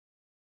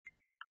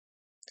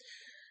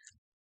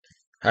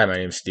Hi, my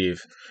name's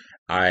Steve.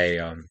 I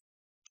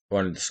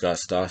want to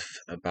discuss stuff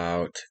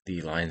about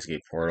the Lionsgate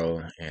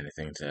portal and the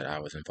things that I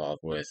was involved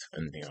with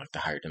in the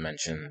higher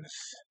dimensions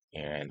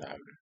and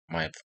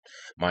my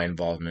my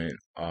involvement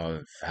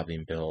of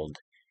helping build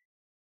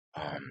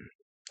um,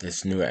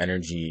 this new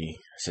energy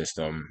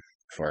system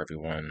for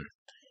everyone,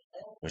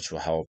 which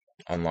will help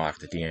unlock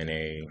the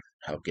DNA,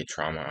 help get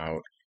trauma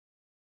out,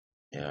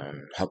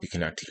 help you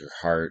connect to your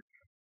heart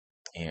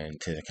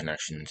and to the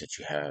connections that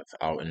you have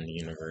out in the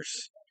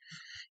universe.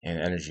 And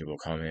energy will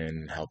come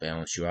in, help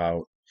balance you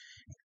out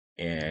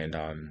and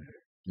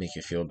make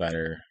you feel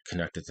better,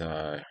 connected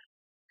to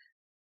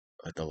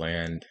like the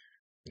land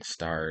and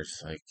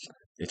stars. Like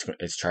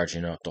it's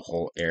charging up the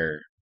whole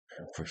air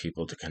for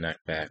people to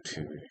connect back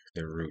to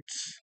their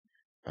roots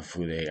of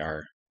who they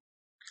are.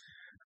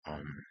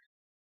 Um,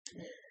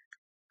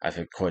 I've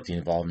had quite the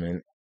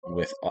involvement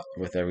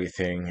with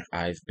everything.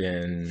 I've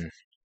been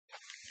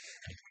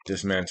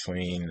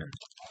dismantling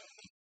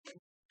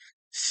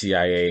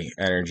CIA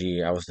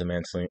energy. I was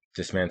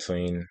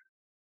dismantling.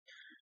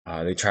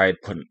 They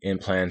tried putting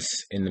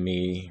implants into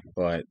me,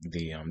 but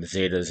the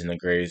Zetas and the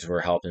Greys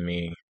were helping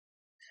me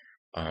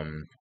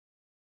um,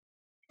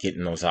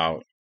 getting those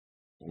out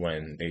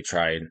when they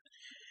tried.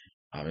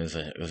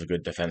 It was a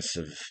good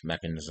defensive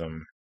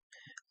mechanism.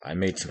 I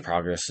made some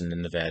progress in the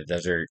Nevada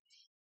desert,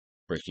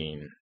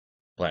 breaking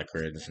black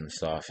grids and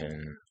stuff,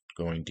 and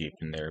going deep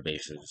in their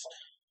bases.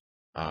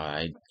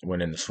 I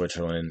went into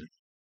Switzerland.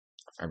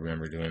 I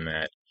remember doing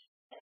that.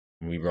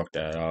 We broke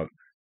that up.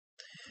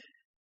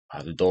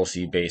 The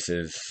Dulce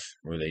bases,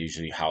 where they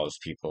usually house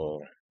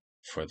people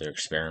for their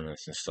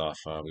experiments and stuff,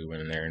 we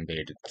went in there and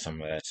invaded some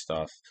of that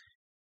stuff.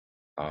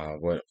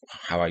 What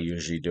how I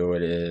usually do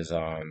it is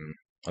I'll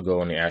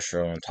go in the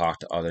astro and talk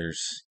to others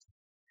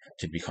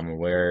to become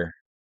aware,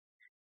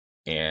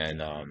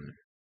 and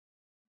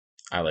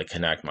I like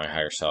connect my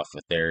higher self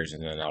with theirs,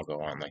 and then I'll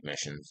go on like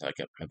missions. Like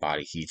if my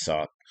body heats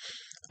up,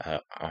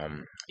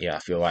 yeah, I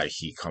feel a lot of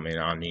heat coming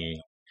on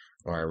me,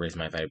 or I raise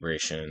my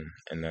vibration,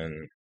 and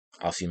then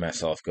I'll see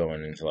myself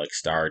going into like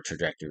star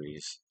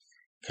trajectories,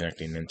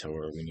 connecting into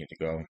where we need to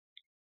go,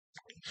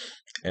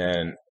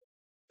 and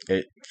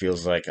it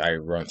feels like I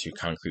run through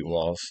concrete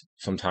walls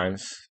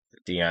sometimes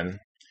at the end.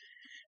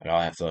 And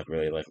I'll have to like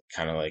really like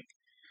kind of like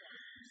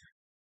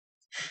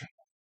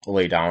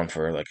lay down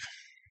for like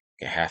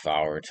a half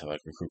hour to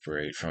like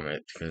recuperate from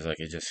it because like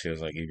it just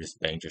feels like you just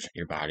banged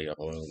your body up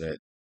a little bit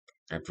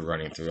after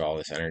running through all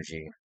this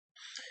energy.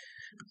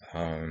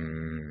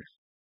 Um,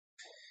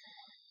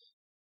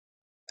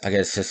 I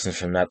get assistance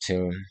from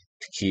Neptune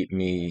to keep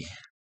me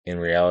in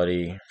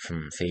reality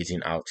from phasing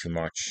out too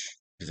much.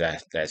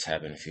 That's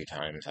happened a few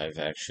times. I've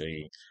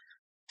actually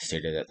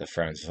stated that to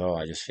friends, "Oh,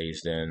 I just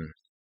phased in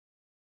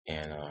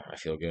and I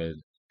feel good."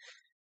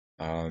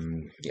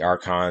 The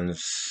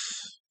Archons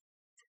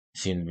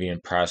seem to be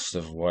impressed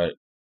of what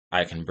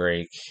I can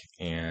break,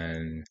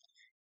 and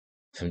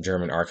some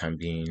German Archon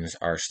beings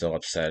are still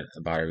upset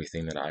about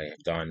everything that I have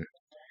done.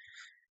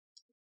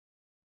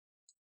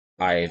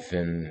 I've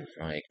been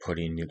like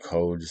putting new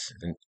codes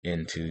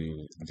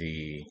into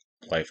the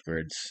life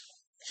grids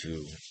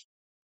to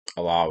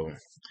allow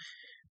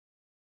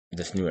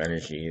this new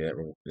energy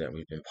that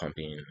we've been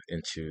pumping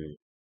into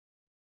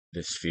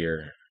this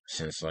sphere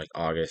since like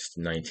August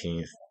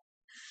 19th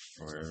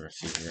or whatever.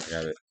 See here, I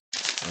got it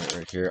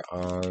right here.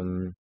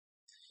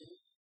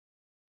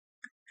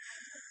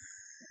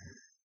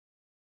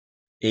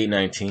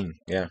 8/19.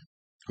 Yeah,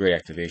 great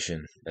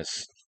activation.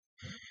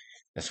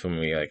 That's when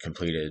we like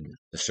completed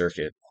the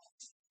circuit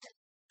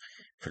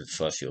for the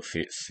celestial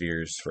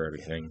spheres for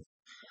everything,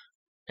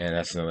 and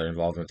that's another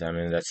involvement with them,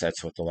 and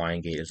that's what the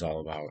Lion Gate is all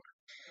about.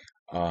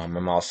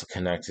 I'm also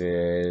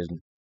connected.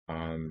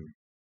 Um,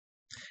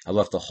 I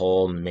left a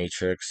hole in the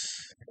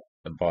matrix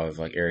above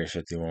like Area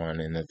 51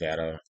 in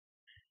Nevada.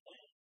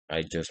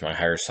 My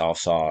higher self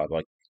saw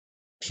like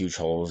huge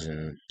holes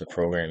in the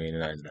programming,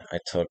 and I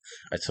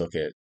took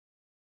it,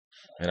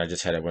 and I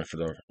just had to went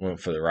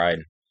for the ride.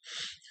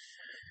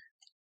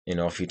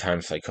 A few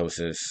times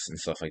psychosis and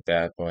stuff like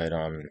that, but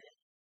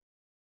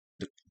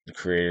the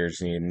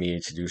creators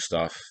needed to do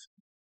stuff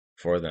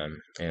for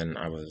them, and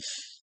I was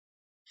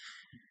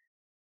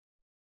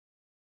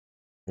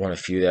one of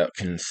the few that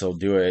can still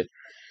do it.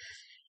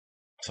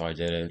 So I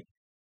did it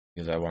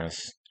because I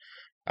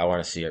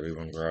want to see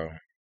everyone grow,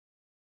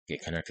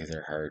 get connected to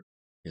their heart,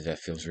 because that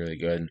feels really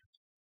good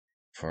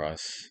for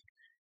us.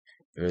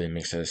 It really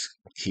makes us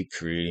keep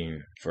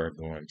creating for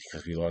everyone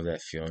because we love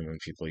that feeling when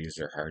people use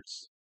their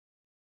hearts.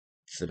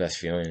 It's the best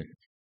feeling.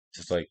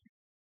 Just like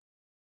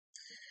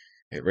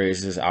it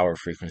raises our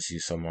frequency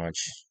so much.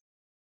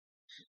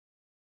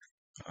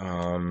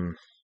 Um,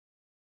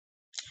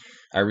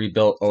 I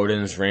rebuilt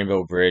Odin's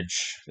Rainbow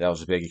Bridge. That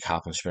was a big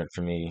accomplishment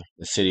for me.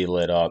 The city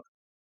lit up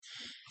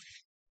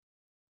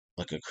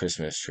like a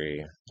Christmas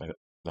tree. Like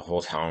the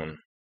whole town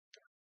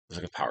was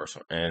like a power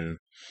source. And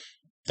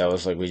that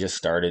was like we just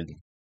started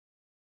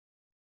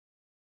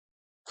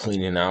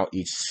cleaning out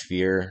each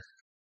sphere,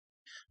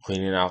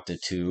 cleaning out the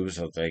tubes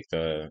of like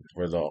the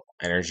where the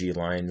energy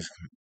lines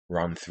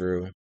run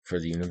through for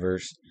the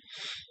universe.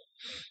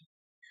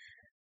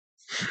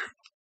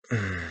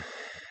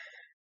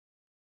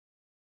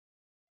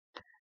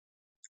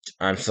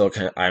 I'm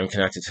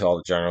connected to all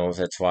the generals.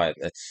 That's why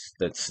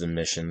that's the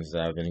missions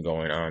that have been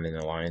going on in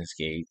the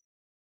Lionsgate.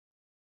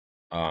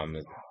 Um,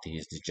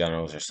 the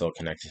generals are still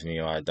connected to me.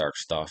 A lot of dark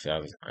stuff.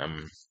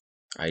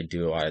 I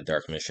do a lot of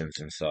dark missions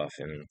and stuff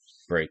and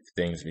break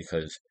things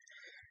because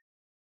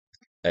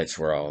that's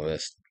where all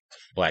this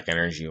black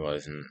energy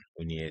was, and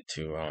we needed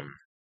to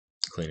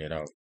clean it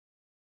out.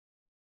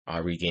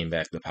 Regain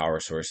back the power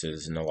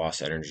sources and the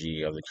lost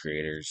energy of the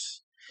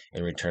creators,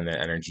 and return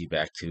that energy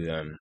back to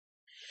them,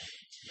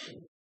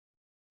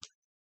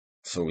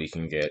 so we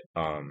can get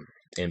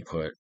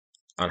input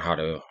on how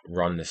to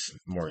run this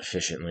more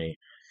efficiently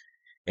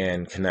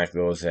and connect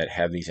those that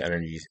have these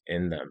energies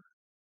in them,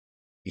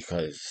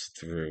 because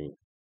through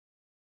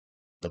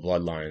the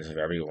bloodlines of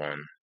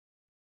everyone,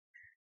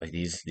 like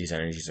these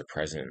energies are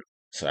present,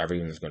 so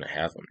everyone's going to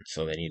have them,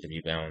 so they need to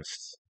be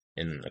balanced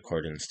in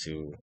accordance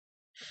to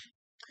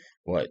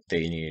what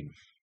they need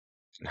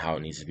and how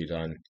it needs to be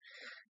done.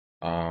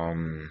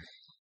 um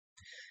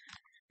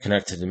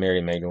Connected to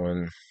Mary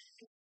Magdalene,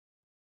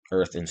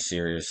 Earth and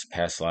Sirius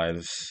past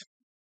lives.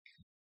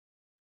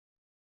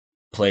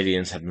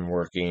 Palladians have been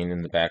working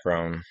in the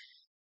background.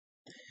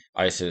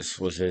 Isis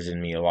was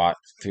visiting me a lot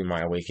through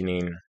my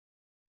awakening.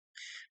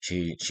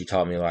 She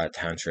taught me a lot of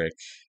tantric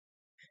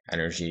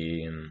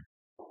energy and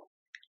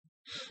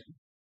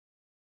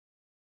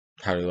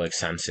how to like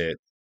sense it,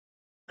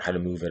 how to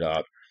move it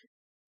up.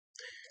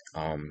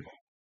 Um,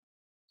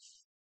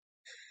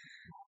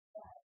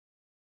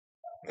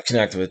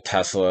 Connected with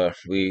Tesla,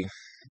 we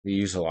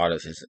use a lot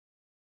of his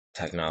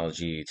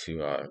technology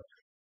to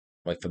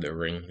like for the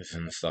rings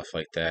and stuff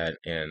like that,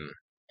 and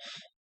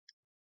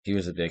he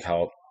was a big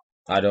help.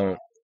 I don't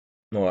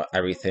know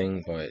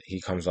everything, but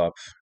he comes up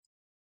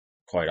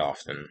quite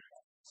often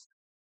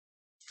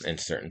in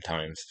certain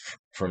times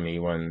for me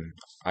when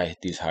I hit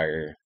these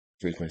higher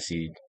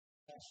frequency.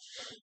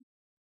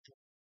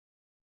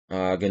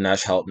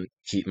 Ganesh helped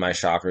keep my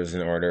chakras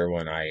in order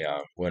when I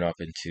went up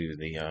into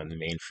the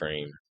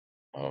mainframe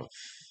of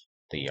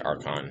the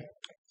Archon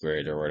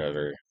grid or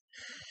whatever,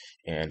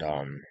 and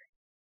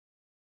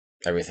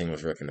everything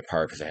was ripping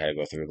apart because I had to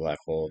go through a black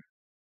hole.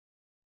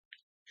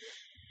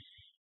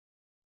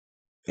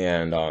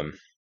 And I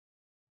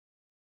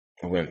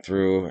went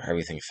through,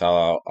 everything fell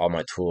out, all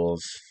my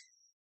tools,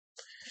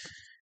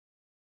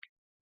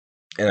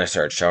 and I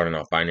started shouting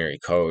out binary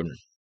code.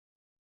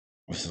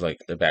 This is like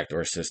the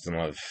backdoor system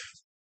of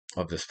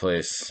this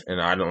place,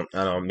 and I don't,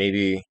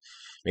 maybe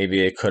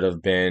it could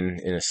have been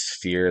in a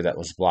sphere that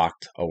was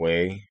blocked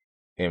away,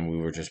 and we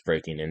were just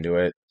breaking into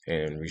it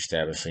and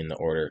reestablishing the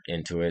order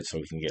into it, so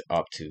we can get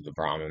up to the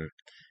Brahman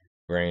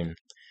brain,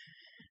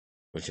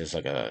 which is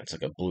like a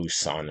blue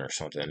sun or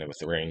something with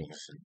the rings.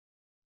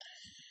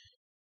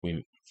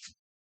 We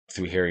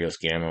Through Helios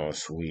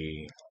Gamos,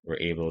 we were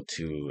able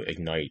to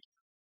ignite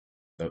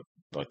the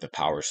like the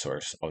power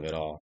source of it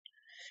all,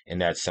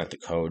 and that sent the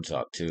codes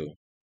up too.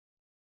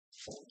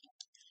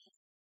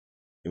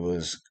 It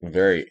was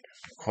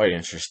quite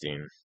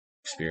interesting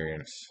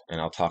experience, and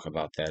I'll talk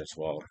about that as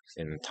well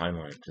in the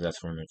timeline because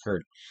that's when it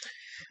occurred.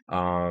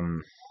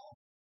 Um,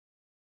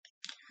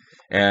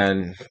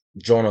 and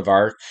Joan of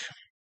Arc,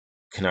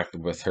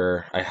 connected with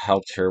her. I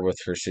helped her with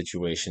her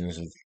situations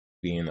of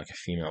being like a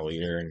female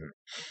leader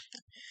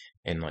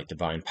and like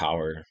divine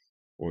power,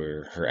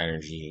 where her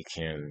energy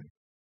can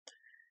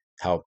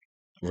help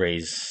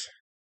raise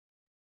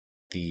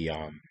the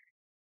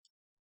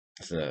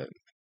the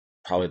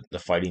probably the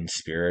fighting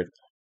spirit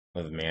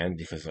of a man,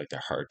 because like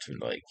their heart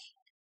would like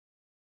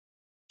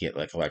get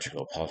like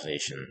electrical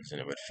pulsations and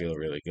it would feel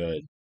really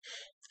good,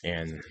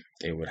 and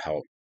it would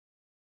help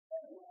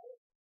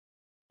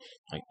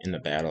like in the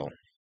battle.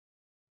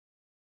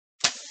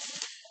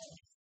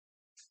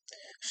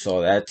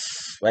 So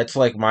that's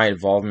like my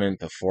involvement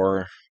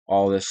before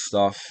all this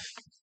stuff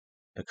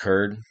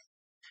occurred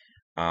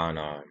on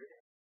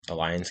the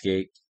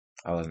Lionsgate.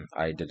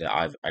 I did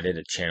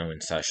a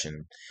channeling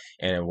session,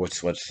 and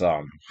what's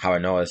how I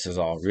know this is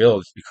all real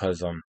is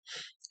because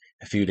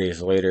a few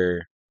days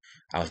later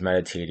I was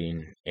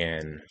meditating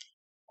and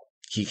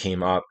he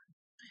came up.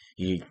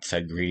 He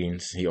said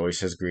greetings. He always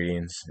says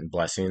greetings and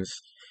blessings.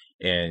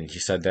 And he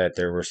said that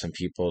there were some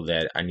people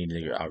that I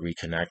needed to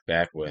reconnect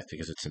back with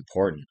because it's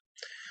important.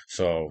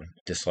 So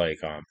just like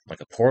a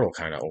portal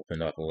kind of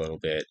opened up a little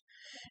bit,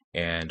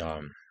 and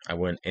I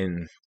went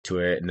into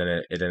it, and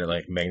then it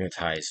like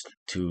magnetized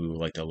to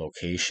like the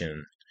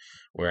location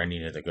where I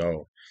needed to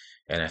go,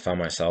 and I found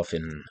myself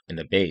in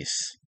the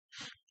base,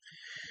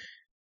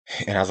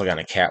 and I was like on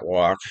a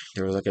catwalk.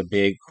 There was like a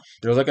big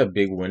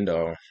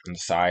window on the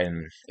side,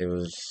 and it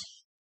was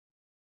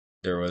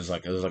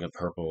like a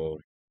purple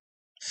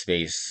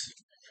space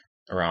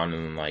around,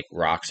 and like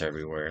rocks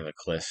everywhere, like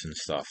cliffs and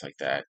stuff like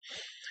that.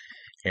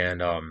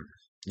 And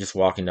just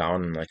walking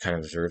down and like kind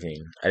of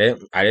observing. I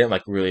didn't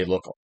like really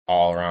look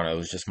all around. It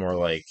was just more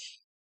like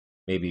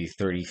maybe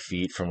 30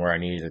 feet from where I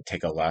needed to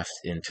take a left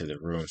into the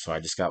room. So I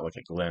just got like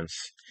a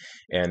glimpse,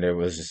 and there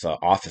was this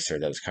officer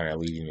that was kind of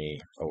leading me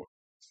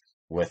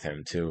with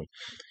him too.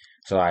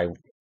 So I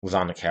was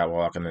on the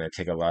catwalk, and then I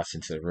take a left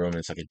into the room.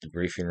 It's like a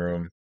debriefing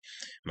room.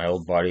 My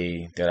old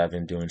buddy that I've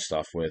been doing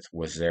stuff with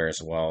was there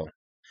as well,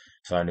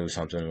 so I knew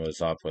something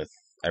was up with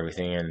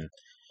everything.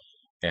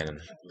 And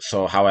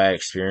so how I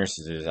experience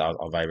it is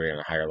I'll vibrate on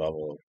a higher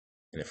level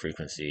in the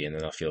frequency, and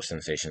then I'll feel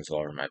sensations all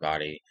over my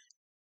body.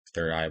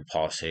 Third eye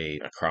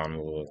pulsate, my crown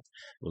will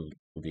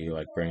be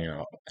like bringing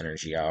out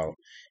energy out,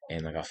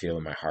 and like I'll feel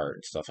in my heart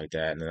and stuff like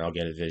that, and then I'll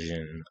get a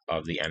vision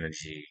of the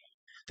energy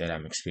that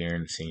I'm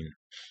experiencing,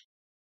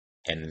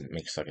 and it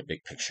makes like a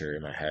big picture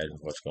in my head of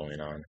what's going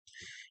on.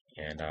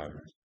 And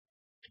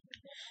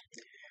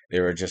they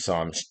were just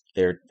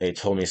they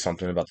told me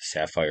something about the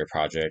Sapphire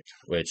Project,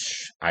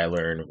 which I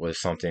learned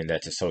was something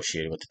that's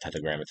associated with the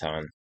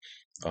Tetragrammaton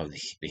of the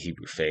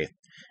Hebrew faith,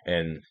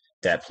 and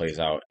that plays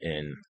out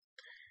in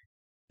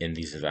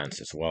these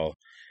events as well.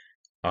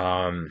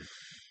 Um,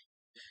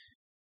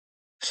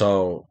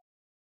 so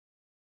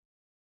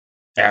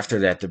after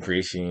that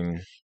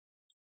debriefing,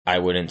 I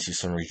went into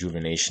some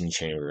rejuvenation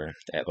chamber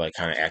that like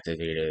kind of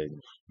activated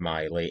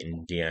my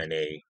latent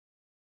DNA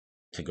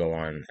to go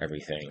on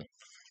everything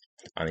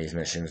on these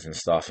missions and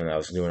stuff. And I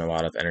was doing a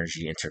lot of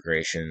energy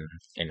integration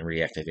and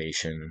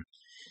reactivation.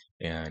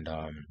 And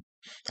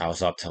I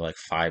was up till like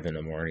 5 in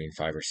the morning,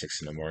 5 or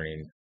 6 in the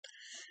morning,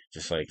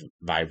 just like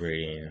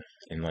vibrating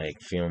and like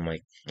feeling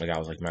like I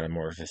was like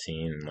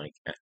metamorphosing and like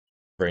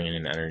bringing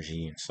in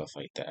energy and stuff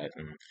like that.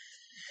 And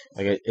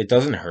like it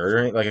doesn't hurt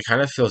or like it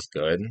kind of feels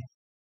good.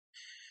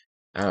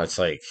 I don't know, it's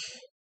like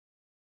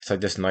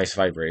this nice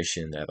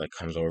vibration that like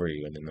comes over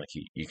you, and then like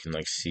you can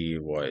like see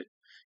what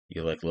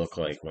you like look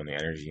like when the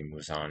energy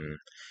moves on.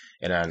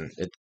 And then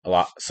a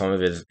lot some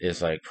of it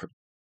is like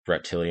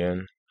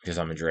reptilian because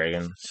I'm a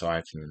dragon, so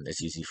I can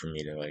it's easy for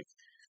me to like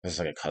it's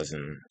like a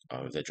cousin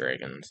of the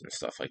dragons and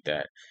stuff like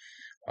that.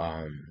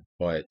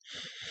 But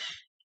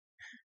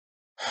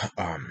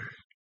um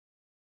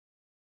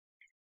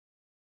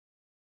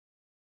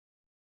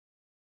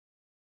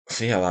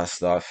so yeah, a lot of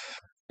stuff.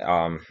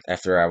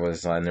 After I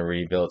was in the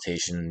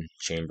rehabilitation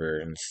chamber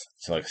and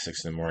till like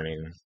 6 in the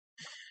morning,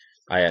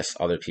 I asked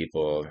other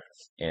people,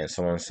 and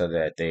someone said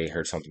that they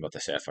heard something about the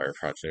Sapphire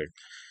Project,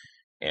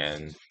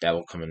 and that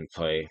will come into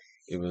play.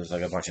 It was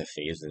like a bunch of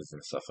phases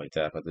and stuff like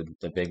that, but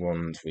the big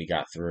ones we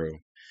got through,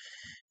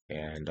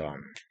 and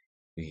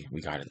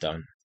we got it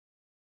done.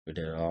 We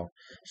did it all.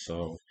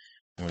 So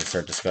I'm going to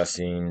start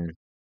discussing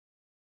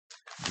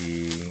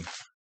the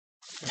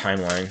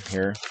timeline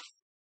here.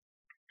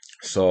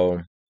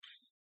 So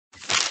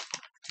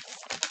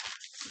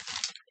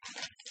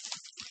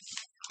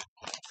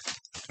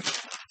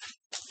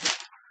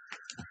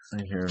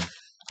right here.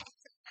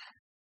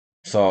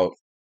 So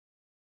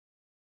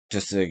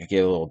just to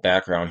give a little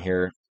background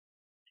here,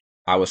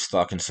 I was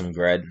stuck in some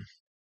grid.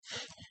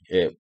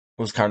 It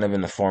was kind of in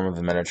the form of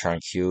a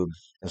Metatron cube.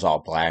 It was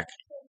all black,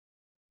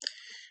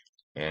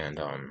 and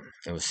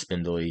it was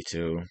spindly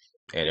too.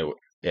 And it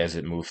as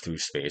it moved through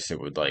space, it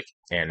would like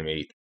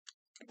animate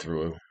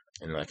through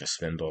in like a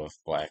spindle of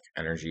black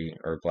energy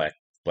or black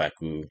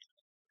goo.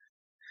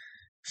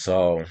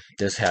 So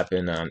this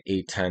happened on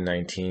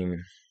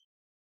 8/10/19.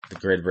 The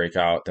grid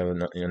breakout.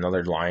 Then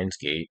another Lions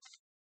Gate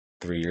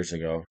 3 years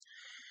ago.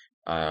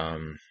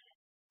 Um,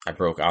 I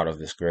broke out of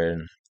this grid.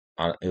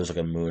 It was like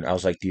a moon. I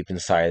was like deep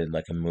inside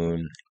like a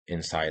moon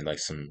inside like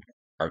some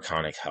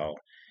archonic hell.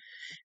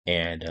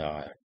 And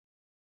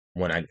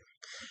when I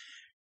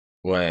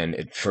when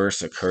it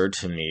first occurred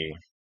to me,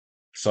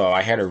 so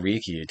I had a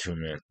Reiki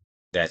attunement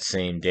that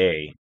same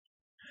day,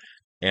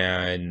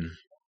 and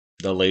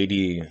the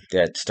lady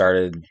that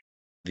started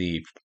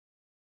the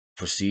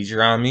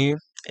procedure on me,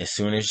 as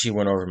soon as she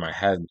went over my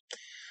head,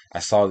 I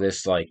saw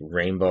this like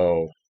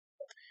rainbow,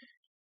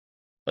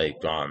 like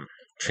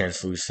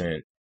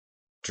translucent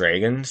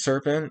dragon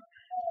serpent,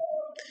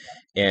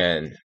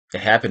 and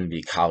it happened to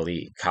be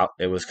Kali.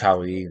 It was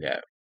Kali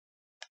that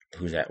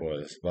who that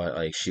was, but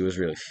like she was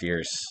really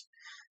fierce.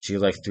 She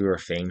like threw her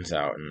fangs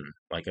out and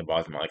like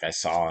above me, like I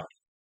saw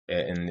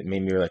it, and it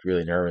made me like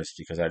really nervous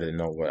because I didn't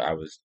know what I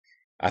was.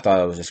 I thought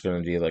it was just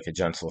going to be like a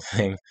gentle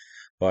thing,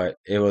 but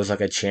it was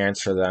like a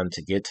chance for them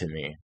to get to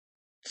me,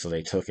 so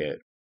they took it.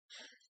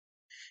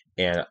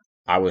 And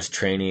I was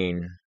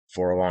training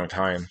for a long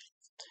time.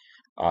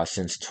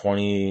 Since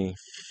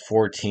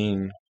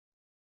 2014,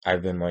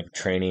 I've been like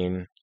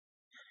training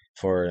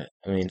for.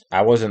 I mean,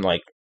 I wasn't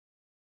like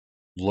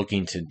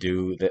looking to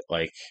do that.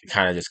 Like,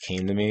 kind of just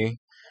came to me.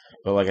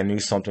 But like I knew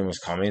something was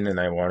coming, and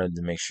I wanted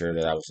to make sure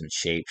that I was in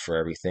shape for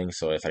everything.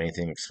 So if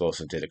anything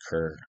explosive did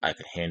occur, I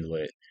could handle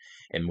it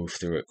and move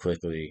through it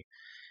quickly.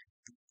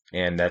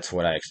 And that's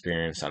what I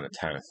experienced on the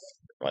 10th.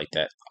 Like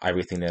that,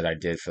 everything that I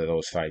did for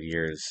those 5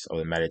 years of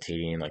the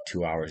meditating, like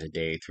 2 hours a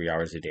day, 3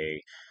 hours a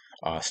day,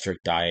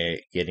 strict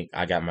diet,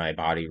 I got my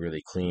body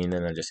really clean,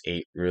 and I just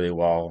ate really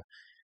well.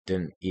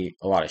 Didn't eat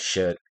a lot of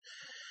shit.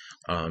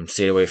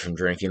 Stayed away from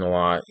drinking a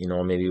lot.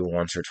 Maybe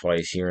once or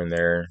twice here and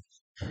there.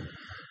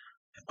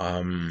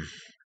 Um,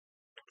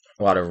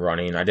 a lot of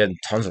running. I did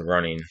tons of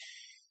running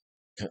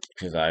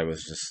because I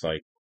was just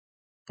like,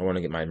 I want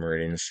to get my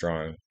meridians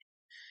strong,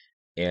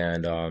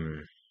 and a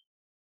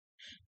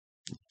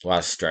lot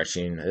of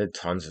stretching. I did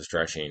tons of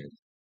stretching,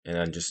 and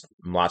then just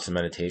lots of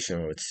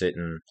meditation. I would sit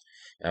and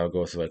I would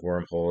go through like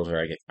wormholes,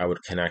 or I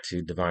would connect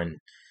to divine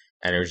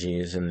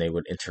energies, and they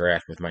would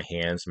interact with my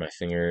hands, my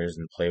fingers,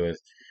 and play with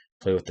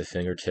the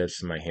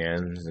fingertips of my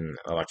hands, and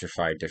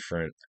electrify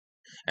different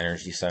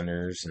energy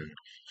centers, and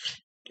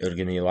it would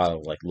give me a lot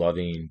of like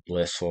loving,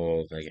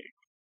 blissful,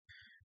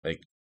 like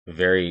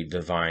very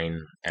divine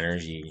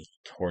energy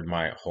toward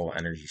my whole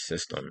energy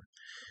system.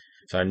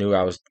 So I knew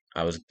I was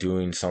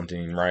doing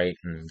something right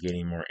and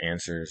getting more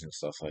answers and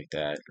stuff like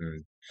that.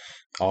 And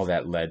all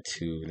that led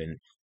to the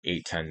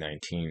 8, 10,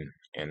 19,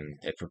 and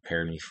it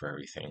prepared me for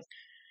everything.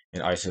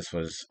 And Isis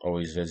was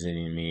always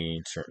visiting me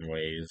in certain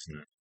ways,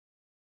 and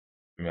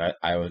I mean,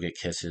 I would get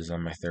kisses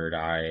on my third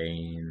eye,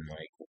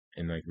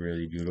 and like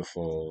really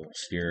beautiful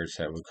spirits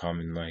that would come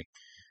and like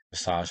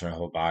massage my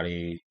whole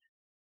body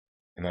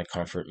and like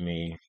comfort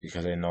me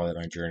because I know that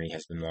my journey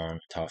has been long,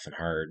 tough, and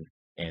hard,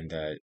 and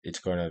that it's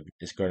gonna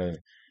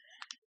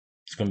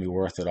be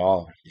worth it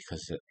all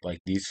because like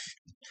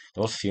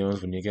those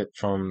feelings when you get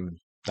from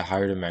the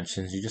higher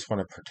dimensions, you just want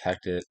to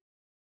protect it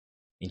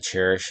and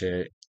cherish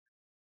it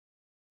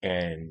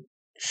and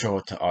show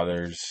it to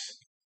others.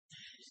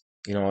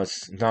 You know,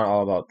 it's not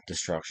all about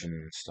destruction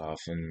and stuff.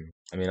 And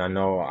I mean, I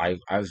know I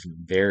was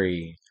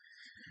very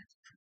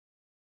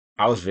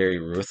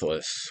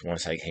ruthless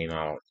once I came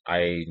out.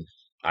 I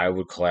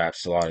would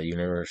collapse a lot of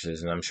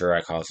universes, and I'm sure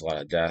I caused a lot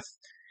of death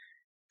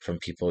from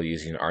people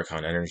using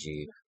Archon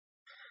energy.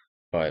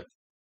 But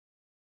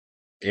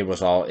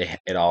it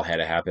all had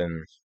to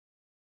happen.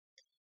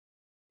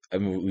 I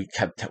mean, we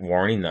kept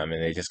warning them,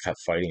 and they just kept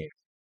fighting.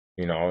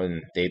 You know,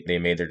 and they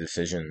made their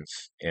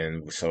decisions,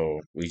 and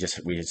so we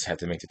just had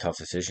to make the tough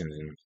decisions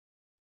and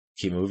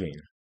keep moving.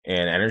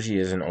 And energy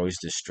isn't always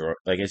destroyed.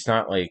 Like it's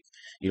not like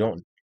you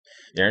don't.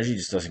 The energy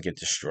just doesn't get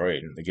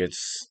destroyed. It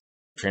gets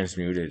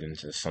transmuted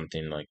into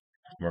something like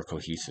more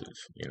cohesive.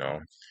 You know,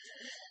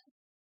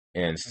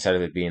 and instead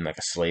of it being like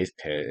a slave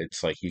pit,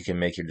 it's like you can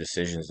make your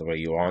decisions the way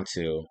you want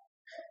to,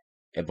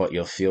 but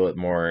you'll feel it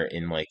more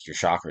in like your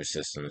chakra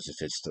systems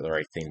if it's the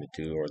right thing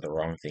to do or the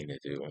wrong thing to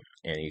do,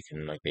 and you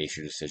can like base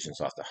your decisions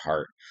off the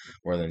heart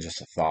more than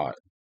just a thought.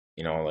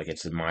 You know, like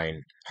it's a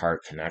mind heart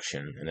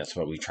connection, and that's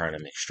what we're trying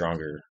to make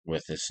stronger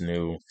with this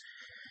new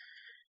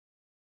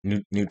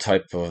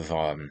type of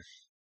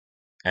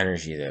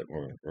energy that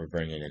we're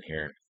bringing in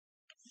here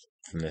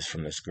from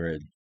this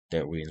grid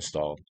that we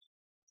installed.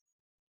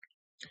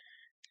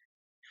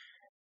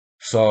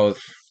 So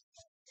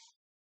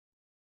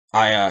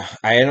I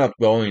ended up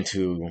going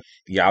to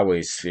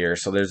Yahweh's sphere.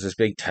 So there's this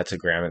big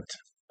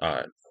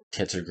uh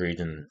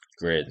tetragrammaton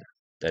grid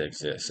that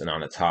exists, and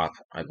on the top,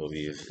 I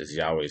believe, is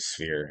Yahweh's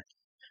sphere,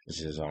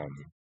 which is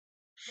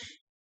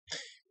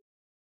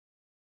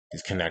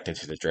connected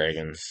to the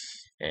dragons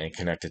and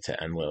connected to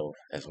Enlil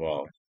as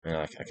well. And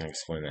I can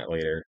explain that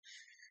later.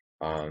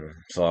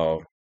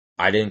 So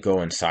I didn't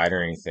go inside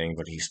or anything,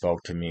 but he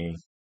spoke to me.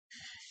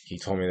 He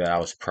told me that I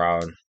was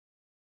proud.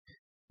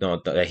 No,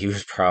 that he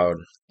was proud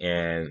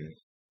and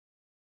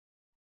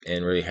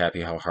really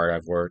happy how hard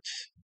I've worked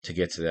to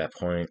get to that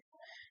point,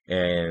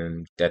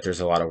 and that there's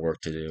a lot of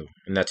work to do.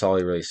 And that's all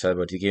he really said.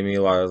 But he gave me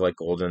a lot of like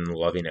golden,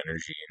 loving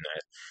energy,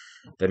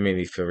 and that made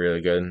me feel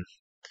really good.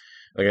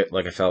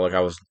 Like I felt like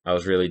I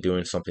was really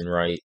doing something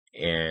right,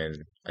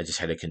 and I just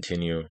had to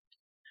continue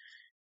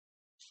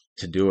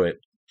to do it.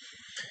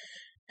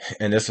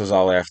 And this was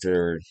all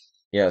after,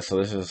 yeah. So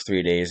this was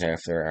 3 days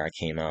after I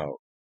came out.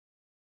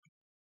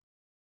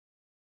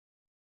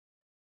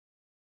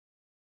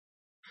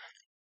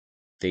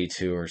 Day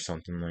two or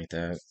something like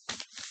that.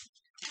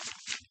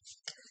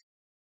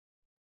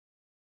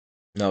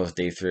 No, it was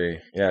day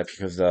three. Yeah,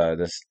 because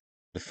the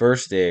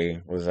first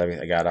day was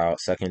I got out.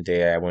 Second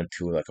day I went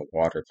to like a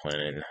water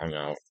planet and hung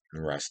out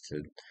and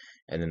rested.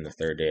 And then the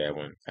third day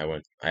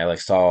I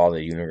like saw all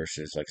the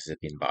universes like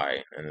zipping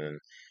by, and then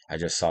I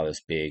just saw this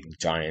big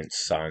giant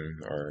sun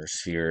or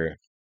sphere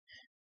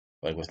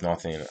like with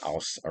nothing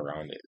else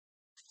around it.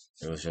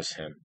 It was just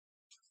him.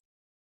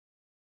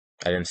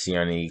 I didn't see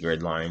any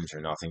grid lines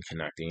or nothing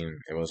connecting.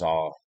 There was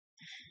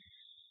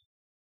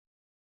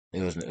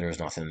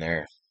nothing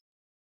there.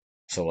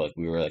 So like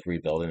we were like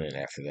rebuilding it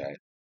after that.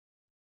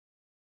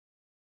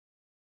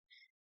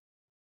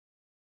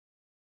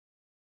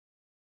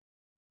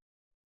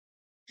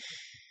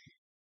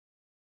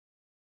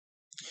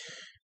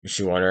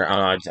 She wonder. I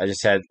don't know. I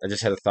just had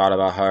a thought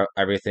about how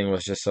everything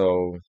was just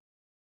so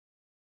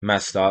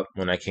messed up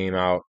when I came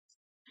out,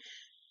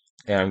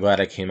 and I'm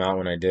glad I came out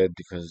when I did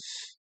because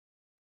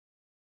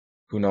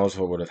who knows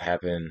what would have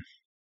happened.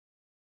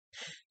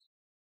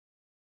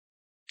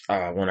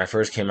 When I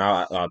first came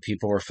out,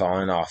 people were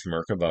falling off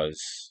Merkabas,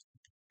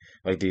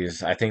 like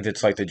these. I think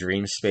it's like the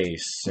dream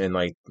space, and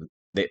like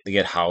they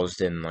get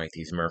housed in like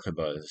these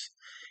Merkabas,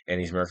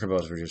 and these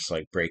Merkabas were just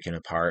like breaking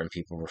apart, and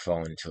people were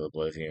falling into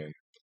oblivion.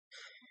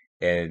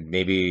 and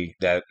maybe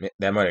that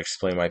might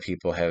explain why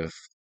people have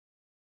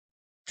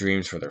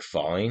dreams where they're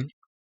falling.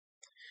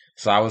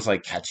 So I was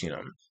like catching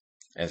them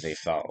as they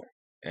fell,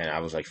 and I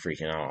was like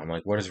freaking out. I'm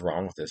like, what is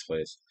wrong with this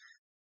place?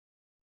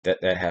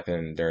 That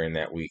happened during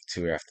that week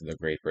too, after the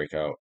Great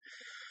Breakout.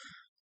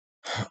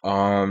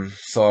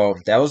 So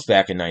that was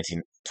back in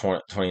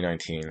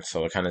 2019.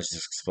 So it kind of just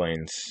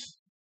explains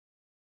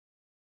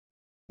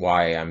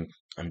why I'm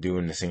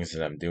doing the things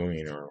that I'm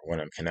doing or what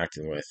I'm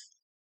connecting with.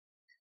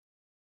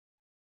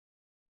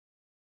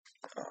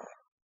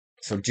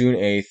 So June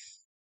 8th,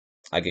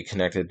 I get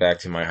connected back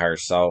to my higher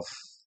self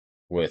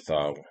with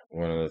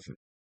one of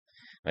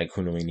my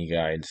Kundalini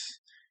guides.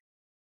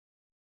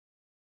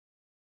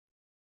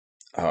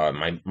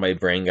 My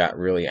brain got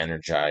really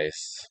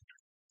energized,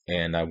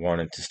 and I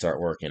wanted to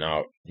start working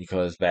out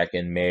because back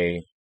in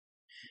May,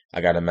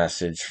 I got a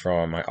message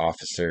from my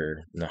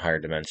officer in the higher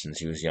dimensions.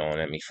 He was yelling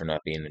at me for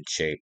not being in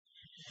shape,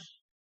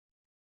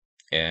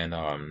 and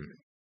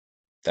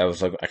that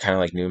was like I kind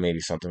of like knew maybe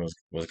something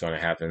was going to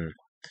happen,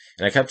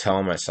 and I kept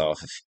telling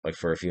myself like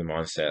for a few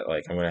months that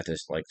like I'm gonna have to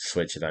like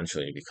switch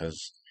eventually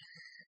because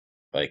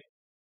like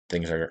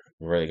things are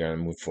really gonna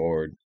move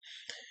forward.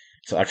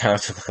 So I kind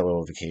of took like a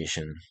little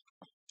vacation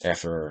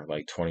after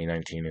like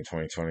 2019 and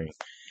 2020.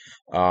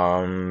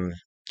 Um,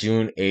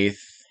 June 8th.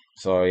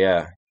 So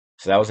yeah.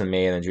 So that was in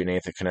May, and then June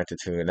 8th I connected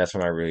to, and that's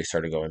when I really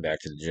started going back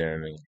to the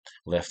gym and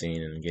lifting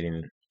and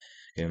getting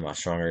a lot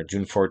stronger.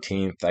 June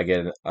 14th, I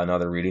get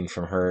another reading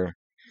from her.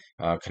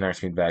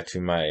 Connects me back to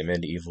my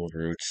medieval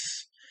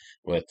roots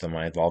with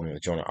my involvement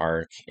with Joan of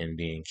Arc and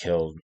being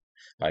killed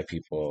by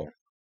people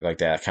like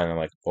that. Kind of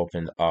like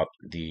opened up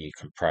the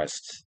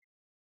compressed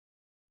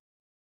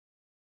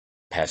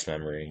past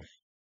memory,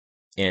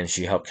 and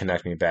she helped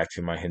connect me back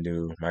to my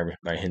Hindu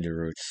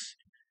roots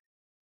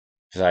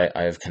because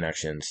I have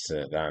connections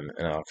to them,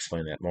 and I'll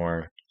explain that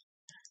more.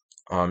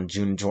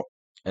 June,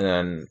 and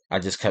then I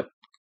just kept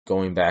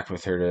going back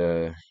with her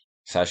to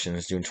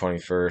sessions June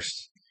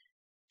 21st,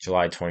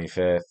 July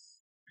 25th,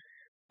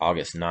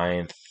 August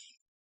 9th,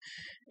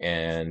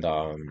 and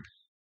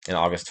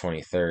August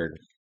 23rd.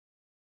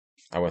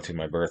 I went through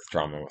my birth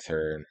trauma with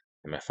her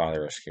and my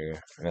father rescue,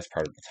 and that's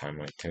part of the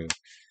timeline too.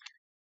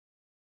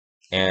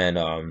 And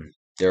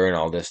during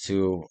all this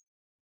too,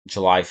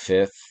 July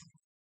 5th,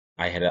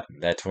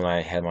 that's when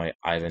I had my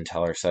Ivan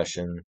Teller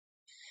session,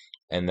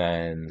 and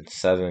then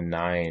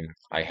 7/9,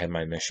 I had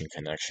my mission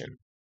connection.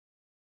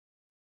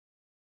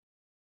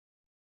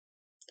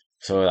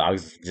 So I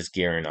was just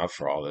gearing up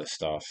for all this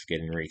stuff,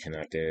 getting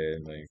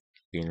reconnected, like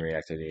being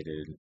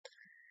reactivated,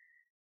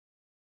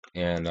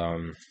 and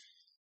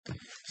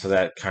so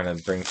that kind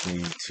of brings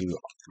me to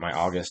my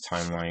August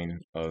timeline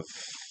of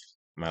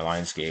my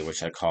Lionsgate,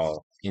 which I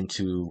call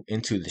into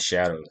the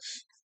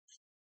shadows.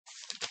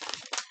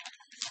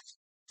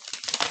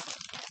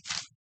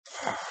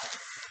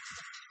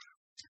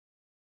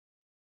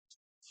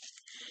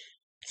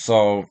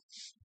 So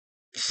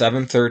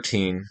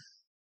 7/13,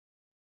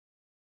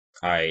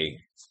 I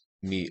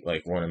meet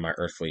like one of my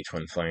earthly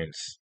twin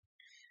flames,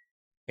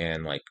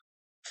 and like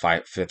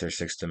fifth or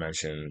sixth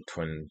dimension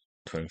twin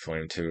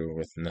flame two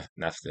with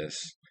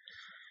Nephthys.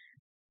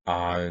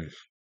 Uh,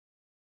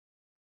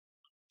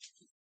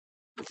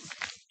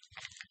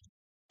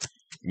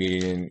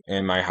 Meeting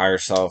and my higher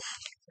self,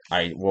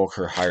 I woke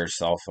her higher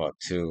self up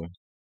too,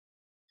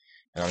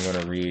 and I'm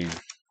gonna read.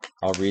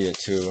 I'll read it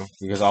too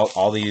because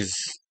all these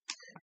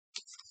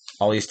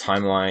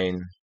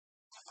timeline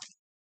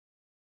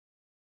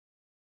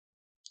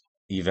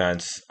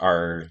events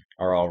are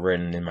all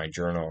written in my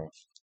journal.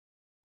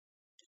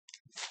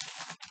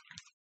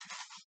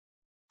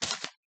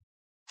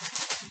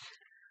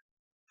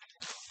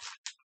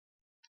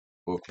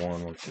 Book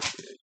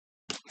 158.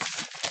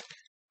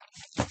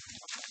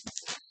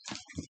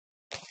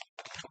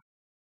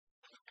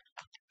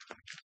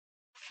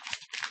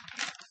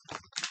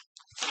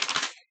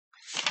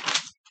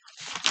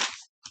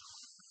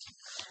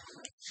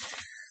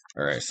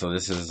 All right, so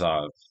this is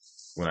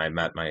when I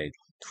met my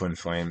twin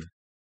flame.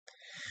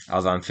 I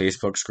was on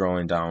Facebook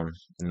scrolling down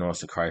and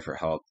noticed a cry for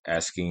help,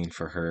 asking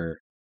for her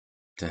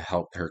to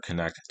help her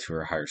connect to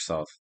her higher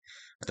self.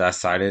 I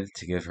decided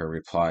to give her a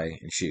reply,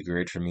 and she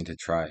agreed for me to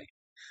try.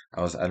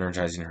 I was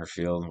energizing her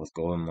field with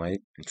golden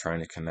light and trying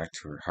to connect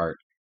to her heart.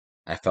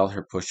 I felt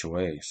her push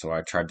away, so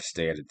I tried to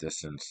stay at a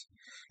distance.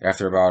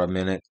 After about a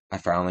minute, I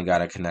finally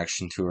got a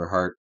connection to her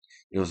heart.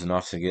 It was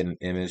enough to get an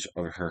image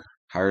of her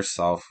higher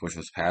self, which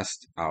was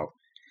passed out.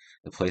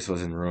 The place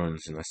was in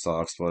ruins, and I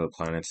saw exploded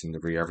planets and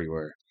debris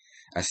everywhere.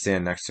 I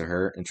stand next to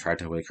her and tried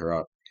to wake her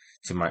up.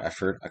 To my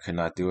effort, I could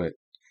not do it.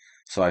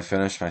 So I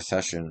finished my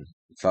session.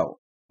 It felt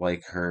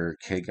like her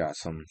kid got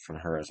some from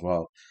her as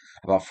well.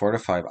 About 4 to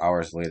 5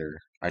 hours later,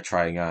 I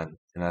tried again,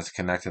 and as I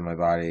connected my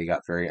body, it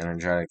got very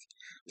energetic,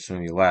 which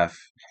made me laugh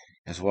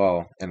as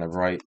well, and a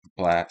bright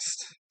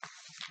blast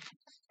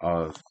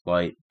of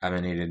light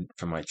emanated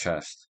from my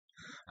chest.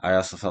 I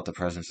also felt the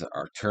presence of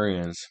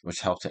Arcturians,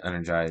 which helped to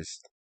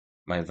energize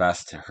my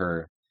vest to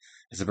her.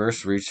 As the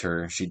burst reached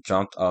her, she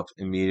jumped up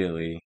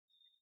immediately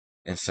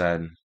and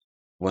said,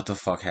 what the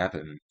fuck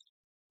happened?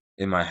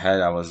 In my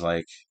head, I was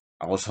like,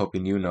 I was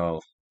hoping you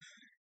know.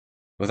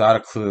 Without a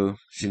clue,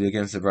 she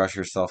begins to brush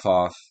herself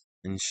off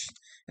and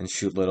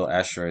shoot little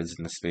asteroids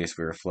in the space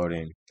we were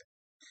floating.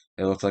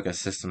 It looked like a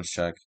systems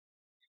check.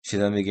 She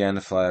then began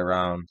to fly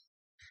around,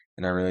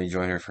 and I really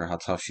enjoyed her for how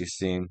tough she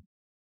seemed.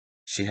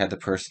 She had the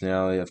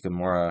personality of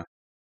Gamora.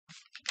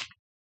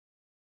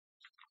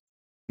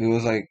 It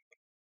was like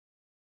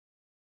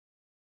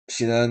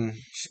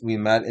we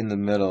met in the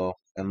middle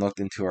and looked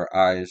into her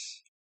eyes.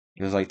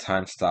 It was like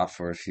time stopped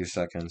for a few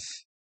seconds.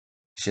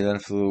 She then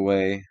flew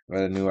away,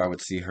 but I knew I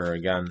would see her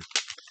again.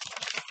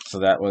 So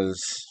that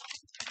was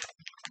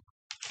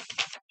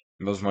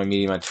my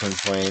meeting my twin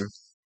flame.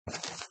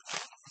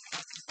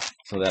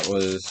 So that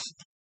was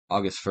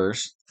August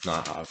 1st,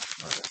 not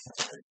August,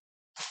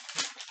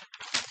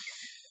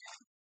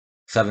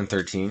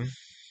 7/13.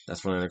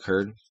 That's when it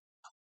occurred.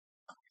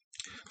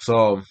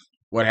 So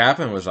what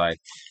happened was I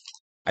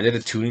did a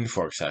tuning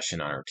fork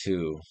session on her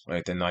too,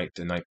 like the night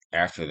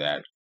after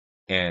that,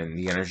 and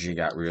the energy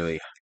got really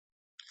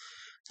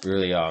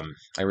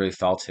I really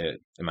felt it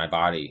in my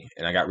body,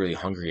 and I got really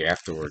hungry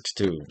afterwards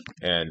too,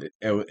 and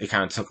it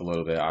kind of took a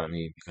little bit out of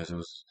me because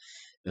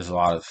there's a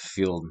lot of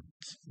field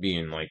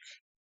being like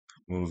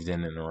moved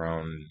in and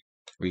around,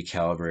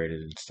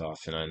 recalibrated and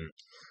stuff, and then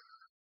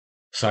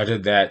so I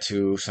did that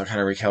too. So I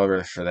kind of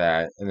recalibrated for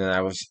that, and then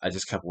I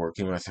just kept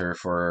working with her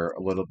for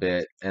a little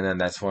bit, and then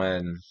that's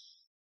when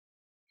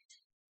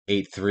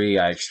 8/3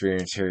 I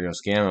experienced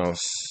Helios Gamos,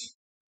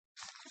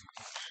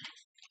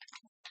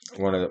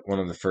 one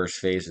of the first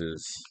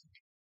phases,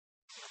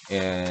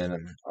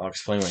 and I'll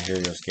explain what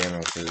Helios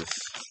Gamos is.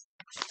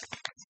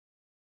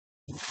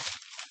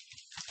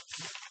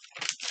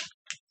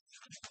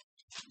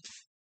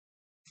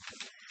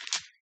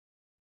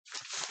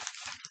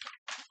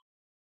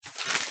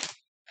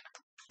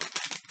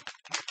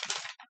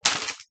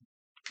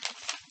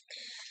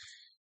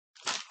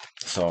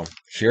 So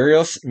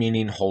Helios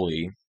meaning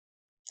holy,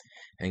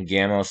 and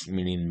Gamos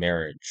meaning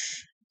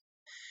marriage.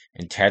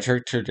 In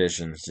Tantric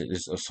traditions, it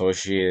is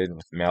associated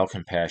with male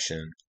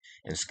compassion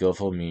and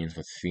skillful means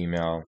with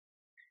female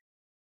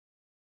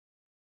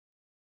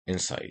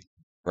insight.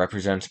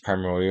 Represents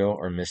primordial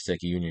or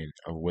mystic union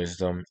of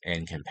wisdom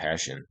and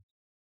compassion.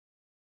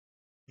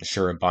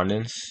 Assure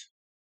abundance,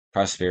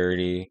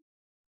 prosperity,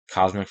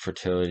 cosmic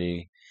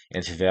fertility,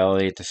 and to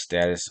validate the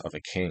status of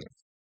a king.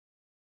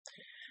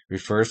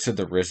 Refers to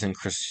the risen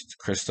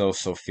Christos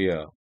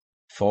Sophia,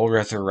 full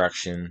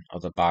resurrection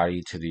of the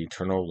body to the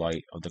eternal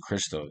light of the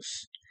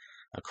Christos.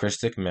 A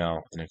Christic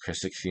male and a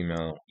Christic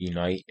female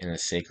unite in a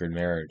sacred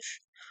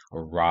marriage,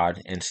 or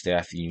rod and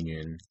staff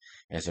union,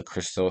 as a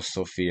Christos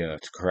Sophia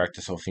to correct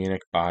the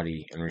Sophenic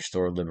body and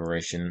restore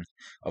liberation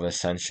of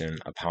ascension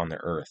upon the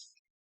earth.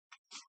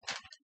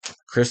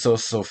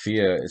 Christos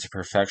Sophia is a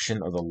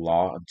perfection of the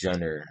law of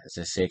gender as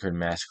the sacred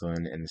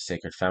masculine and the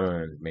sacred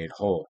feminine made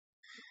whole.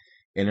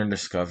 Inner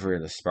discovery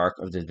of the spark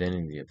of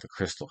divinity of the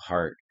crystal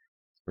heart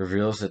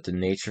reveals that the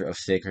nature of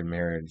sacred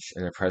marriage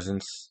and the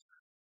presence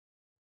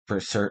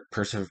of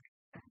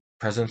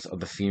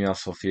the female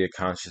Sophia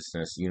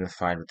consciousness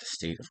unified with the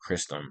state of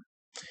Christum.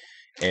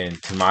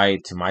 And to my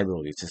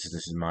belief, this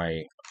is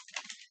my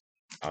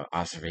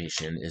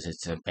observation, is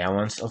it's a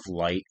balance of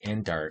light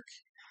and dark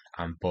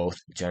on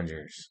both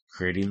genders,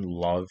 creating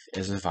love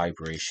as a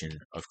vibration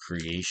of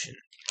creation.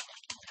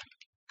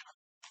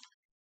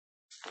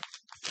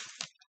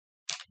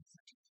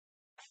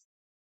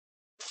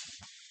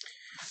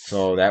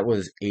 So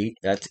that's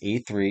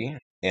 8/3,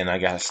 and I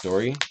got a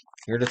story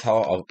here to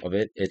tell of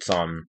it. It's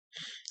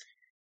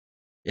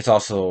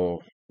also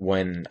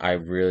when I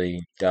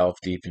really delved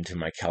deep into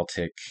my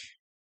Celtic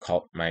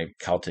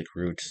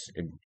roots.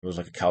 It was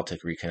like a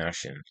Celtic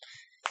reconnection.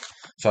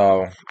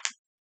 So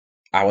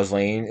I was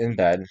laying in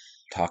bed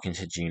talking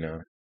to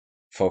Gina,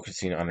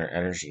 focusing on her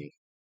energy.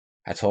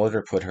 I told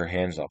her to put her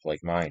hands up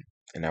like mine,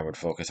 and I would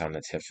focus on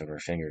the tips of her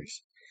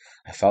fingers.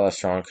 I felt a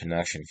strong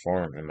connection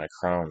form, and my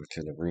crown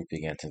to the root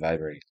began to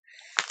vibrate.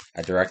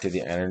 I directed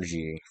the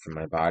energy from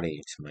my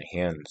body to my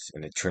hands,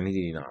 and a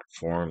trinity knot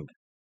formed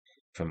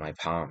from my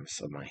palms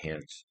of my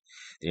hands.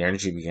 The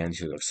energy began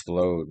to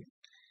explode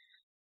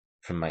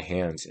from my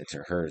hands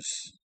into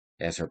hers,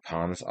 as her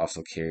palms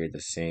also carried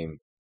the same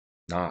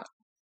knot.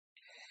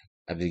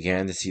 I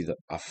began to see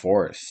a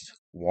forest,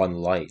 one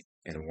light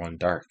and one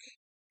dark.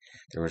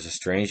 There was a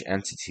strange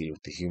entity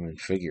with the human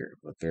figure,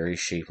 but very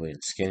shapely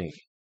and skinny.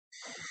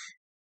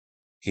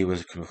 He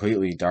was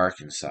completely dark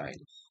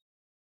inside,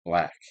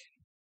 black,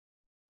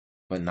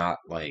 but not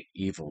like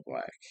evil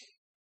black.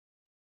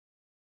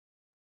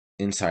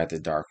 Inside the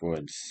dark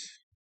woods,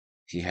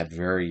 he had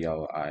very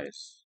yellow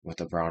eyes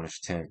with a brownish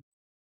tint.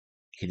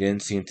 He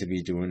didn't seem to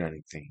be doing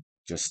anything,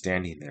 just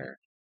standing there.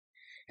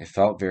 It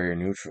felt very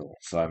neutral,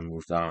 so I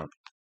moved on.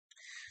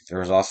 There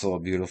was also a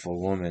beautiful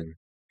woman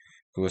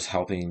who was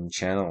helping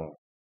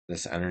channel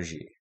this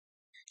energy.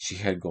 She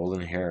had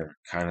golden hair,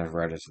 kind of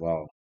red as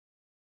well.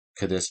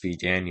 Could this be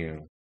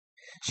Danu?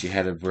 She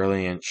had a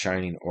brilliant,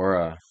 shining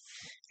aura,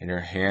 and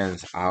her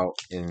hands out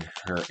in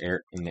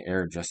the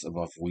air just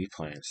above wheat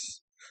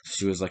plants.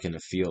 She was like in the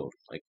field,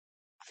 like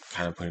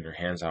kind of putting her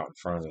hands out in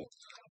front of it.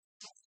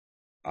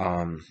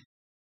 Um,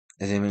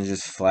 as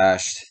images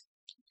flashed,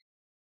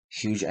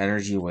 huge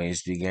energy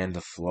waves began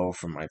to flow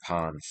from my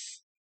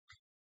palms.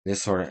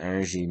 This sort of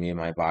energy made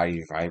my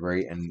body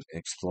vibrate at an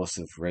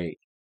explosive rate,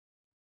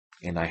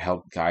 and I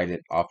helped guide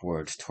it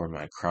upwards toward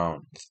my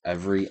crown.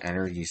 Every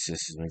energy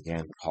system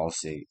began to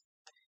pulsate.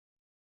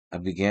 I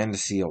began to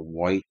see a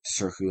white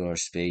circular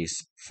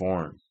space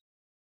form,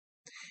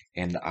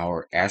 and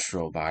our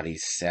astral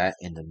bodies sat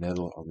in the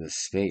middle of this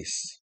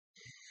space.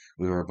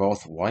 We were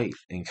both white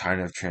and kind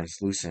of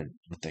translucent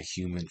with a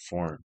human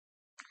form.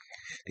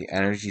 The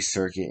energy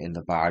circuit in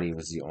the body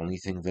was the only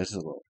thing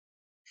visible.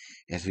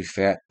 As we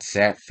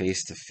sat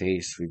face to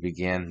face, we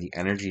began the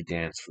energy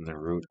dance from the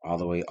root all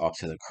the way up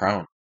to the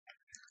crown.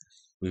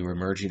 We were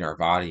merging our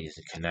bodies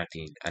and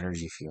connecting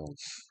energy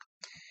fields.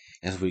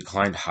 As we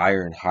climbed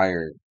higher and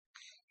higher,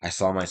 I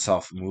saw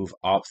myself move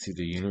up through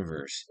the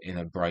universe in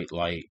a bright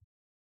light,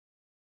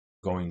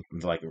 going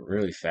like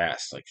really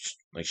fast,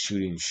 like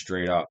shooting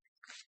straight up,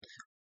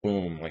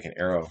 boom, like an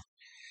arrow.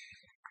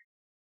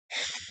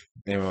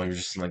 And we were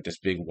just in like this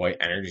big white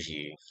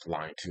energy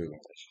line too,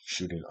 like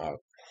shooting up.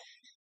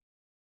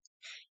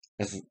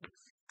 As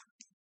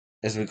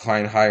as we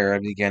climbed higher, I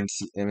began to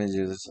see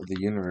images of the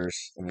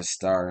universe and the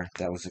star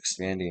that was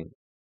expanding.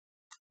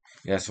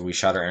 Yeah, so we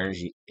shot our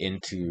energy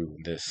into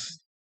this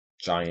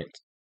giant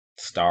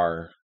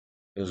star.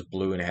 It was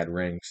blue and it had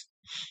rings,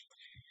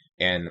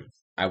 and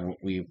I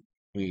we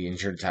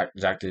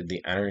injected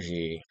the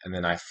energy, and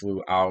then I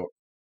flew out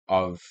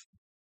of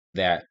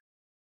that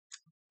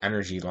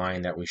energy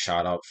line that we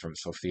shot up from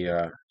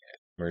Sophia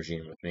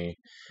merging with me.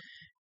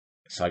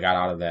 So I got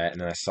out of that,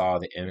 and then I saw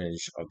the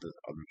image of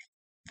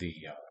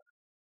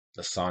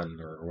the sun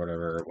or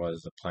whatever it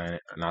was, the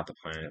planet, or not the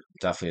planet,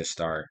 definitely a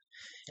star,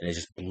 and it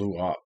just blew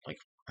up like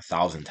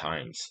 1,000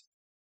 times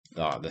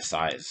the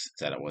size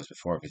that it was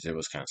before because it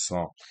was kind of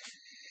small.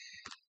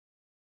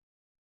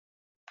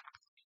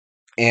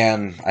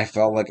 And I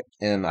felt like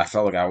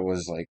I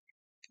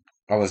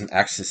was in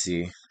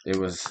ecstasy. It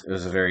was a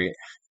very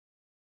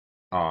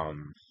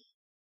um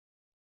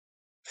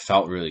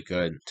felt really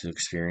good to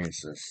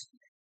experience this.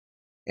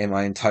 And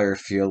my entire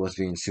field was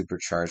being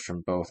supercharged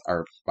from both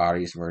our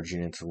bodies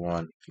merging into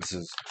one.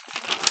 It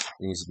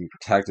needs to be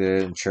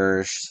protected and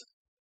cherished.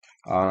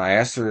 I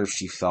asked her if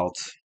she felt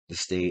the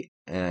state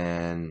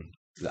and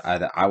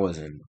that I was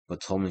in,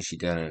 but told me she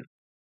didn't.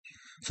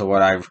 So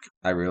what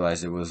I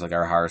realized it was like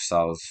our higher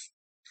selves,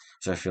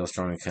 which I feel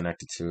strongly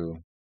connected to,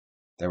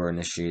 that were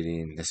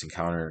initiating this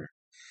encounter.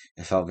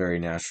 It felt very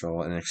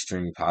natural and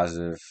extremely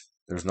positive.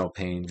 There was no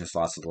pain, just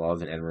lots of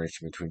love and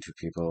admiration between two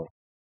people.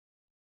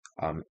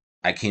 Um,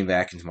 I came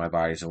back into my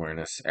body's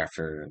awareness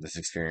after this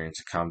experience,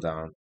 calmed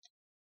down,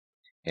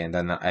 and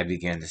then I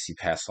began to see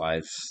past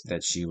lives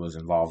that she was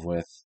involved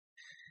with.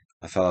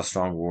 I felt a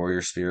strong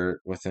warrior spirit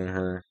within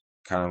her,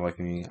 kind of like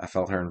me. I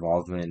felt her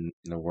involvement in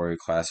the warrior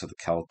class of the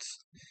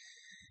Celts.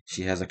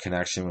 She has a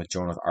connection with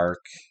Joan of Arc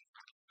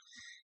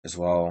as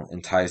well,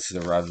 and ties to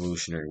the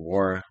Revolutionary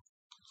War.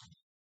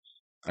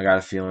 I got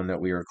a feeling that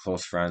we were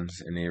close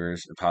friends and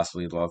neighbors and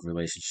possibly love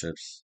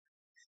relationships.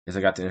 As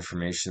I got the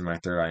information, my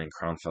third eye and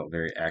crown felt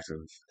very active.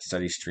 A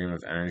steady stream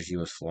of energy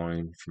was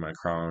flowing from my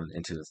crown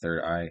into the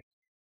third eye.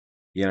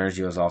 The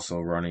energy was also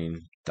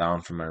running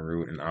down from my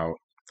root and out.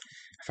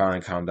 I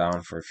finally calmed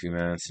down for a few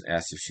minutes and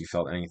asked if she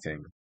felt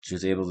anything. She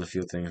was able to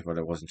feel things, but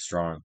it wasn't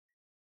strong.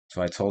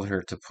 So I told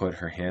her to put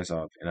her hands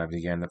up, and I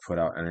began to put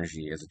out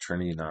energy as the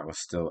Trinity knot was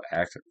still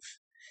active.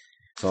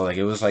 So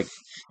it was like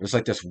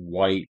this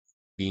white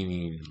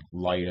beaming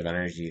light of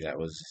energy that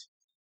was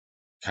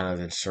kind of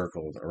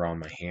encircled around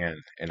my hand,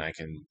 and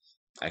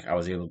I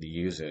was able to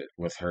use it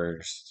with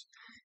hers,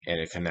 and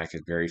it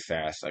connected very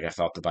fast. Like I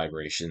felt the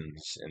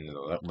vibrations and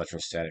the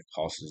electrostatic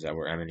pulses that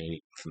were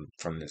emanating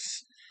from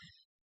this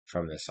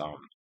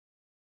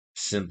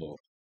symbol,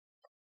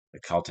 the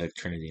Celtic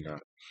Trinity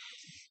knot.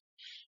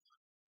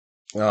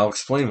 And I'll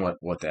explain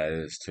what that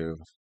is too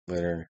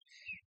later,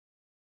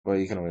 but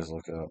you can always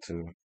look it up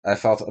too. I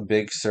felt a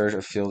big surge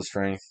of field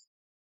strength,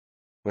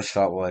 which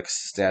felt like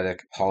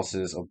static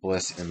pulses of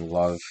bliss and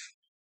love.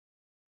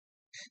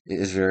 It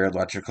is very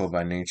electrical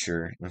by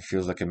nature and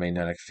feels like a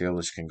magnetic field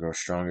which can grow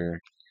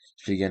stronger.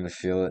 She began to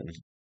feel it and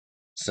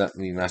sent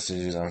me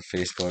messages on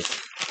Facebook.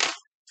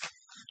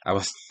 I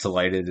was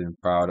delighted and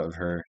proud of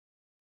her.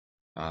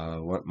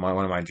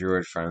 One of my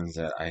druid friends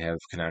that I have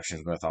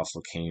connections with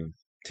also came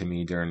to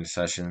me during the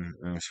session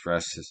and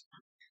expressed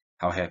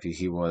how happy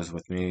he was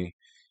with me.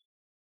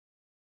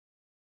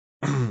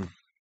 I'm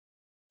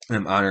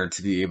honored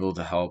to be able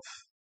to help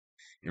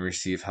and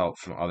receive help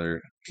from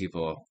other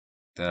people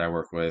that I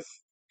work with.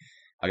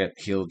 I get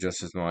healed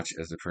just as much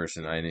as the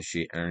person I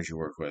initiate energy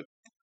work with.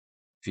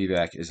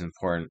 Feedback is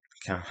important,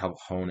 can help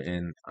hone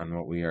in on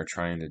what we are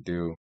trying to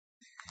do.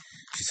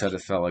 She said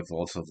it felt like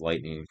bolts of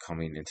lightning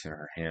coming into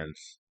her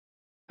hands.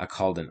 I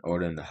called in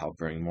Odin to help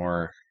bring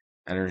more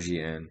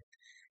energy in,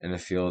 and the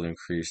field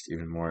increased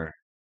even more.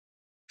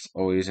 It's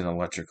always an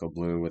electrical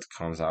blue which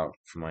comes out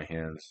from my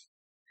hands.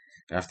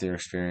 After the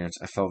experience,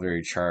 I felt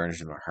very charged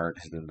and my heart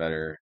has been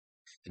better.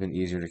 It's been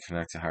easier to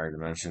connect to higher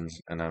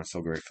dimensions, and I'm so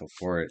grateful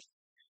for it.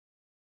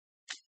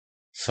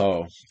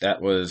 So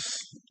that was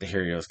the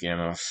Helios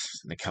Gamos,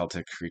 the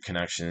Celtic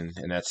reconnection,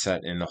 and that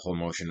set in the whole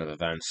motion of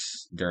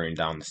events during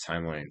down this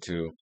timeline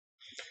too.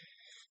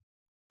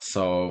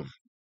 So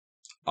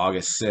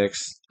August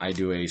 6th, I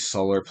do a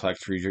solar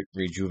plex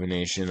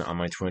rejuvenation on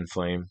my twin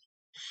flame,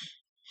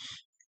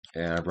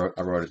 and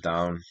I wrote it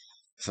down.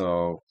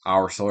 So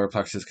our solar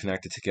plexus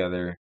connected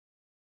together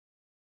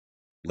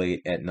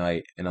late at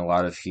night, and a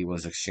lot of heat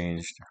was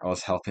exchanged. I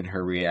was helping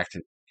her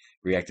reactivate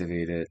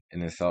it,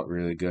 and it felt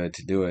really good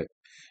to do it.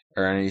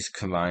 Our energies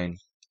combined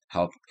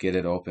helped get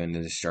it open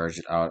and discharge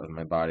it out of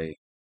my body.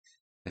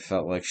 It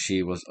felt like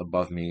she was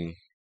above me,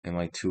 and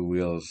like two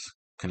wheels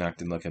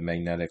connected like a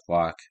magnetic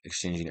lock,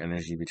 exchanging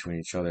energy between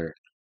each other.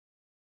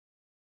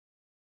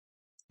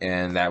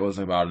 And that was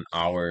about an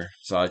hour.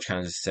 So I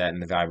kind of just sat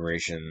in the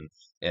vibration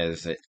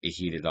as it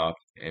heated up,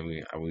 and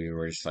we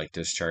were just like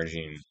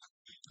discharging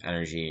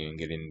energy and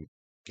getting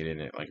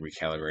it like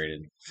recalibrated,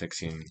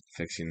 fixing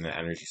the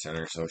energy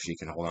center so she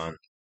can hold on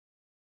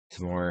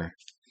to more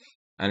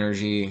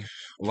energy.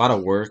 A lot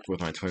of work with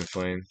my twin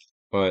flame,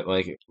 but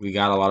like we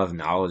got a lot of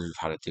knowledge of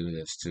how to do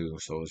this too,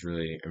 so it was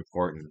really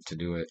important to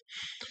do it.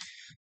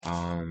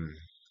 Um,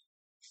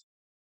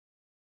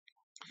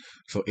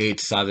 so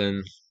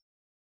 8/7,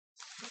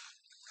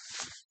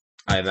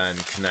 I then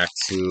connect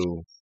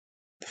to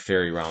the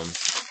fairy realms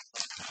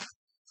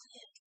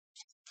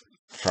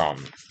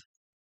from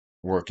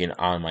working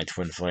on my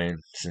twin flame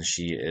since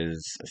she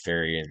is a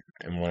fairy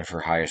and one of her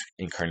highest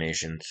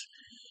incarnations.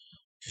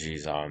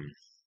 She's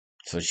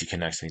so she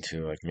connects me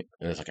to like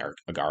there's like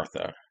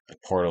Agartha,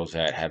 like portals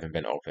that haven't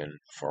been open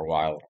for a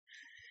while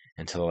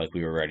until like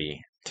we were ready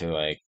to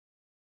like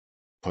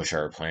push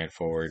our plan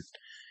forward.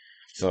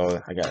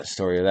 So I got a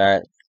story of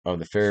that of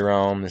the fairy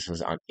realm. This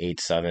was on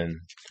 8/7,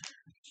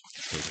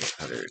 page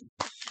 800.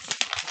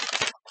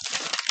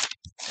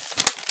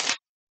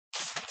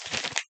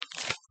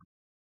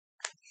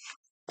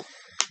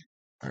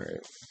 All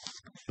right.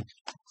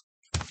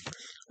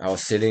 I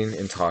was sitting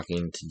and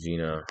talking to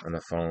Gina on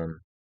the phone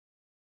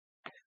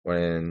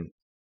when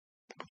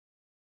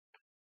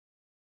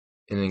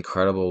an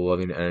incredible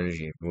loving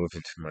energy moved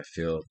into my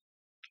field.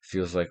 It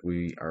feels like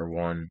we are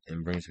one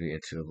and brings me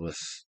into a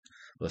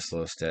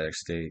listless, static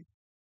state.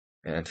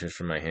 It enters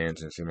from my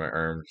hands and through my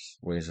arms.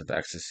 Waves of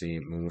ecstasy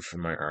move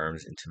from my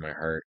arms into my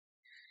heart.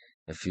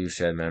 A few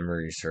sad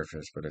memories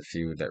surface, but a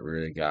few that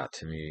really got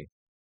to me.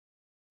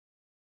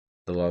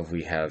 The love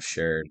we have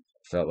shared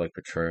felt like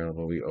betrayal,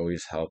 but we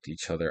always helped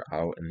each other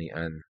out in the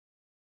end.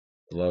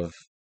 Love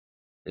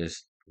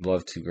is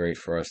love too great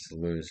for us to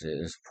lose. It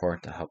is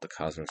important to help the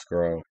cosmos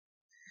grow.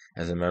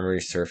 As the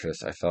memories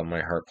surfaced, I felt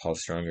my heart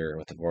pulse stronger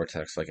with the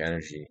vortex-like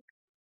energy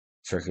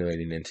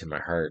circulating into my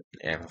heart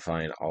and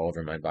amplifying all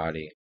over my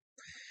body.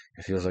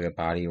 It feels like a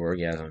body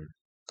orgasm.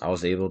 I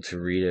was able to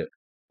read it.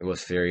 It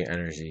was fairy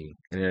energy,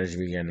 and the energy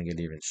began to get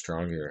even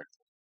stronger.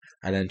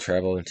 I then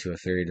traveled into a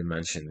fairy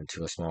dimension,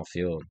 into a small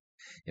field.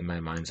 In my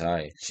mind's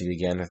eye, she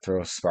began to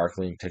throw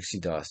sparkling pixie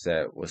dust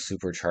that was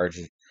charged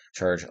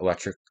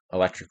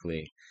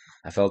electrically.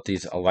 I felt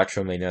these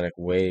electromagnetic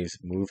waves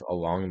move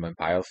along my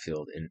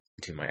biofield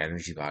into my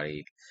energy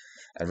body.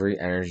 Every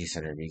energy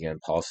center began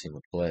pulsing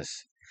with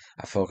bliss.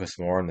 I focused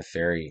more on the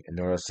fairy and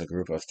noticed a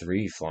group of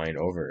three flying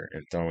over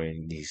and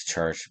throwing these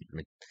charged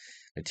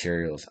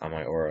materials on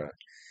my aura.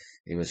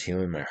 It was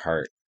healing my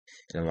heart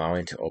and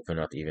allowing to open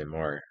up even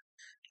more.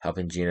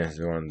 Helping Gina has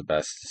been one of the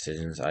best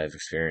decisions I have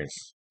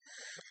experienced.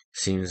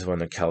 Seems when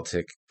the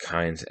Celtic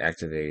kinds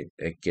activate,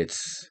 it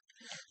gives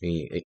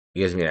me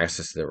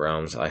access to the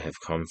realms I have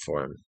come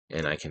from,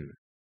 and I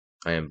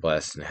am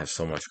blessed and have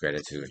so much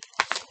gratitude.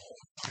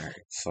 All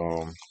right,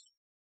 so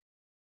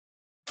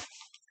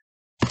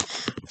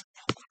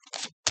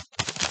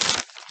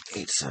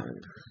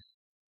 8/7.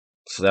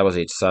 So that was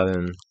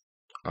 8/7.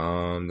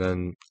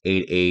 Then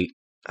 8/8,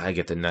 I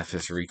get the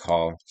Nephis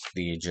recall,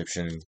 the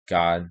Egyptian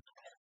god,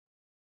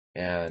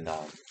 and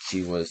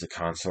she was the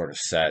consort of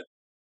Set,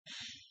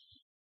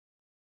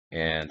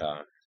 and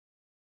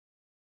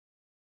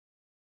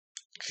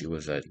she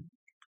was a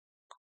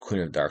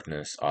queen of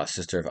darkness,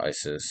 sister of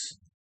Isis.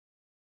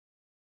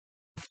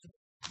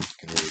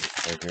 Can read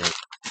right here.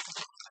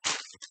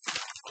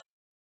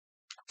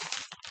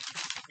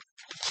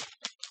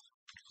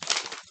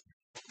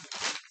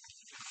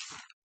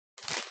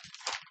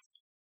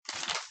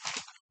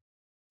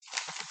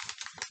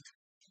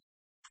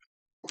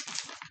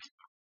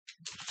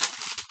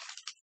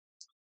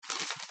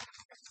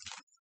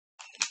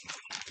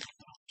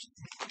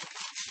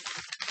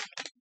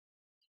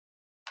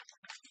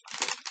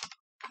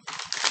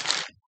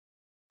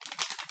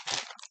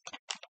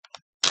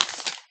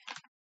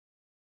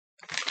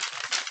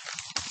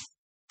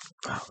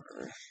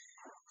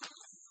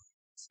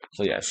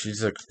 So yeah,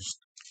 she's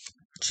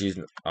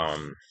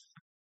um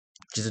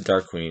she's a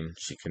dark queen.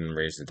 She can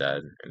raise the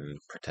dead and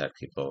protect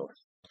people.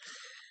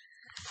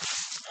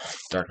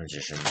 Dark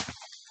Magician,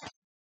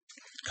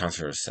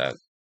 Counselor Set.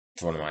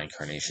 It's one of my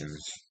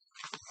incarnations.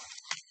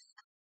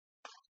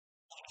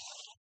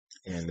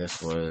 And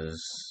this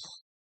was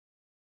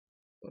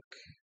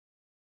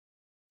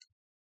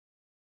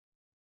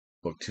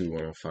book 2,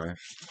 105.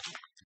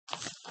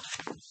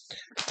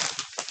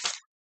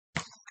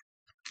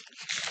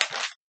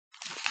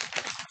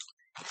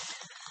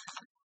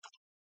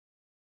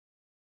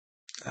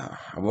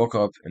 I woke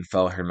up and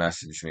felt her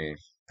message me.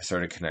 I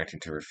started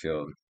connecting to her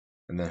field,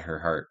 and then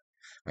her heart.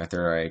 My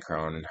third eye,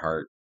 crown, and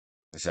heart,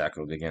 the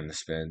sacral began to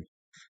spin.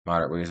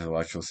 Moderate waves of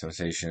electrical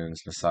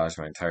sensations massaged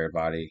my entire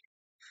body.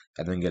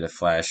 I then get a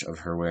flash of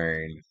her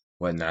wearing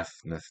what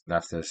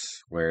Nephthys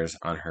wears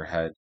on her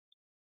head.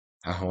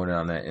 I hone in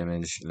on that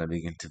image, and I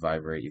begin to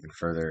vibrate even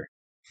further.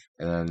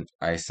 And then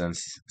I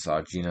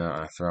saw Gina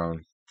on a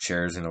throne,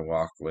 chairs in a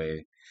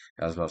walkway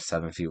that was about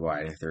 7 feet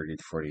wide and 30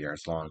 to 40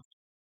 yards long.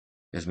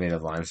 It was made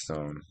of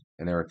limestone,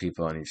 and there were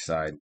people on each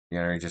side. The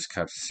energy just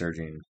kept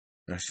surging.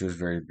 She was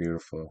very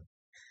beautiful.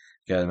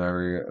 Got a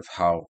memory of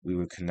how we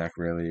would connect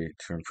really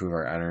to improve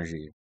our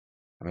energy.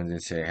 I mean,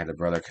 did say I had a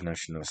brother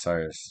connection to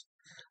Osiris.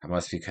 I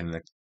must be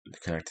connected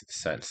to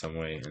Set in some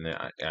way, and then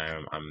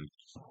I'm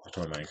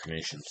one of my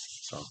incarnations.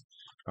 So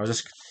I was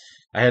just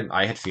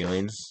I had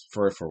feelings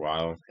for it for a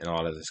while, and a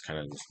lot of this kind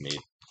of just made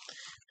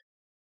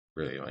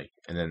really like.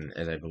 And then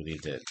as I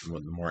believed it,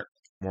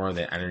 more of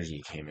the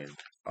energy came in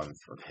of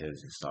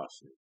his and stuff,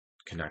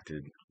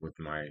 connected with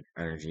my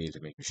energy to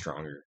make me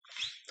stronger.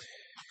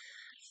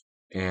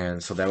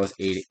 And so that was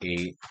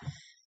 8-8.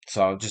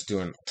 So I was just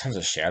doing tons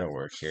of shadow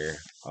work here.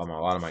 A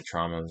lot of my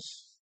traumas.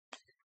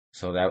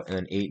 So that, and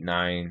then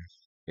 8-9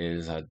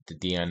 is the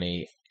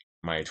DNA,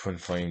 my twin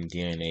flame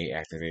DNA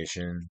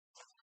activation,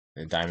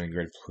 the diamond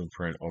grid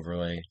blueprint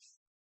overlay.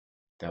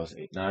 That was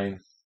 8-9.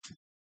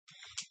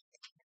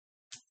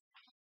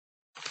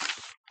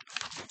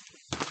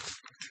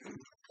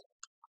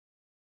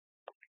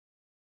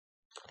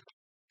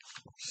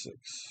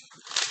 Six.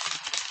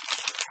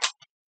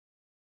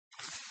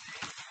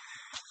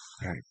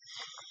 All right.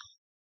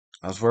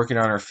 I was working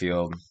on her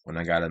field when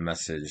I got a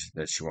message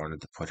that she wanted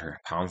to put her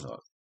pounds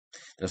up.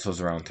 This was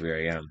around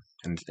 3 a.m.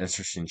 And it's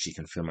interesting, she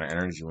can feel my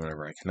energy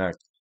whenever I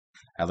connect.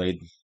 I laid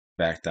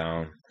back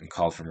down and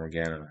called for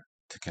Morgana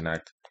to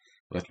connect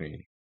with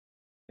me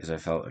as I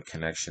felt a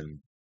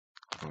connection.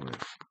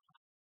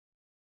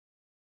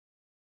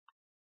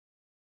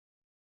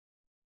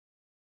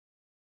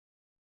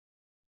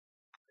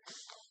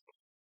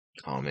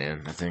 Oh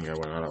man, I think I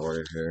went out of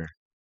order here.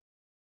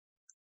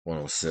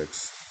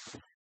 106.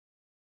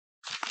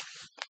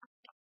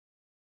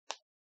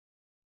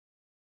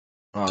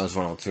 Oh, there's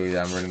 102.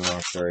 Yeah, I'm reading the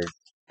wrong story.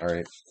 All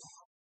right.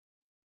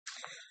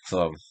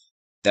 So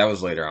that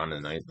was later on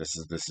in the night. This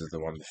is the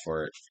one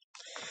before it.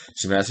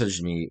 She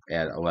messaged me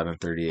at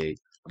 11:38.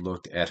 I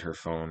looked at her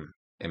phone,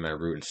 and my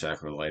root and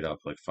sacral light up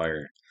like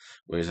fire.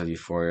 Waves of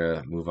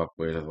euphoria move up,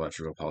 waves of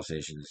electrical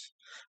pulsations,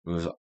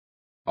 moves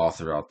all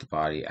throughout the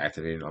body,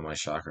 activating all my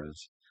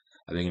chakras.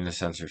 I begin to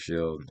sense her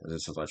field as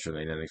this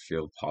electromagnetic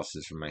field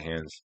pulses from my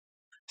hands,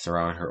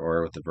 surround her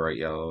aura with the bright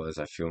yellow as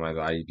I feel my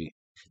body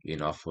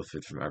being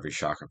uplifted from every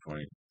chakra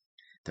point.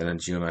 Then a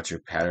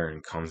geometric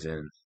pattern comes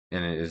in,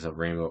 and it is a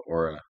rainbow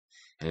aura,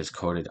 and is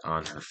coded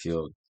on her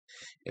field.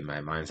 In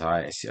my mind's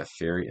eye, I see a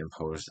fairy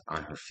imposed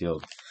on her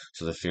field.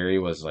 So the fairy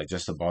was like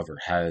just above her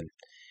head,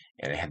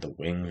 and it had the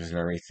wings and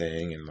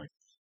everything, and like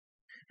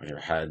with her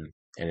head,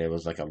 and it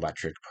was like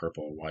electric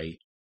purple, white,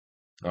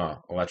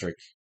 electric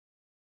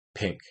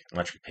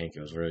electric pink.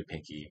 It was really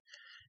pinky,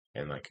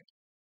 and like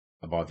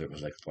above it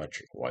was like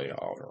electric white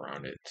all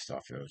around it and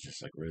stuff. And it was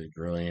just like really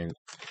brilliant.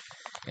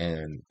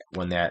 And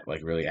when that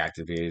like really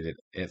activated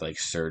it like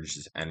surged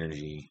this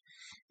energy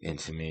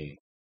into me.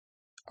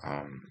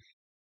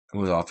 It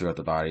was all throughout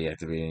the body,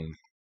 activating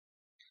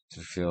to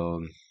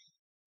feel.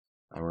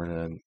 I were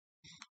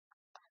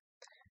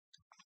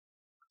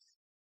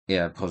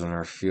to pulls on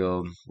her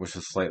field, which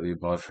was slightly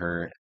above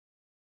her,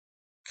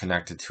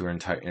 connected to her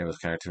entire. It was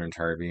connected to her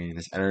entire being.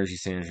 This energy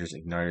signatures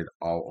ignited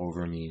all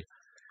over me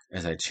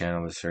as I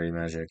channel this fairy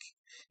magic.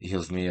 It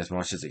heals me as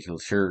much as it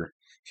heals her.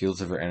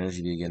 Fields of her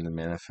energy begin to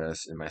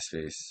manifest in my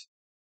space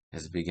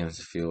as it begins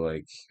to feel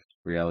like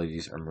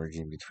realities are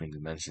merging between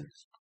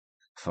dimensions.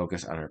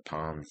 Focus on her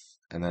palms,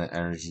 and then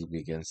energy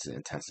begins to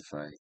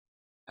intensify.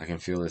 I can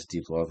feel this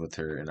deep love with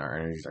her, and our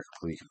energies are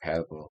completely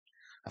compatible.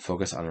 I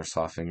focus on her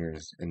soft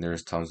fingers, and there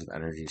is tons of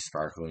energy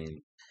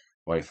sparkling.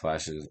 White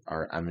flashes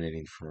are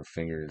emanating from her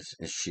fingers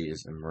as she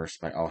is immersed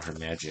by all her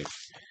magic.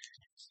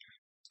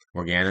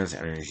 Morgana's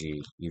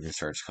energy even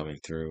starts coming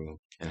through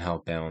and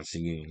help balance the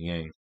yin and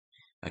yang.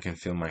 I can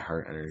feel my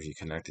heart energy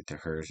connected to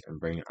hers and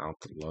bring out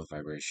the love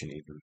vibration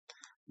even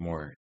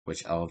more,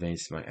 which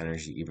elevates my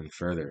energy even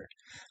further.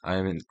 I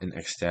am in an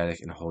ecstatic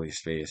and holy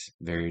space,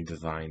 very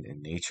divine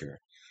in nature.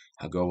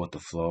 I go with the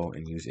flow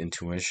and use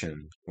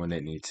intuition when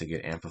it needs to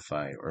get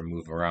amplified or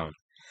move around.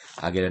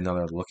 I get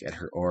another look at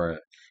her aura,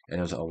 and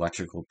it was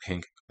electrical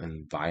pink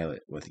and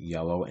violet with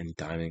yellow and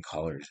diamond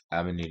colors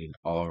emanating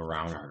all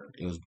around her.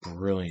 It was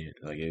brilliant.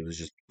 Like it was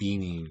just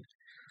beaming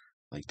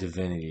like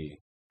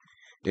divinity.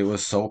 It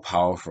was so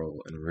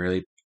powerful and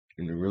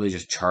it really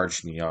just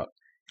charged me up.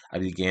 I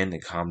began to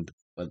calm,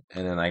 and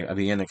then I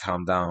began to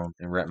calm down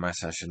and wrap my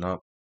session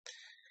up.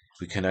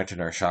 We connected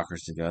our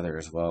chakras together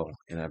as well,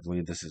 and I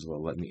believe this is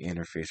what let me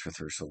interface with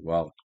her so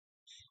well.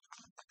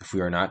 If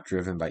we are not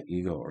driven by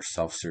ego or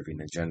self-serving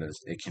agendas,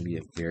 it can be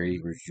a very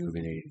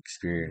rejuvenating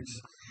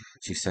experience.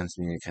 She sends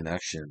me a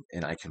connection,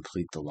 and I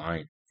complete the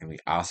line, and we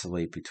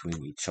oscillate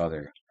between each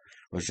other,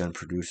 which then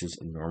produces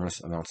enormous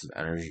amounts of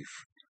energy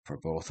for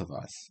both of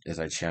us as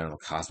I channel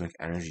cosmic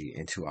energy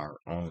into our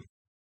own.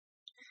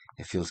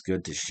 It feels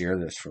good to share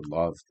this for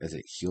love as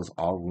it heals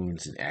all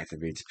wounds and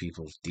activates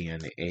people's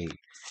DNA.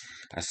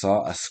 I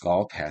saw a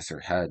skull pass her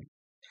head,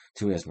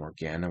 too, as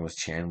Morgana was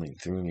channeling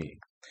through me.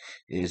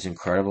 It is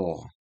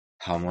incredible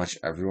how much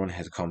everyone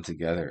has come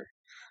together.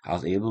 I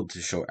was able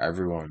to show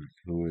everyone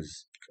who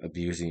was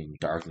abusing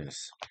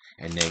darkness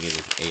and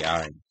negative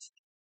AI.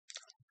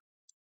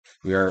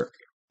 We are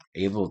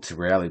able to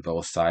rally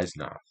both sides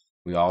now.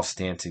 We all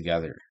stand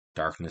together,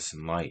 darkness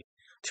and light,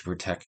 to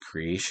protect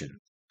creation.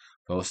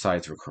 Both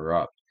sides were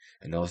corrupt,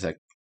 and those that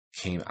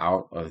came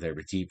out of their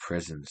deep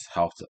prisons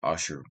helped to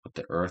usher what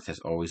the earth has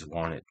always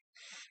wanted.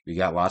 We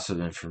got lots of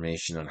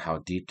information on how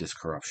deep this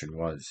corruption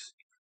was.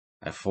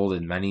 I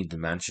folded many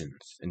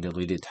dimensions and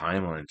deleted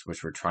timelines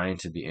which were trying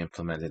to be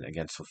implemented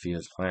against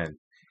Sophia's plan.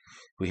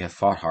 We have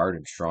fought hard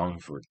and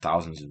strong for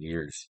thousands of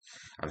years.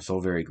 I'm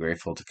so very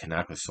grateful to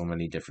connect with so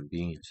many different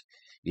beings,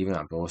 even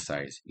on both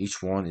sides.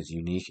 Each one is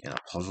unique in a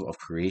puzzle of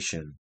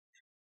creation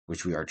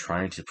which we are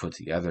trying to put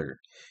together.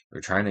 We're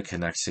trying to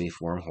connect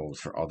safe wormholes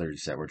for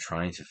others that were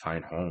trying to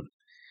find home.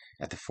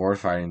 After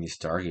fortifying these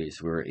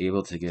stargates, we were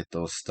able to get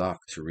those stuck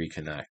to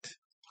reconnect.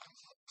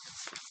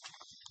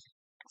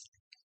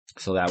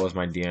 So that was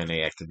my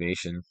DNA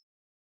activation.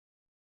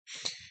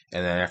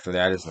 And then after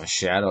that is my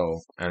shadow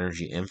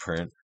energy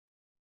imprint.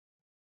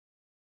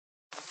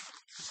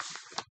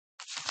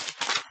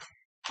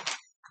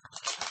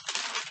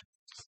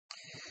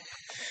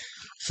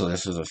 So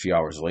this was a few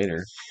hours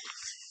later.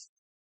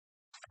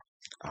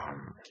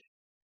 Um,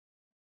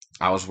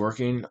 I was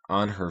working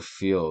on her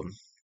field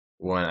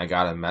when I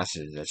got a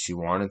message that she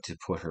wanted to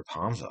put her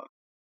palms up.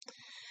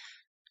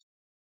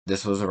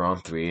 This was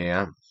around 3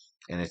 a.m.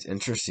 And it's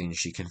interesting,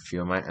 she can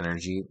feel my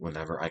energy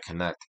whenever I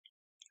connect.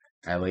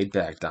 I laid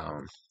back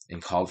down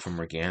and called for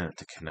Morgana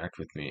to connect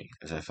with me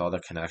as I felt a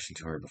connection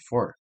to her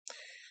before.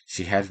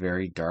 She had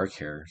very dark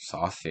hair,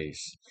 soft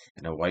face,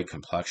 and a white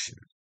complexion.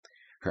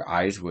 Her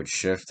eyes would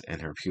shift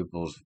and her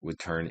pupils would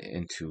turn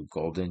into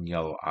golden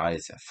yellow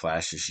eyes that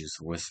flashed as she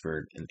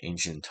whispered an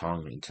ancient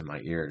tongue into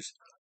my ears.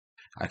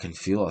 I can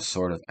feel a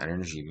sort of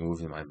energy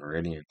move in my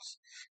meridians.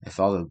 It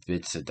felt a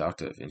bit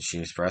seductive, and she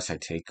expressed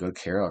I'd take good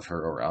care of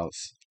her or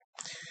else.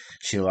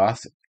 She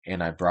left,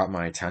 and I brought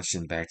my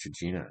attention back to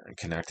Gina and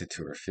connected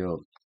to her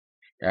field.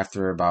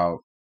 After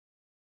about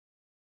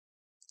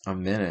a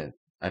minute,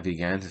 I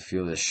began to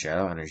feel this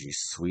shadow energy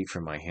sweep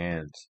from my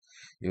hands.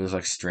 It was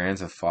like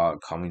strands of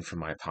fog coming from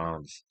my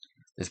palms.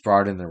 This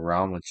brought in the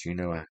realm which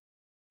Gina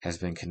has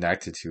been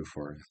connected to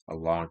for a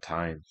long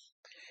time.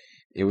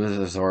 It was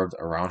absorbed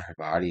around her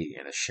body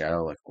in a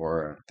shadow-like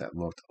aura that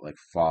looked like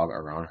fog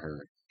around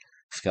her.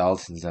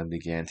 Skeletons then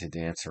began to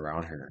dance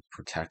around her,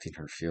 protecting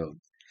her field.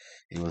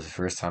 It was the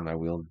first time I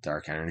wielded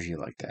dark energy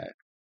like that.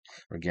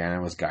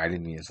 Morgana was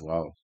guiding me as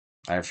well.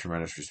 I have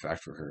tremendous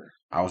respect for her.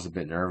 I was a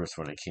bit nervous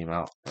when it came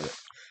out, but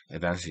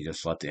eventually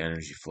just let the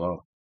energy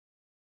flow.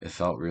 It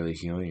felt really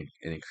healing.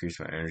 It increased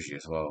my energy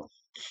as well.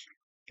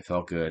 It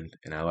felt good,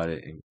 and I let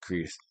it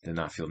increase, did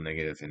not feel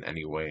negative in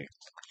any way.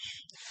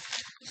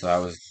 So I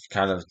was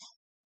kind of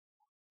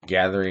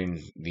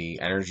gathering the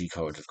energy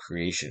codes of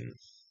creation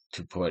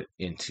to put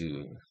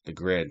into the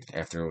grid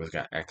after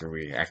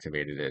we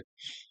activated it.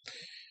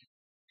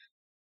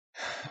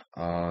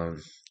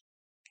 Um,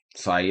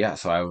 so I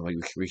like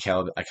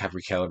I kept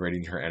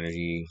recalibrating her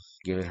energy,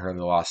 giving her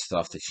the lost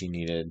stuff that she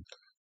needed.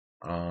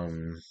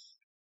 Um,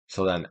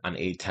 so then on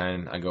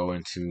 8:10, I go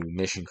into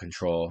mission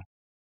control.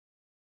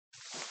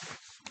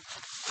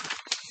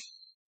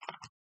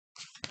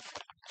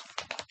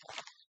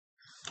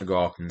 I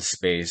go up in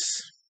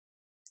space,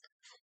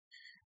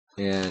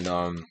 and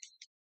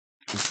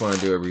just want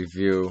to do a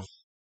review.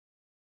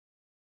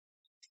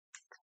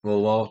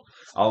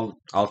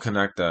 I'll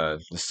connect the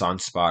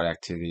sunspot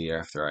activity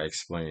after I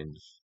explain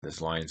this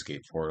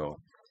Lionsgate portal.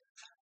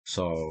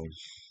 So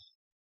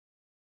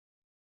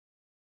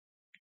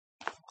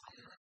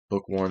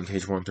book 1,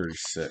 page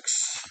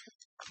 136.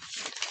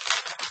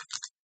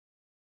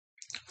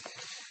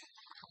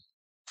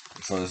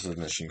 So this is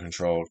mission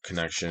control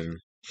connection.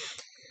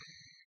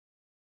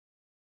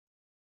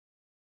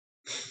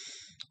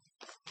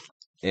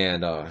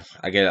 And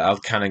I'll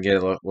kind of get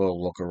a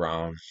little look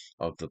around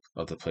of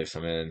the place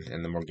I'm in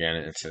and the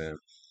Morgana incident.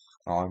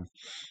 Um,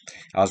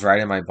 I was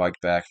riding my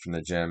bike back from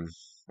the gym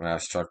when I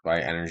was struck by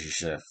an energy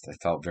shift. I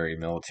felt very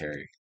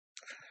military.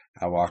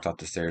 I walked up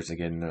the stairs to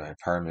get into my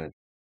apartment.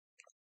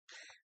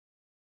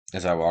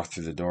 As I walked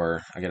through the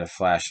door, I get a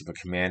flash of a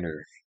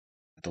commander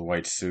the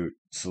white suit,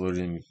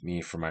 saluting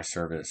me for my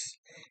service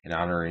and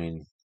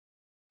honoring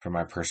for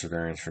my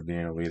perseverance for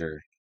being a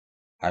leader.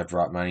 I've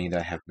brought many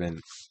that have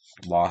been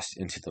lost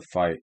into the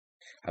fight.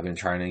 I've been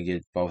trying to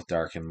get both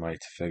dark and light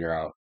to figure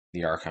out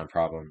the Archon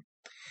problem.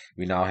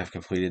 We now have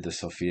completed the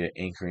Sophia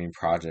anchoring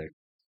project.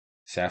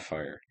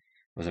 Sapphire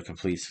was a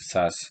complete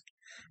success.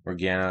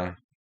 Morgana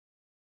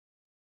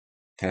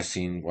has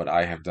seen what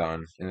I have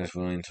done and is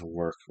willing to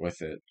work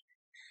with it.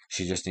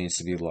 She just needs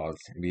to be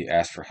loved and be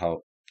asked for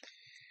help.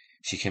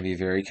 She can be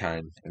very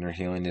kind, and her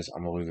healing is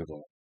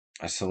unbelievable.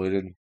 I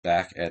saluted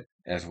back at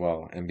as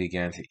well and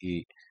began to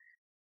eat.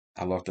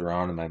 I looked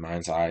around in my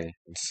mind's eye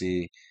and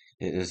see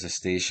it is a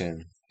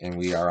station, and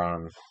we are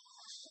on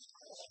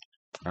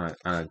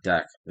a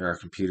deck. There are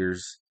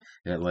computers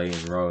that lay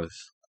in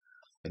rows.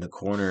 In the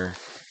corner,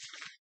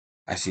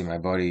 I see my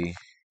buddy.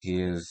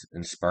 He is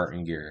in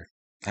Spartan gear.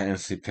 I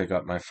instantly pick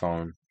up my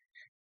phone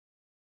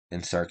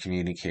and start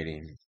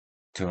communicating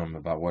to him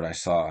about what I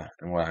saw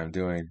and what I'm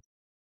doing.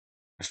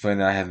 Explain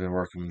that I have been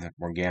working with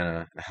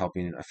Morgana and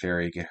helping a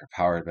fairy get her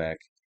power back.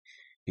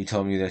 He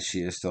told me that she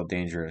is still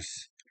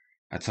dangerous.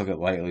 I took it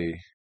lightly,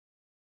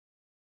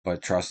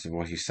 but trusted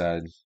what he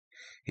said.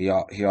 He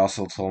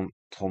also told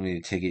me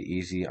to take it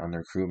easy on the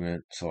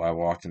recruitment, so I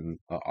walked in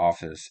the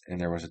office and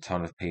there was a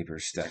ton of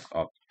papers stacked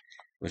up,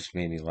 which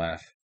made me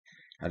laugh.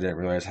 I didn't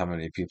realize how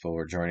many people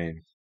were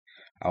joining.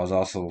 I was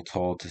also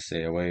told to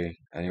stay away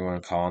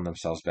anyone calling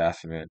themselves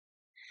Baphomet.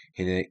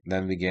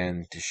 Then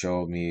began to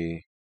show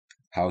me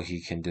how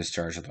he can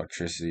discharge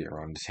electricity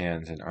around his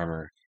hands and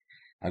armor.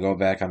 I go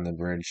back on the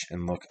bridge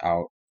and look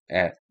out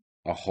at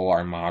a whole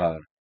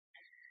armada.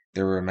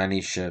 There were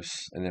many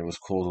ships, and it was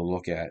cool to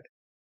look at.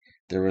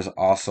 There was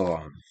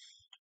also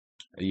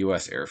a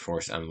U.S. Air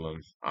Force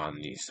emblem on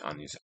these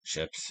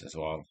ships as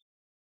well.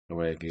 The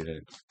way I viewed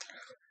it,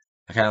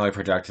 I kind of like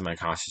projected my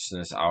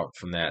consciousness out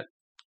from that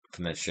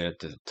ship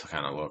to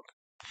kind of look.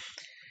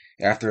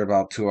 After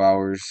about 2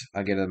 hours,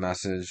 I get a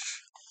message,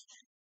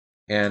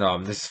 and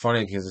this is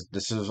funny because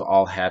this was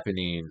all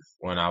happening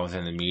when I was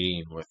in the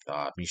meeting with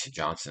Misha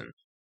Johnson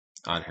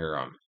on her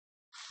I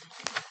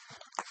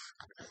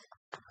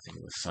think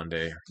it was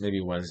Sunday,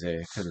 maybe Wednesday,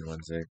 it could have been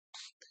Wednesday.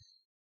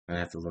 I'd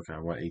have to look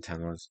at what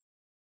A10 was.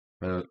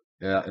 But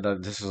yeah,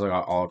 this was like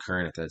all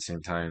occurring at that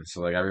same time.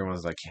 So like everyone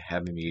was like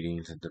having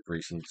meetings and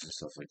debriefings and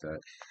stuff like that.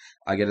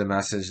 I get a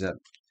message that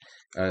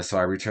so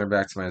I return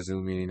back to my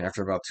Zoom meeting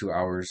after about 2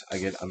 hours. I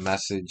get a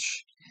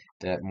message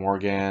that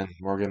Morgan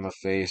Le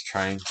Fay is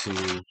trying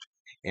to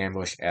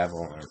ambush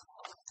Avalon.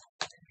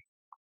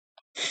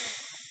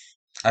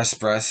 I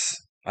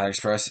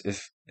express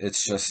if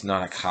it's just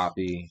not a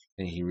copy,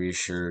 and he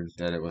reassured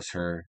that it was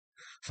her.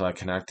 So I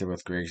connected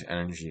with Greg's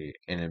energy,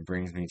 and it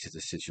brings me to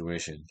the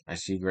situation. I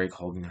see Greg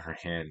holding her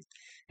hand,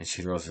 and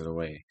she throws it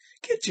away.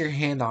 Get your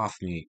hand off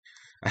me!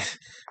 I,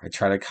 I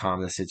try to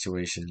calm the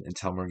situation and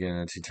tell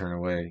Morgana to turn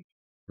away.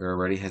 There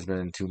already has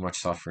been too much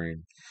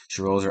suffering.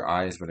 She rolls her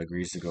eyes but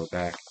agrees to go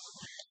back.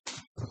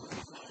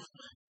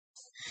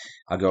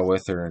 I go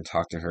with her and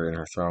talk to her in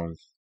her throne.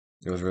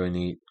 It was really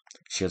neat.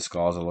 She had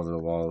skulls all over the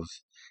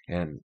walls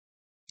and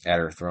at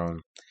her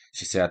throne.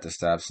 She sat at the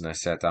steps and I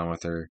sat down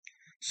with her.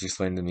 She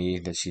explained to me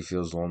that she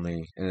feels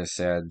lonely and is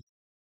sad.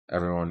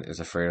 Everyone is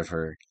afraid of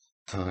her.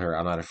 Tell her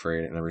I'm not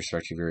afraid and I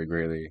respect you very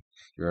greatly.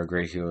 You're a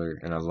great healer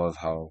and I love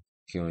how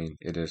healing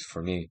it is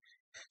for me.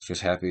 She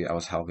was happy I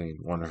was helping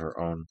one of her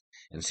own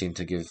and seemed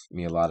to give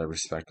me a lot of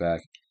respect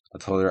back. I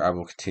told her I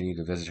will continue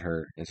to visit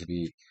her and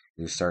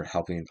to start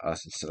helping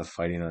us instead of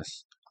fighting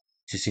us.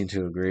 She seemed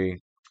to agree.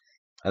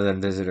 I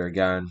then visited her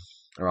again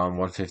around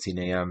 1:15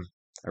 a.m.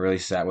 I really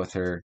sat with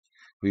her.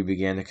 We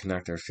began to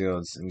connect our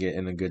fields and get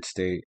in a good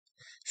state.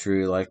 She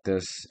really liked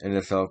this, and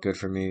it felt good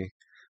for me.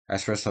 I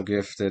expressed how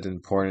gifted and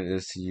important it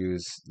is to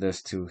use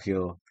this to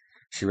heal.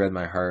 She read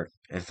my heart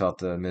and felt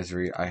the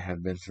misery I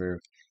had been through.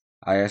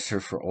 I asked her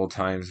for old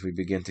times we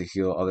begin to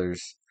heal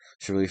others.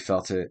 She really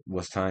felt it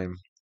was time.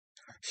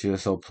 She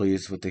was so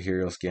pleased with the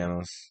Helios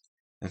Ganos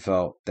and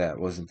felt that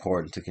was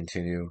important to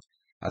continue.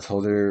 I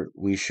told her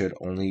we should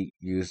only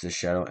use the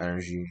shadow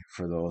energy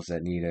for those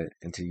that need it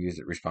and to use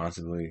it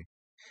responsibly.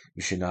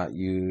 We should not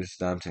use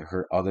them to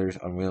hurt others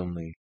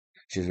unwillingly.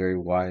 She is very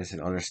wise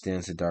and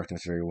understands the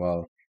darkness very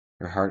well.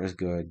 Her heart is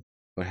good,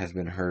 but has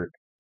been hurt.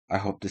 I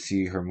hope to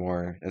see her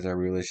more as our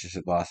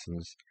relationship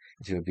blossoms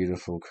into a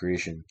beautiful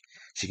creation.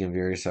 She can be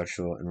very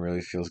sexual and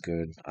really feels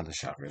good on the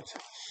chakras.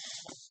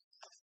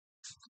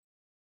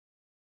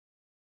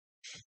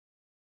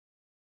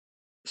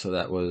 So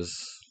that was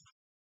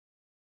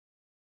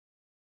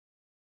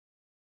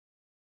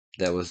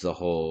the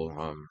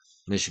whole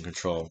mission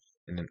control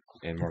in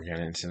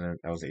Morgana incident.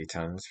 That was 8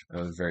 times.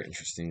 That was very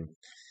interesting.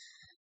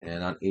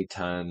 And on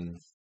 810,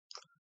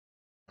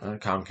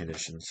 calm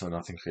conditions, so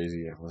nothing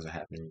crazy wasn't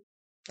happening.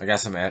 I got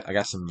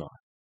some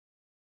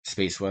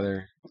space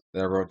weather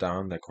that I wrote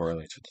down that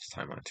correlates with this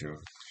timeline too.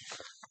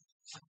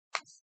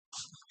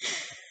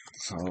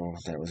 So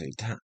that was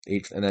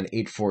 8, and then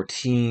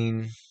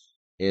 8:14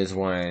 is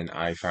when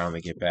I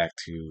finally get back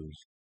to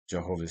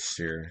Jehovah's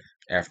Sphere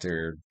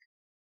after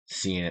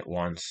seeing it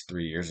once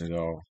 3 years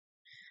ago.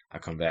 I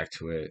come back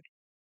to it,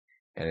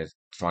 and it's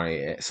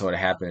funny. So it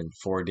happened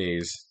 4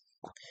 days.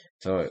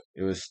 So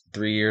it was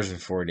 3 years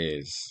and 4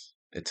 days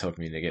it took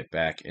me to get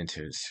back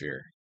into the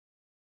sphere.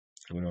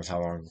 Who knows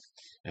how long,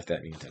 if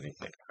that means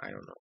anything. I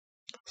don't know.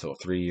 So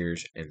 3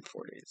 years and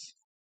 4 days.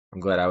 I'm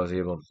glad I was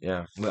able.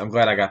 Yeah, I'm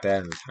glad I got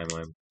that in the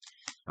timeline.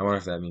 I wonder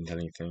if that means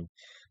anything.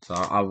 So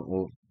I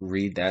will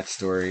read that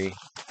story.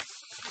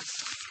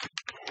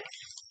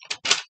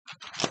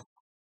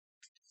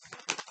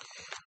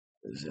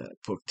 Is that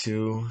book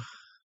 2,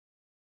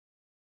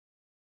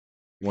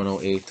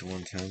 108 to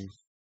 110?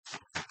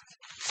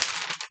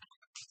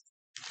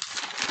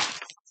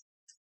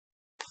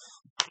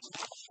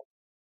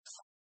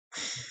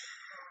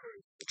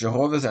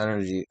 Jehovah's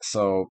Energy.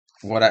 So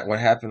what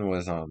happened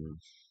was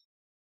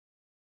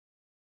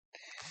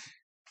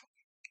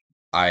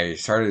I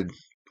started.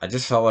 I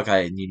just felt like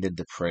I needed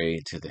to pray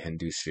to the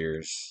Hindu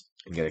spheres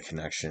and get a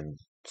connection.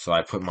 So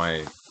I put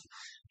my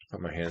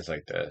hands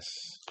like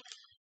this,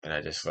 and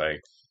I just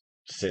like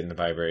sit in the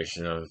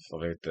vibration of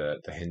like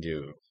the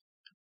Hindu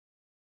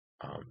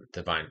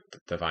divine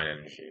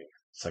energy.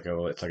 It's like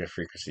a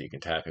frequency you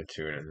can tap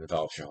into, and it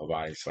develops your whole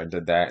body. So I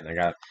did that,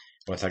 and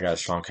once I got a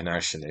strong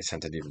connection, they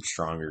sent it even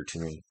stronger to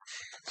me.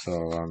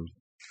 So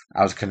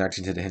I was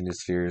connecting to the Hindu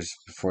spheres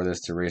before this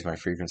to raise my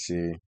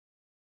frequency.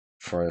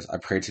 For this, I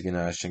prayed to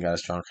Ganesh and got a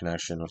strong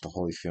connection with the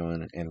holy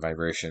feeling and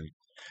vibration.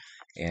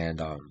 And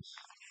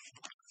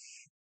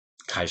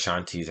Kai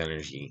Shanti's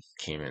energy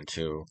came in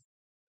too,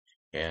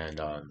 and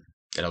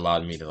it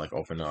allowed me to like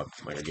open up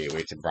like a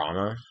gateway to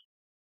Brahma,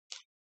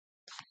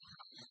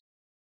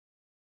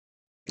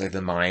 like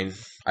the mind.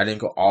 I didn't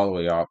go all the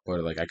way up,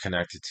 but like I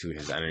connected to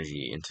his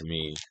energy into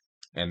me,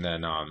 and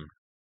then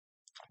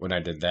when I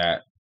did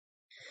that,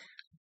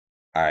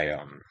 I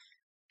um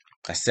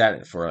I sat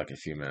it for like a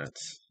few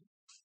minutes.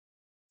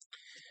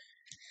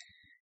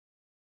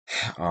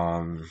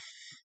 Um,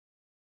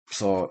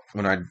 so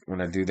when I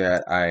do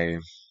that, I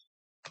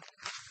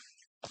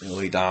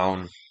lay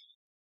down,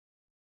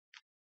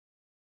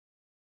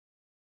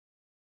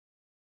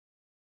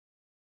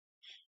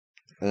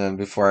 and then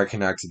before I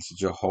connected to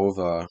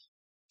Jehovah,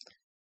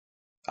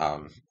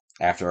 um,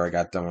 after I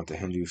got done with the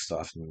Hindu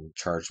stuff and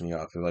charged me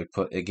up,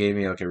 it gave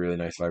me like a really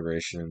nice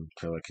vibration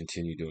to like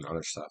continue doing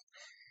other stuff.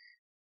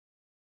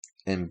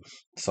 And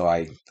so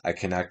I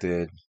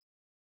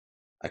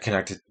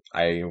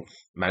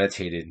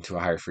meditated into a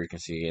higher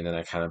frequency, and then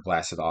I kind of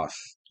blasted off,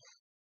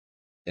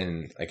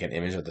 and like an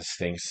image of the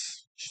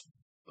Sphinx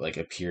like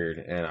appeared,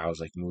 and I was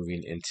like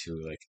moving into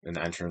like an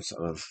entrance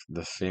of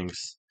the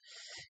Sphinx,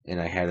 and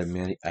I had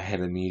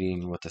a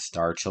meeting with the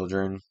Star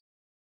Children.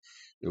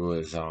 It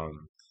was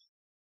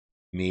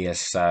Mia,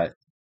 Set,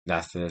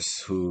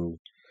 Nethys, who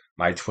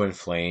my twin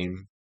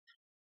flame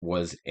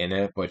was in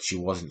it, but she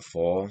wasn't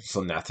full.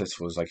 So Nethys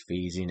was like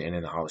phasing in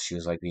and out. She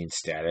was like being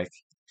static,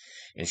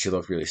 and she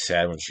looked really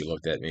sad when she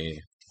looked at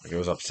me. Like, it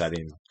was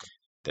upsetting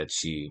that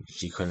she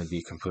couldn't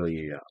be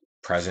completely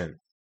present.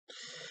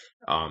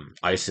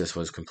 Isis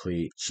was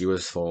complete. She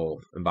was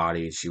full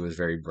embodied. She was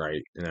very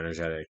bright and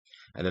energetic.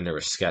 And then there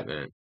was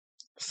Sekhmet,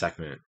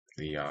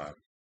 the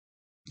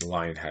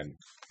lion head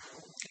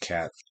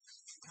cat,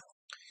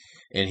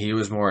 and he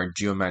was more in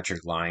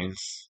geometric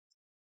lines.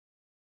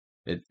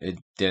 It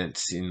didn't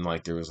seem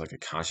like there was like a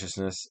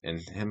consciousness in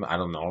him. I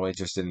don't know. It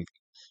just didn't.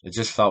 It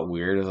just felt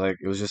weird.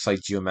 It was just like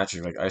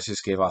geometric. Like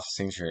Isis gave off a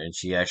signature, and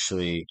she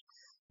actually,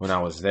 when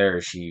I was there,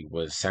 she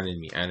was sending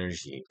me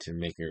energy to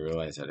make me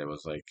realize that it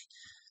was like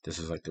this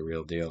was like the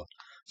real deal.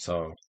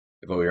 So,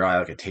 but we were at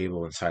like a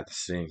table inside the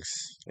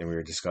Sphinx, and we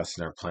were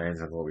discussing our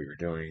plans of what we were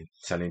doing,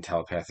 sending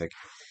telepathic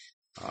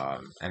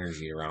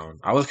energy around.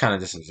 I was kind of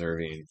just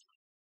observing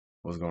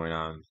what was going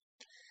on,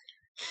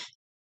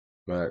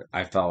 but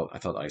I felt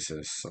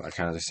ISIS, so I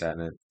kind of just sat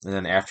in it. And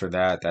then after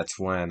that, that's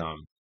when I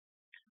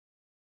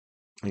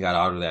got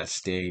out of that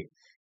state,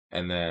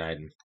 and then I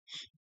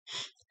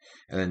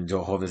and then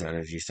Jehovah's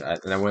energy.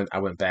 And I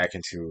went back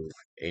into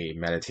a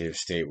meditative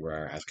state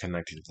where I was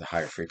connected to the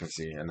higher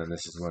frequency. And then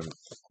this is when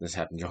this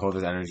happened.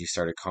 Jehovah's energy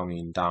started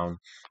coming down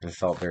and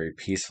felt very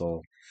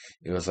peaceful.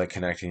 It was like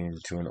connecting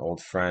to an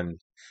old friend.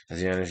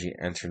 As the energy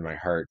entered my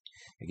heart,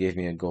 it gave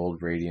me a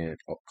gold radiant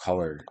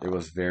color. It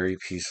was very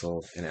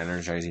peaceful and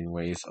energizing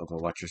waves of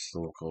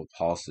electrical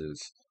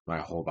pulses my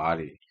whole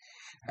body.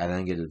 I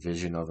then get a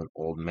vision of an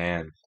old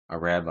man, a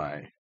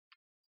rabbi,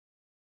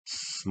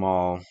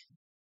 small,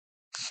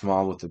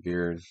 small with a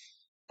beard,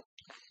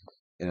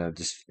 and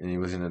he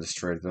was in a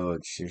destroyed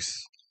village.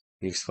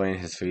 He explained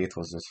his faith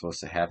wasn't supposed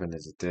to happen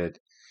as it did.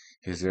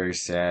 He was very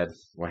sad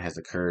what has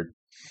occurred.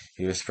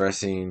 He was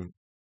expressing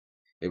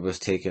it was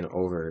taken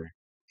over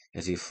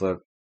as he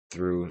flipped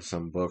through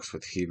some books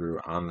with Hebrew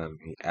on them.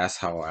 He asked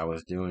how I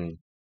was doing.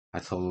 I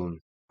told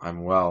him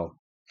I'm well.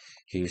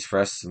 He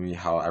expressed to me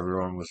how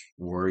everyone was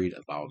worried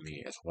about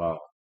me as well.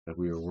 Like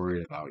we were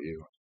worried about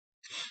you.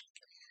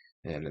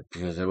 And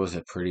because it was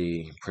a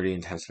pretty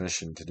intense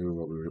mission to do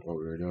what we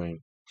were doing.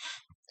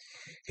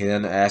 He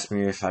then asked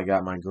me if I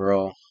got my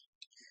girl.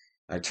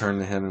 I turned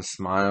to him and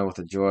smiled with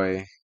a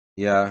joy.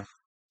 Yeah,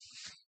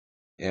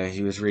 yeah,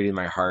 he was reading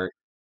my heart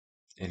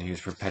and he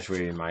was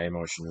perpetuating my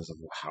emotions of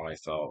how I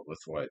felt with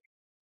what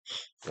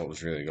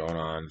was really going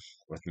on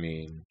with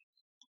me.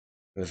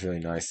 It was really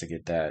nice to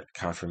get that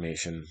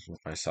confirmation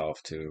with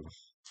myself too.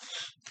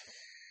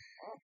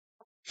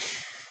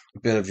 A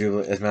bit of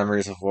Julia's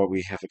memories of what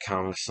we have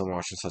accomplished so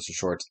much in such a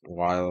short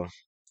while.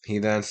 He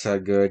then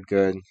said, "Good,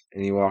 good,"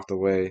 and he walked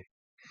away.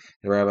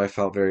 The rabbi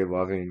felt very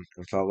loving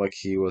and felt like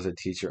he was a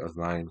teacher of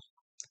mine.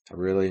 I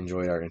really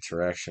enjoyed our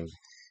interaction.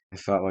 I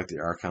felt like the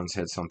archons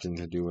had something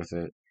to do with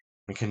it.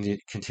 We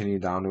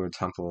continued down to a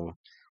temple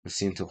which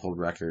seemed to hold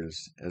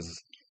records as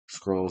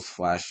scrolls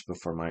flashed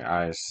before my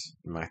eyes,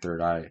 in my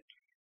third eye.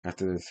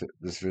 After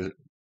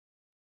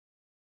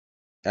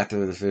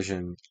after this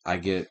vision, I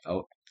get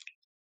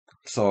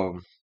so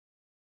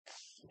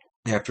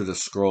after the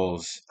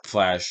scrolls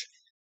flash,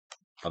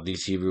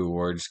 these Hebrew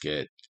words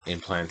get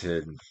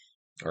implanted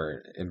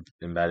or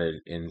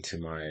embedded into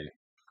my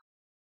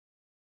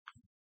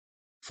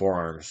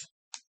forearms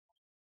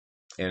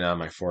and on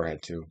my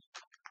forehead too.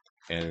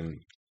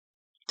 And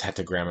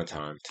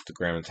tetragrammaton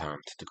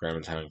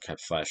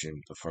kept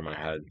flashing before my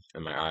head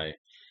and my eye.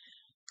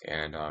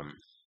 And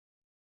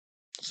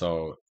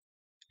so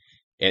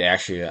it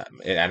actually it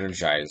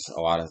energized a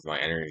lot of my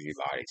energy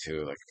body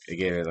too. Like it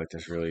gave it like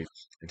this really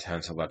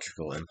intense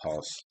electrical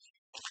impulse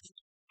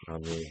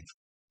on me,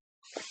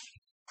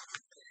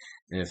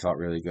 and it felt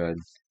really good.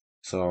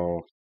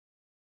 So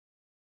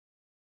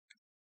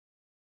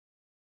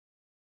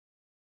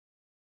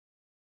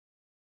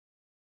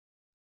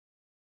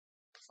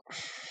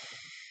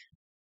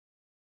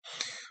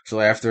so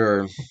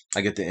after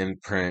I get the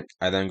imprint,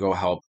 I then go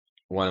help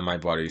one of my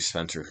buddies,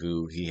 Spencer,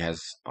 who he's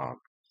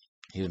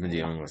been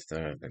dealing with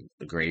the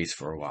Greys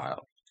for a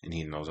while, and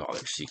he knows all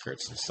their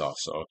secrets and stuff.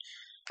 So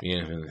me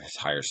and his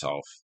higher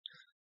self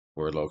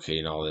were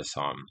locating all this.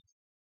 It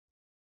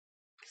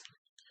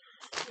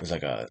was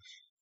like a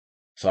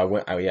so I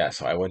went. Yeah,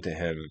 so I went to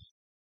him,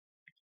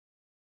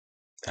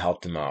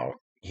 helped him out.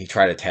 He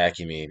tried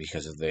attacking me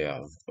because of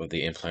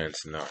the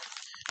implants and the.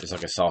 It's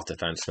like a self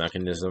defense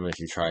mechanism. If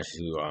you try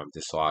to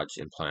dislodge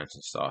implants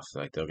and stuff,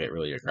 like they'll get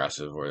really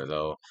aggressive, or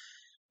they'll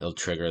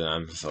trigger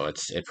them. So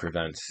it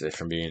prevents it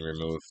from being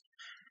removed.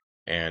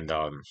 And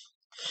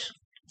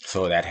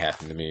so that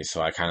happened to me.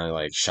 So I kind of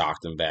like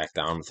shocked him back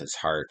down with his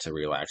heart to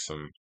relax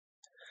him,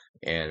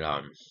 and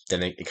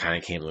then it kind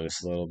of came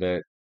loose a little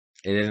bit.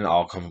 It didn't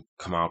all come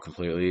out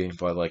completely,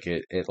 but like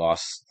it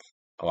lost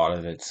a lot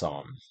of its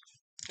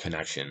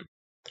connection.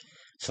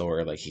 So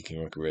where like he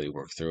can like, really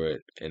work through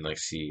it and like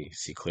see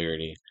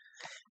clarity.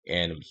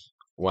 And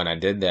when I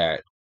did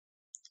that,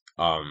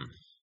 um,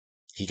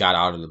 he got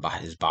out of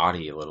his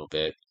body a little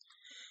bit,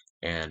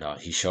 and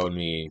he showed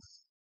me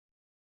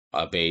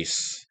a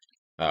base,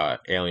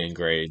 alien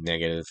grade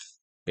negative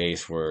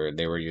base where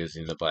they were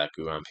using the black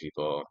goo on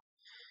people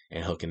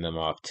and hooking them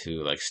up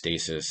to like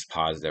stasis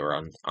pods that were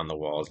on the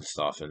walls and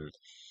stuff. And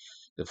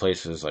the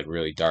place was like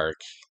really dark,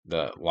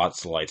 the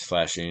lots of lights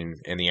flashing,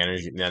 and the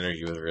energy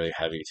was really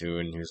heavy too.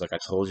 And he was like, "I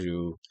told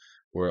you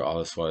where all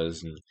this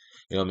was," and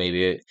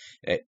maybe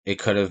it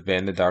could have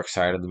been the dark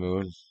side of the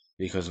moon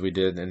because we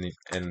did in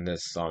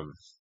this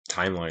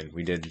timeline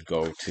we did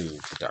go to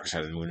the dark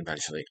side of the moon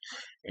eventually,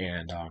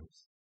 and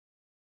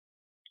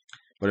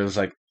but it was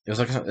like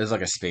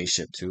a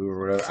spaceship too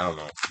or whatever. I don't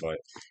know, but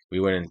we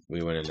went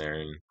in there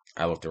and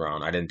I looked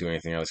around. I didn't do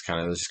anything. It was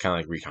just kind of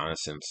like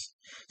reconnaissance.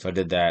 So I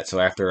did that. So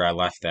after I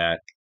left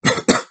that,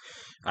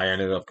 I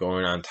ended up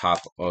going on top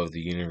of the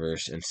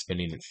universe and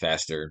spinning it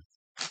faster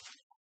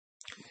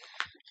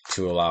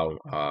to allow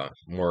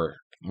more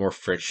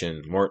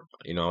friction,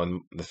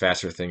 and the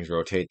faster things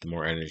rotate, the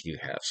more energy you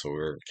have. So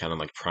we're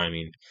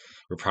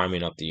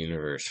priming up the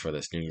universe for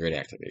this new grid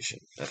activation.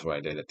 That's what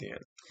I did at the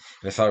end,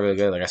 and it felt really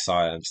good. Like I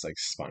saw it, and just like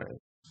spun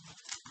it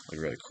like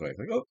really quick,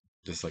 like oh,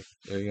 just like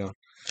there you go.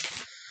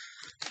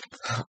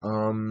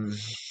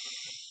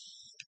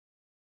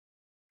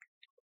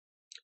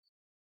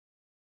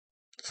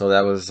 So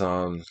that was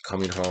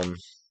coming home.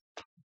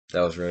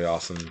 That was really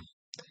awesome.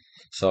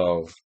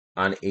 So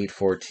on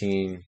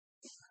 8/14,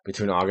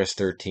 between August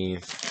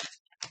 13th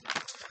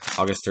and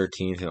August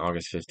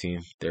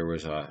 15th, there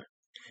was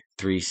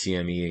three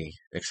CME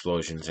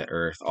explosions at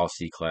Earth, all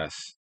C class,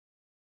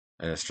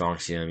 and a strong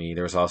CME.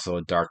 There was also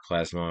a dark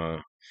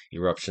plasma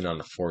eruption on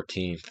the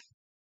 14th.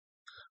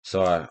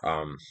 So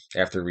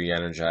after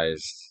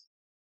re-energized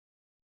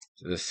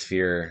the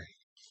sphere,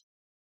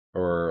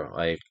 or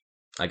like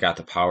I got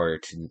the power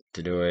to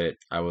do it,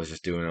 I was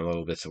just doing a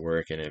little bits of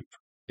work, and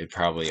it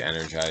probably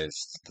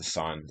energized the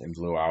sun and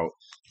blew out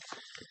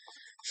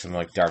some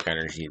like dark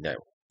energy that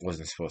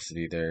wasn't supposed to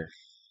be there,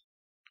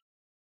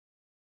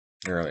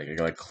 or like it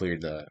like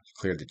cleared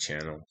the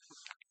channel.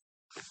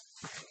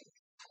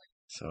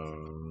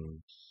 So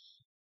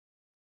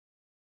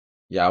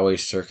Yahweh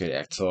circuit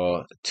act.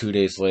 So 2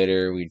 days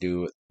later, we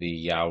do the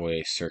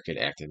Yahweh circuit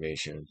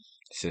activation,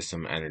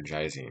 system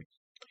energizing.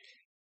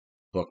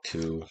 Book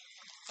 2,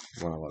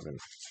 111.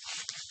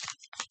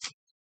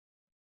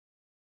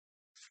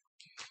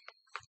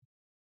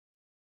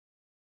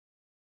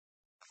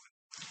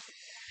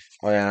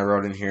 Oh yeah, and I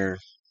wrote in here,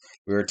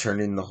 we were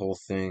turning the whole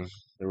thing.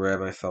 The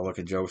rabbi felt like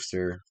a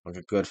jokester, like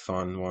a good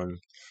fun one.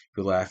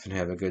 We laughed and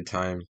had a good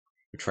time.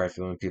 We tried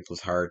filling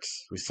people's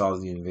hearts. We saw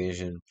the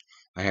invasion.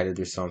 I had to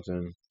do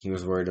something. He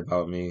was worried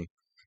about me.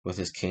 With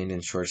his cane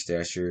and short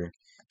stature,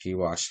 he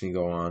watched me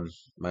go on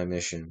my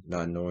mission,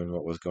 not knowing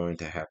what was going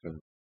to happen.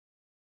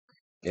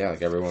 Yeah,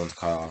 like everyone's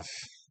cut off.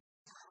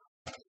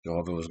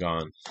 Jehovah was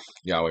gone.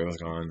 Yahweh was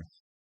gone.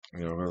 You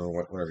know,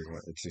 whatever you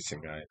want. It's the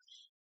same guy.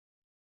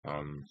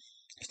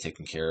 He's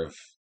taking care of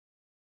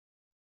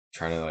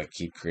trying to like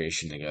keep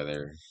creation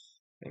together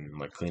and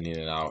like cleaning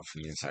it out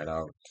from the inside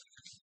out.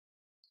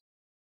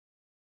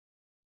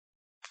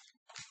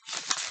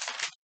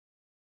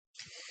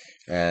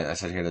 And I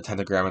said here, the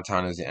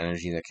tetragrammaton is the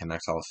energy that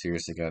connects all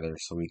spheres together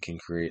so we can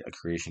create a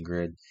creation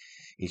grid.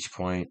 Each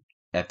point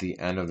at the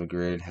end of the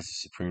grid has a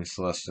supreme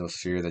celestial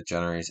sphere that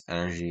generates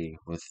energy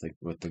with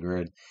the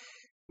grid.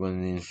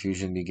 When the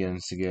infusion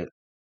begins to get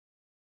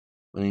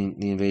when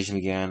the invasion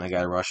began, I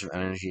got a rush of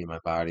energy in my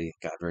body,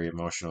 got very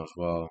emotional as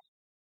well.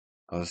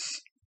 I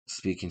was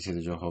speaking to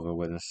the Jehovah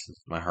Witnesses.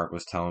 My heart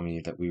was telling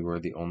me that we were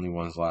the only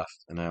ones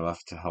left, and I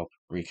left to help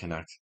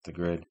reconnect the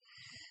grid.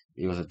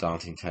 It was a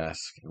daunting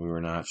task, and we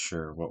were not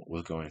sure what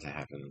was going to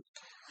happen.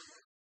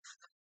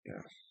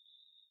 Yeah.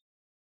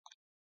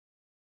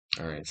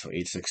 All right. So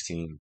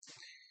 816.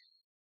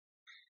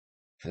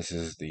 This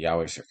is the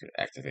Yahweh circuit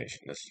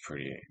activation. This is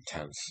pretty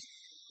intense.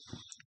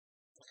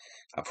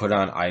 I put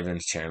on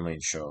Ivan's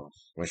channeling show,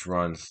 which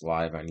runs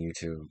live on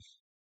YouTube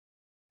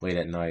late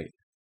at night.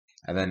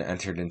 I then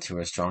entered into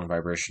a strong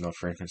vibrational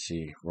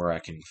frequency where I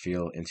can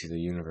feel into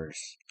the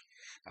universe.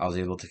 I was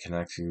able to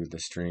connect to the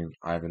stream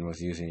Ivan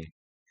was using.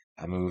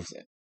 I moved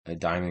a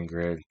diamond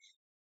grid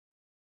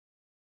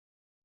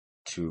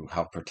to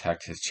help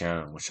protect his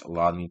channel, which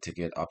allowed me to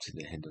get up to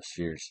the Hindu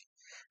spheres.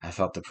 I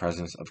felt the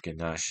presence of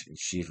Ganesh and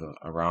Shiva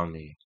around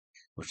me,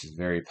 which is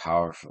very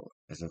powerful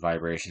as the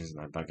vibrations in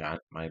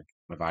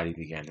my body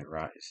began to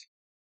rise.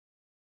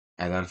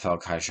 I then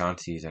felt Kai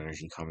Shanti's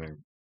energy come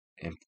in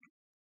and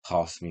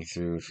pulse me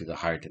through to the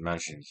higher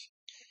dimensions,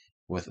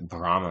 with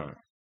Brahma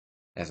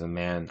as a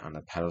man on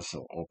a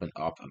pedestal opened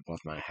up above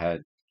my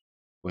head,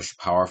 with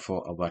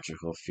powerful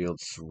electrical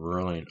fields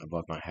swirling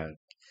above my head.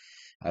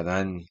 I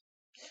then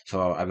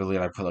So I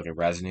believe I put like a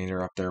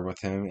resonator up there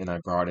with him and I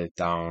brought it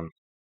down.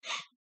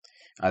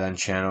 I then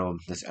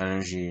channeled this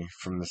energy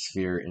from the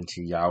sphere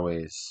into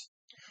Yahweh's.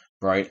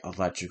 Bright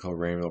electrical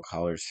rainbow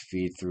colors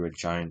feed through a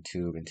giant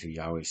tube into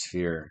Yahweh's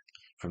sphere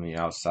from the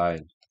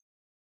outside.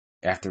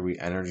 After we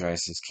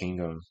energized his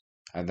kingdom,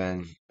 I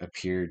then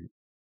appeared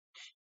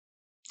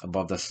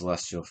above the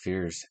celestial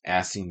spheres,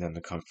 asking them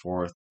to come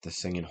forth to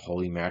sing in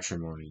holy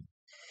matrimony.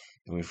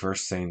 And we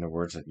first sang the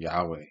words of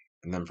Yahweh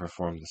and then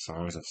performed the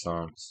songs of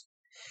songs.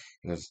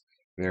 It was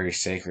very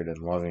sacred and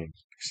loving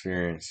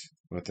experience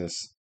with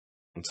this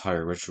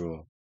entire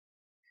ritual.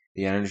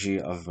 The energy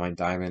of my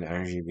diamond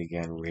energy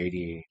began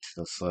radiating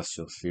to the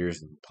celestial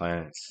spheres and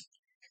planets.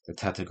 The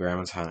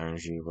tetragrammaton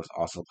energy was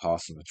also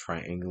pulsing with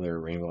triangular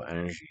rainbow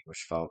energy,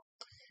 which felt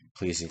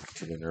pleasing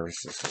to the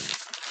nervous system.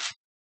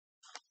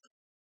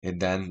 It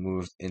then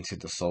moved into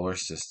the solar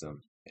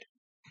system.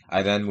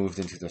 I then moved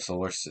into the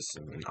solar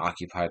system and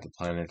occupied the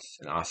planets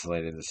and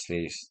oscillated the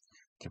space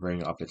to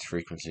bring up its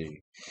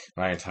frequency.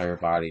 My entire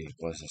body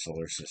was a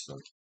solar system.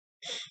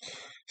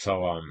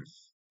 So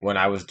when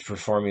I was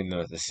performing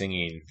the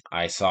singing,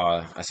 I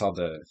felt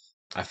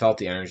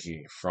the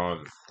energy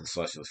from the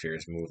celestial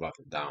spheres move up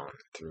and down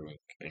through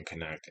and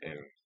connect and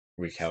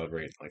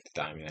recalibrate like the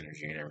diamond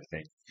energy and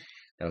everything.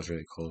 That was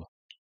really cool.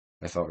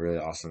 I felt really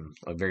awesome,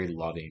 like very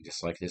loving,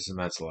 just like this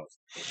immense love.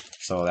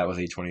 So that was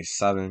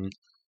 827.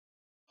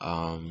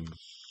 Um,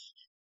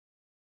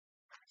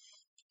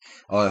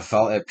 oh, I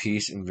felt at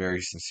peace and very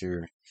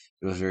sincere.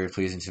 It was very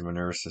pleasing to my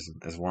nervous system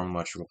as warm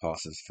electrical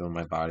pulses filled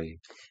my body.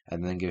 I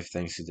then give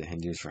thanks to the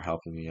Hindus for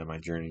helping me on my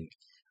journey.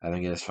 I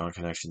then get a strong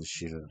connection to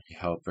Shiva. He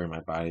helped bring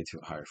my body to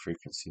a higher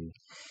frequency and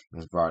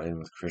was brought in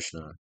with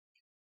Krishna.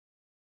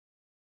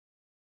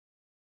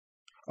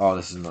 Oh,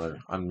 this is another.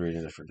 I'm reading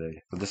a different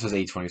day, but this was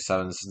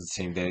 827. This is the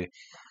same day.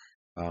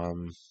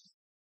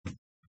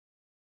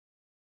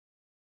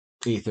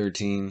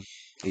 813,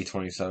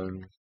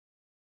 827.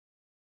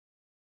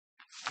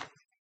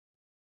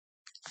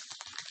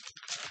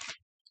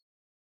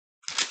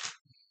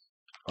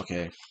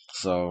 Okay,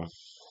 so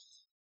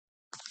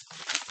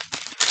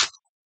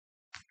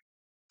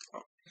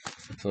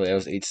that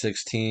was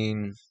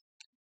 816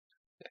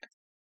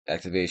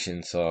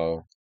 activation.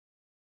 So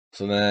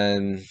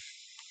then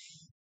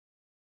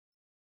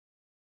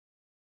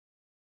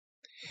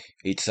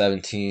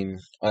 817.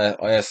 Oh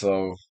yeah,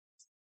 so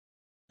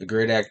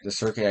the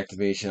circuit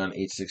activation on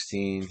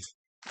 816.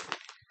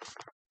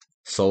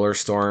 Solar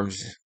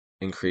storms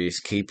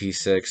increase.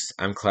 KP6,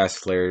 M class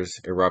flares,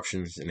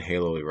 eruptions, and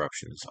halo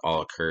eruptions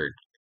all occurred.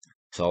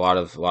 So a lot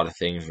of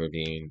things were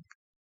being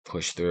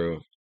pushed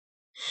through.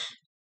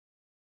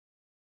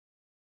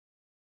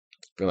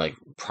 They're like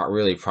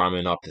really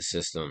priming up the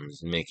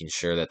systems and making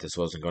sure that this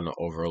wasn't going to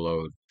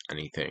overload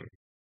anything.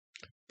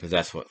 because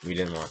that's what we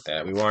didn't want.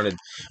 That we wanted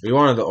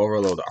to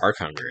overload the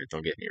Archon grid.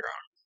 Don't get me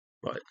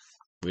wrong, but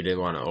we did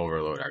want to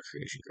overload our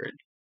creation grid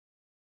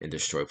and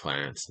destroy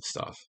planets and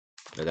stuff.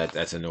 But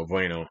that's a no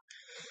bueno.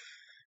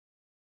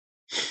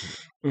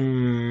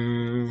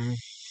 Mm,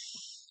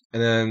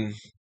 and then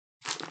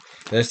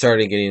I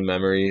started getting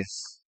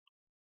memories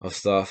of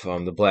stuff.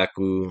 The Black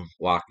Goo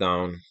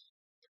lockdown.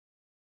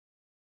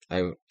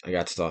 I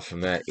got stuff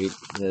from that.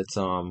 That's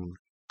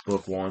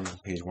book 1,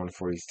 page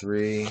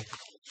 143.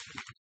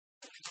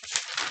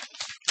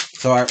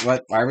 So why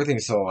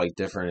everything's so like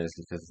different is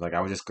because like I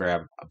would just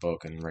grab a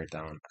book and write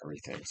down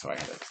everything. So I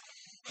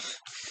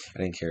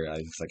didn't care. I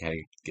just like had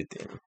to get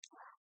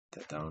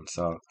that down.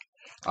 So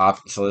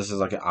this is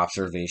like an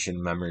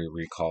observation memory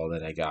recall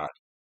that I got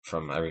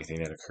from everything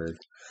that occurred.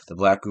 The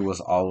Black Goo was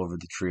all over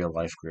the Tree of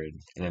Life grid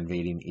and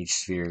invading each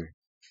sphere.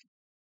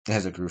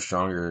 As it grew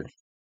stronger,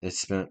 it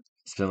spun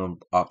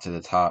up to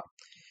the top.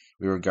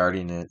 We were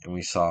guarding it, and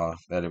we saw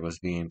that it was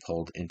being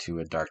pulled into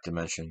a dark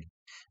dimension.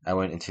 I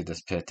went into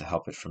this pit to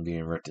help it from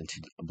being ripped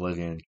into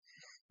oblivion.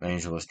 My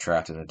angel was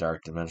trapped in a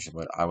dark dimension,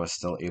 but I was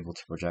still able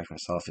to project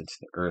myself into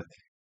the earth.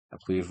 I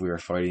believe we were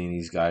fighting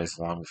these guys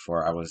long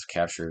before I was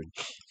captured.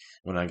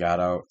 When I got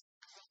out,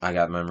 I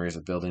got memories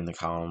of building the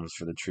columns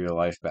for the Tree of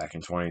Life back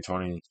in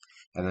 2020,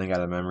 and then I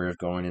got a memory of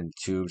going into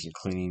tubes and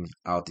cleaning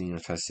out the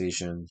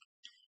infestation,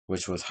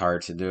 which was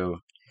hard to do.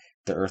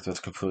 The Earth was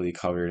completely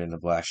covered in a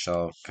black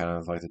shell, kind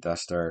of like the Death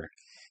Star.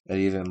 It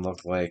even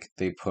looked like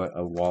they put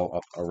a wall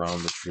up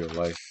around the Tree of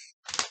Life.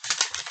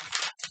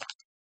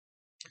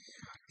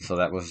 So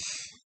that was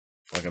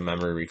like a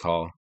memory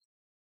recall.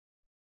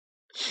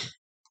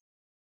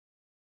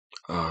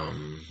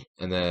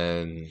 And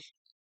then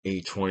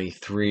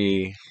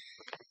 823,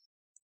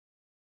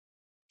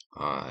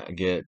 I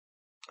get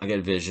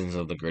visions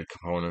of the grid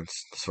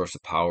components, the source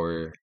of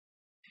power,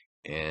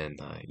 and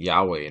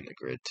Yahweh in the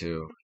grid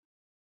too.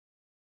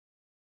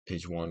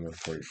 Page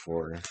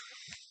 144.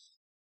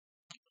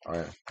 All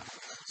right.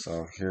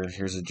 So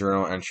here's a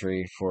journal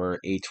entry for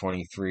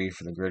 823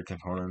 for the grid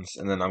components,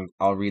 and then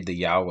I'll read the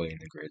Yahweh in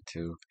the grid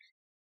too,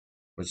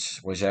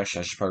 which actually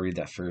I should probably read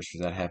that first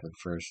because that happened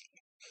first.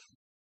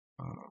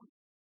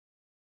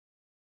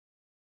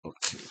 Book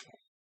 2.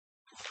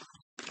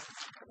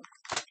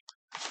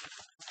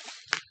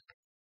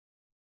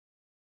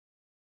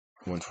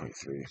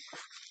 123.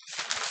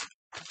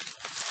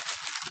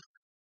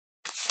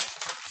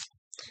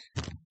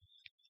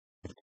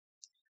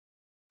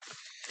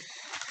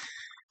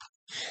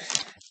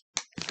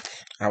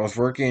 I was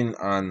working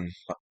on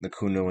the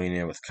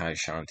Kundalini with Kai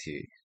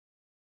Shanti,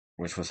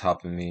 which was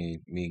helping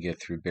me get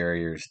through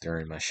barriers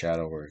during my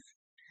shadow work.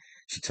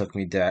 She took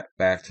me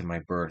back to my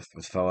birth,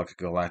 which felt like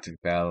a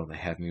galactic battle that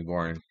had me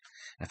born.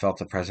 I felt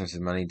the presence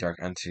of many dark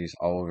entities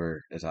all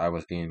over as I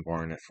was being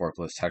born at Fort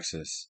Bliss,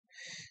 Texas.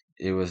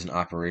 It was an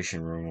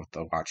operation room with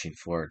a watching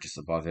floor just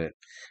above it.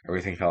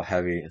 Everything felt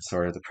heavy and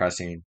sort of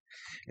depressing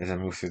as I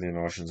moved through the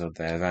emotions of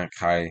the event.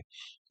 Kai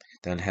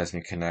then has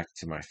me connect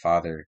to my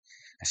father.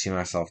 I see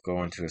myself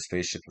go into a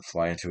spaceship and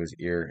fly into his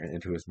ear and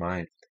into his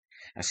mind.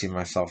 I see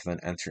myself then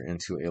enter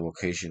into a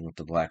location with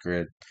the black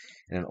grid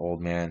and an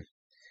old man,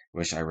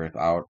 which I rip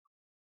out.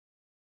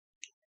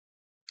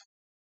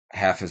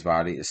 Half his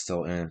body is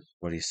still in,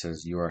 but he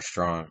says, "You are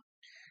strong."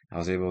 I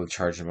was able to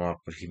charge him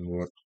up, but he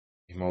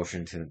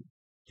motioned to,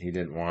 he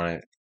didn't want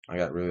it. I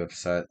got really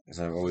upset, as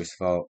I've always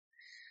felt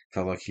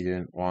like he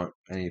didn't want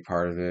any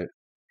part of it.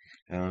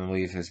 And then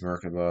leave his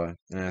Merkaba,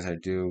 and as I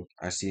do,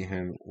 I see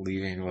him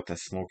leaving with a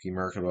smoky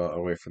Merkaba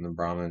away from the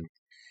Brahmin.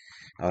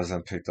 I was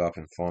then picked up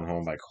and flown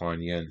home by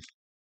Kuan Yin.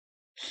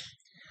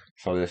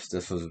 So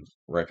this was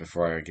right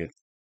before I get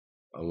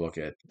a look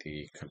at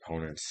the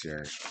components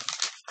here.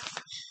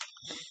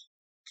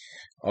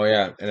 Oh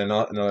yeah, and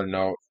another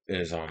note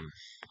is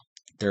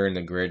during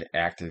the grid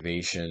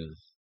activation,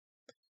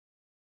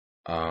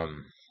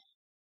 um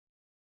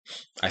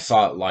I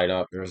saw it light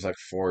up. There was like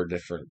 4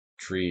 different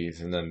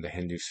trees, and then the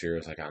Hindu sphere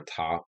was like on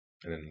top,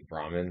 and then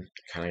Brahmin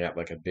kind of got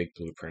like a big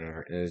blueprint of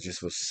it, and it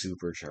just was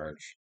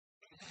supercharged.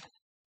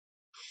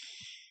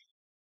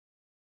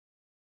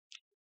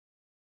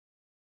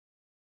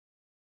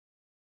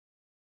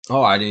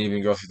 Oh, I didn't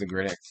even go through the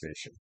grid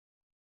activation.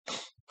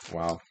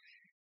 Wow,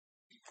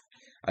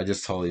 I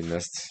just totally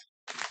missed.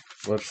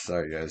 Whoops,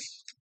 sorry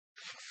guys.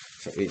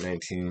 So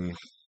 819,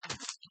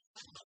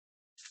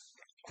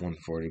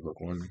 140, book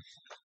 1.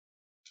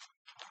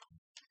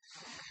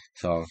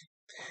 So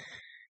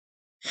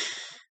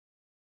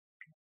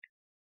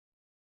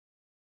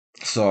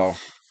so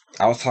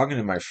I was talking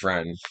to my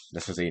friend.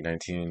 This was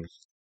 819.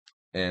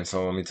 And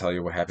so let me tell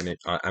you what happened.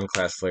 I'm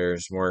class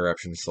flares, more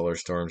eruptions, solar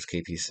storms,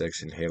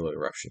 KP6, and halo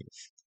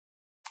eruptions.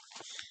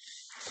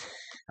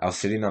 I was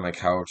sitting on my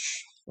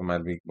couch when my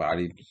weak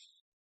body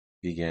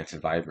began to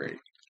vibrate.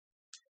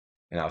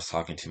 And I was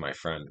talking to my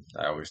friend.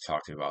 I always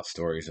talk to about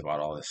stories about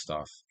all this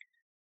stuff.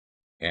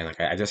 And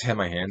like I just had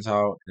my hands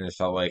out, and it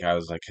felt like I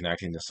was like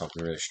connecting to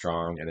something really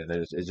strong, and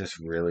it just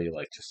really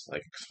like just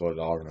like exploded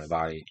all over my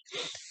body.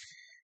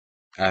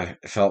 I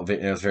felt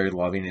it was very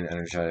loving and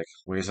energetic.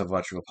 Waves of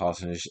electrical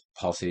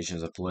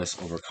pulsations of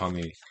bliss overcome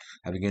me.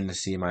 I began to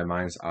see in my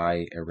mind's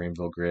eye a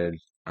rainbow grid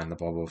on the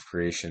bubble of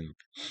creation.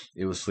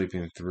 It was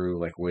sweeping through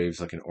like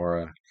waves, like an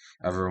aura.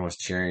 Everyone was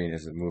cheering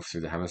as it moved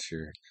through the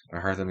hemisphere. My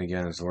heart then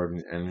began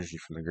absorbing energy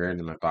from the grid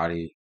in my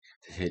body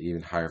to hit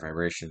even higher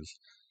vibrations.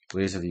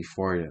 Waves of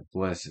euphoria,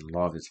 bliss, and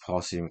love is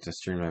pulsating with the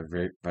stream of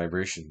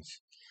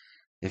vibrations.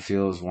 It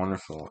feels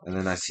wonderful. And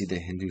then I see the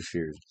Hindu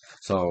spheres.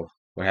 So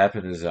what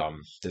happened is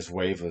this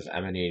wave was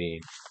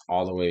emanating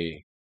all the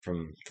way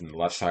from the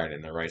left side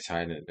and the right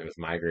side, and it was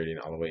migrating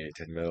all the way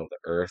to the middle of the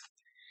earth,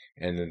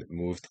 and then it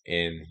moved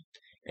in,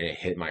 and it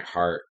hit my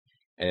heart.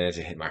 And as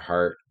it hit my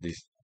heart,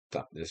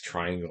 this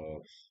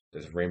triangle,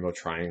 this rainbow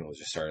triangle,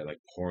 just started like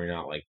pouring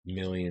out, like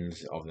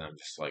millions of them,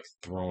 just like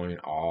throwing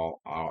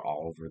all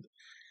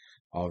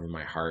over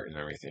my heart and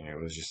everything. It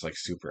was just like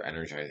super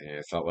energizing.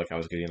 It felt like I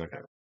was getting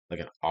like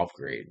an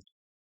upgrade,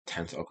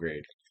 10th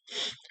upgrade.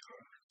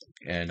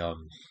 And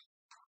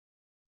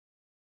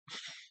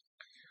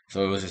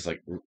so it was just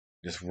like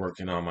just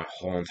working on my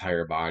whole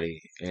entire body,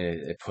 and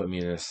it put me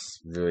in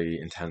this really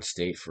intense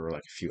state for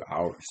like a few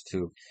hours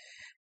too.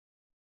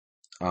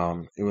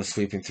 It was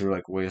sweeping through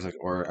like waves, like,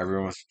 or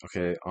everyone was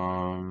okay.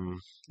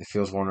 It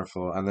feels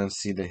wonderful, and then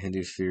see the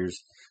Hindu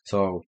spheres.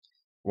 So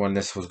when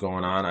this was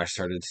going on, I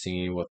started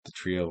seeing what the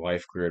Tree of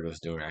Life grid was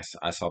doing.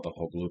 I saw the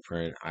whole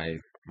blueprint.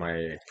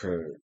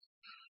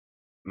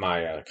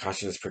 My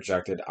consciousness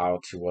projected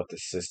out to what the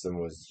system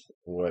was,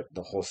 what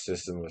the whole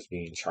system was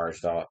being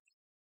charged up,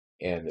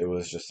 and it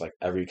was just like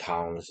every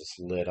column was just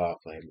lit up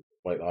like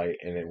white light,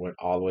 and it went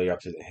all the way up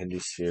to the Hindu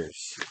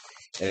spheres,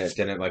 and it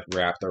then it like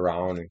wrapped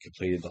around and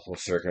completed the whole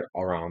circuit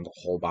around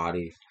the whole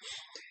body,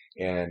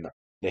 and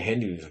the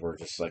Hindus were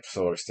just like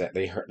so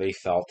ecstatic. They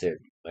felt it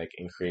like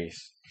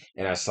increase,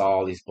 and I saw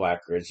all these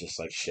black grids just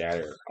like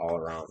shatter all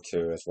around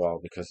too as well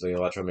because the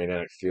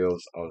electromagnetic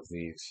fields of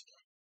these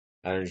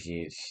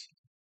energies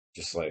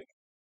just like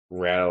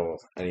rattle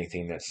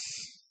anything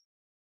that's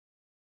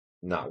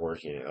not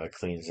working. It like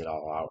cleans it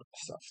all out and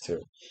stuff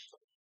too.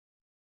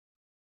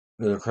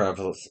 It's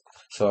incredible.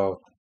 So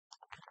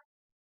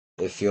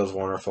it feels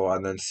wonderful,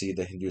 and then see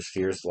the Hindu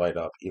spheres light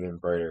up even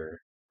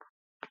brighter.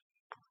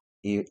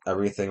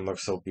 Everything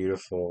looks so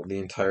beautiful. The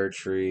entire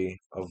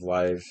tree of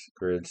life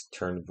grids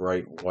turned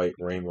bright white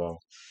rainbow.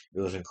 It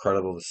was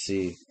incredible to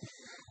see.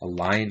 A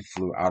line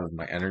flew out of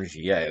my energy.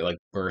 Yeah, it like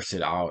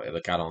bursted out. It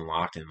like got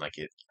unlocked, and like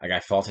I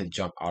felt it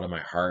jump out of my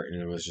heart,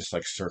 and it was just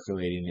like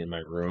circulating in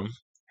my room.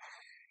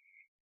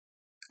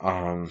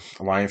 A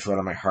line flew out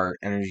of my heart,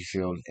 energy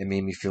field. It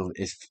made me feel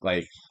it's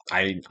like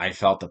I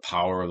felt the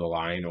power of the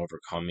line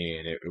overcome me,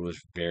 and it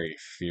was very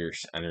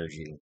fierce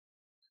energy.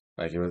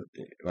 Like it was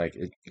like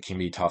it can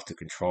be tough to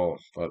control,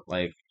 but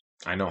like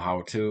I know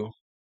how to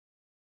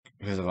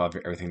because of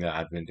everything that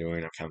I've been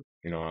doing. I can,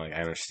 like I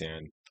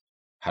understand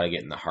how to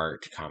get in the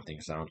heart to calm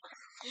things down.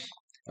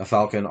 A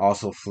falcon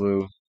also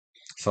flew.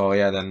 So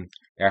yeah, then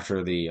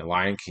after the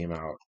lion came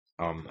out,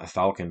 a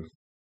falcon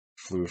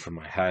flew from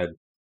my head,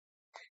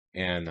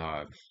 and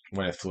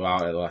when it flew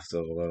out, it left a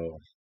little.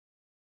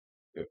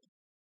 It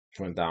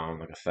went down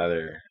like a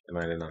feather. It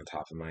landed on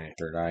top of my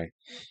third eye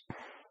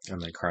and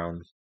my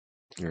crown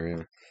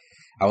area.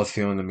 I was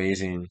feeling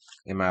amazing,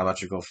 and my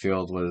electrical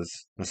field was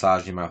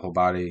massaging my whole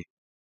body.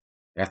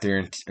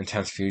 After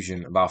intense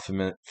fusion, about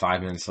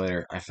 5 minutes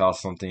later, I felt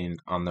something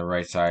on the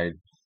right side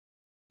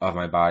of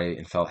my body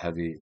and felt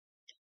heavy.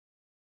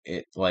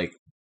 It like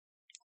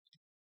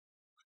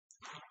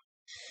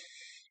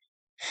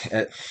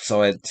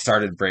so it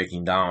started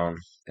breaking down,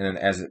 and then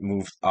as it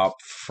moved up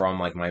from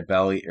like my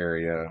belly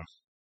area,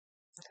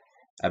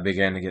 I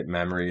began to get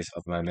memories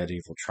of my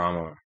medieval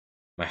trauma.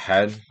 My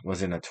head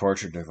was in a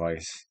torture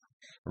device,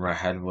 where my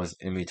head was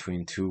in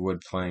between two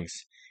wood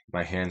planks.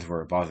 My hands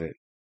were above it.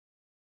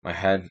 My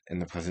head in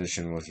the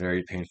position was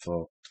very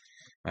painful.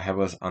 My head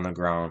was on the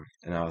ground,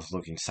 and I was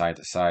looking side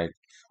to side.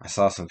 I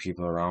saw some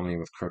people around me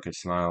with crooked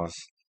smiles.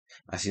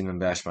 I seen them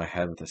bash my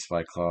head with a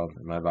spike club,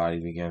 and my body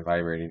began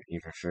vibrating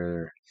even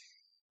further.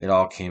 It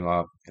all came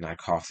up, and I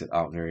coughed it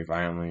out very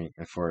violently,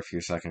 and for a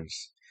few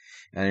seconds.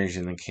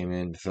 Energy then came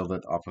in, filled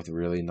it up with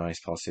really nice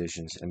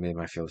pulsations, and made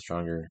me feel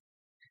stronger.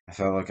 I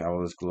felt like I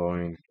was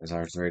glowing as I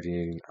was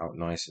radiating out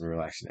nice and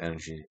relaxing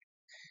energy,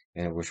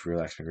 and which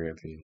relaxed me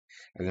greatly.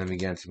 I then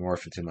began to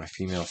morph into my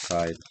female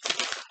side,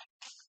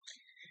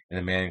 and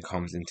a man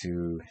comes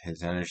into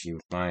his energy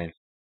with mine.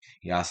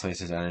 He oscillates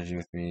his energy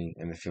with me,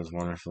 and it feels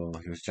wonderful.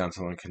 He was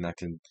gentle and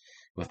connected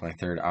with my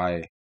third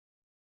eye.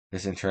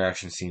 This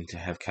interaction seemed to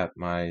have kept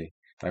my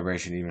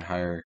vibration even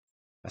higher.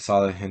 I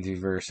saw the Hindu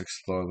verse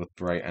explode with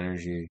bright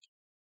energy,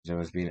 and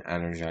was being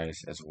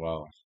energized as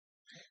well.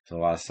 So a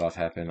lot of stuff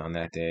happened on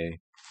that day,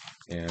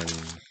 and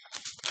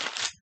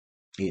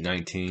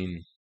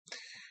 819.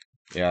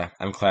 Yeah,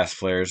 M class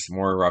flares,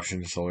 more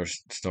eruptions, solar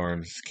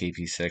storms,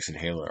 KP6, and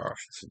halo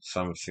eruptions.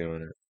 So I'm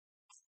feeling it.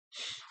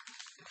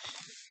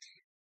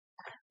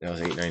 That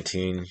was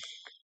 819.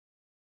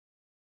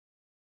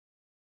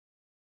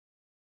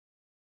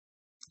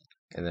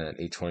 And then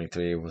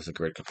 823 was the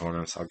grid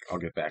components. I'll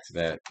get back to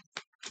that.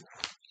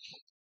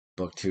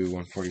 Book 2,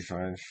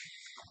 145.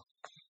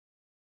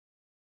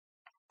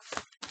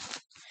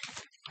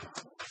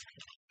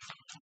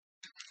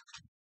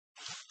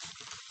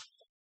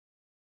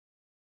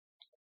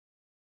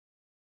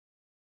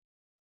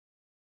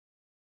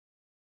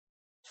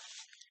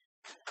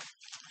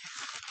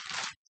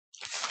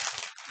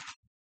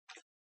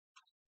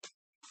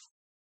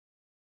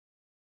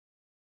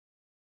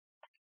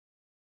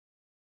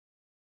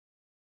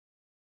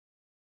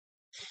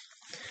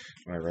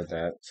 I read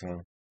that.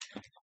 So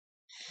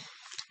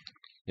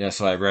yeah,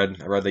 so I read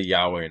the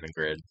Yahweh in the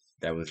grid.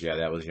 That was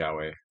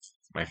Yahweh,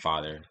 my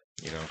father.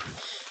 You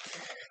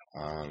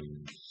know,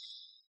 um,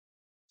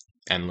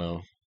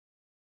 Enlil,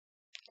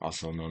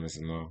 also known as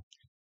Enlil.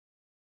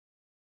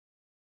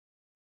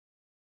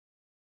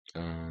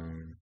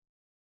 Um,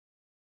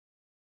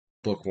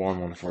 Book 1,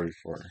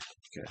 144.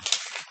 Okay.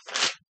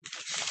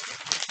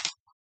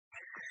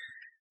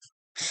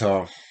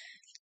 So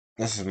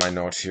this is my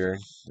notes here.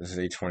 This is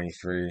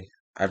 823.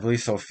 I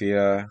believe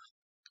Sophia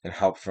and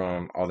help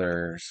from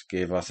others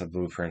gave us a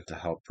blueprint to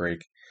help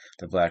break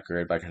the black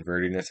grid by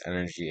converting its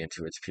energy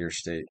into its pure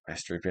state by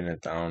stripping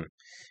it down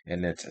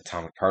in its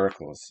atomic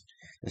particles.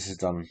 This is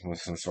done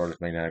with some sort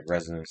of magnetic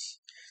resonance,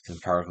 since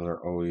particles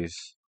are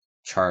always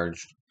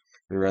charged.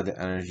 We read the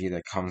energy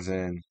that comes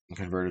in and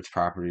convert its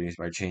properties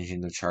by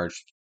changing the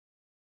charged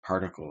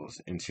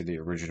particles into the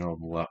original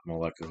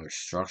molecular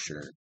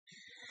structure.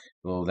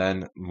 We'll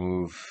then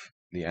move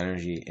the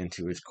energy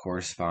into its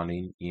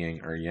corresponding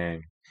yin or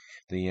yang.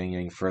 The yin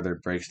yang further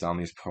breaks down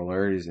these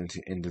polarities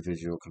into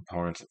individual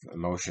components of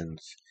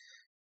emotions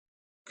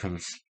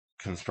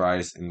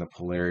comprised in the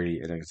polarity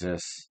it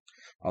exists.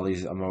 All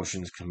these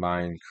emotions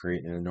combined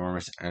create an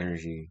enormous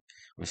energy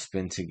which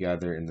spin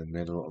together in the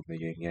middle of the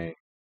yin yang.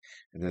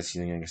 As this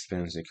yin yang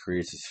spins, it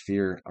creates a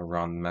sphere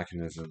around the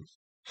mechanism,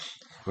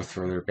 which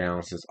further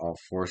balances all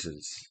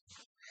forces.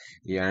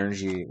 The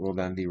energy will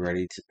then be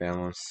ready to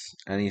balance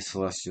any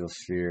celestial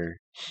sphere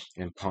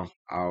and pump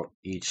out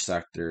each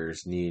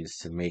sector's needs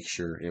to make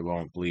sure it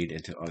won't bleed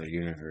into other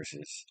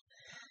universes.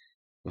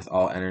 With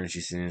all energy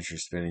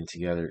signatures spinning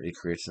together, it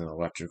creates an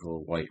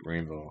electrical white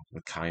rainbow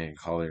with cayenne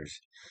colors.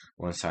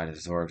 One side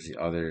absorbs,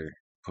 the other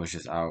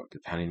pushes out,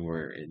 depending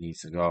where it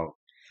needs to go.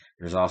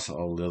 There's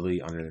also a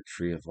lily under the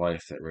tree of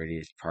life that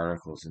radiates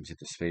particles into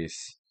the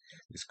space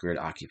this grid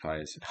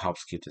occupies. It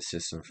helps keep the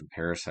system from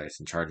parasites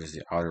and charges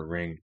the outer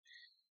ring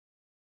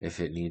if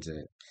it needs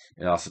it.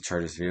 It also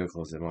charges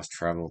vehicles that must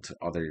travel to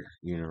other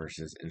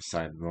universes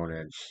inside the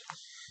monad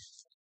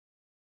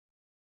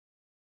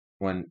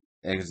when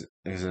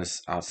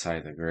exists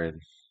outside the grid.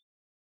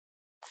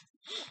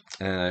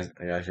 And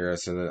I got here, I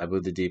said that I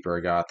believe the deeper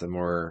I got, the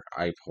more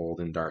I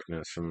pulled in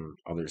darkness from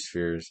other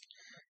spheres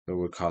that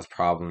would cause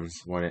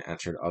problems when it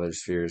entered other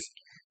spheres.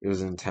 It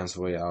was an intense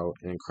way out,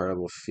 an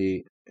incredible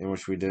feat in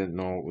which we didn't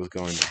know what was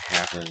going to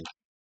happen.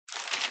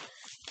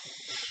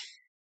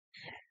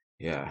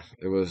 Yeah,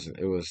 it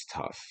was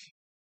tough.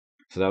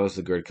 So that was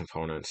the grid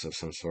components of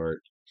some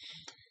sort.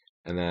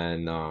 And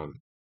then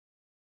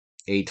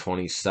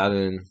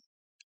 827.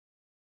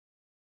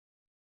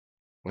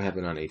 What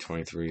happened on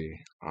 823?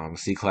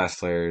 C-class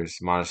flares,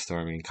 modest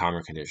storming,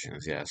 calmer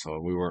conditions. Yeah, so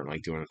we weren't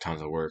like doing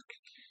tons of work.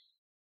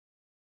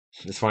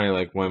 It's funny,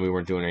 like when we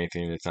weren't doing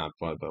anything, it's not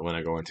but when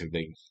I go into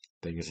big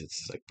things,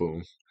 it's like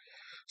boom.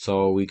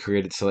 So we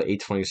created so at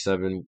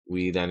 827,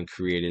 we then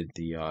created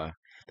the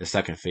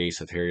second phase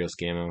of Helios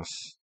Gamos,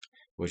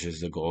 which is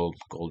the gold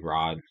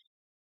rod.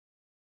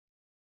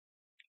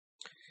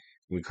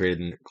 We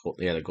created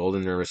the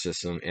golden nervous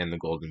system and the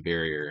golden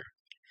barrier,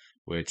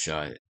 which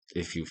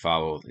if you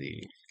follow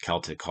the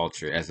Celtic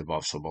culture, as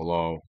above, so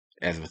below,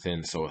 as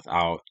within, so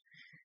without,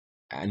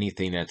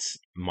 anything that's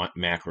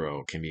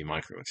macro can be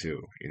micro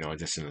too,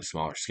 just in a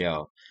smaller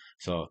scale.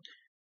 So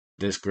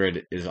this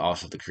grid is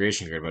also the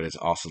creation grid, but it's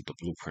also the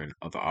blueprint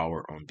of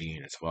our own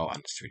being as well on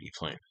this 3D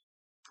plane.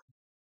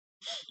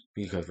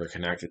 Because we're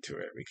connected to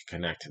it, we can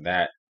connect to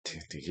that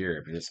to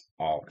here, but it's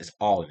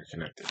all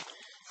interconnected.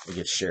 It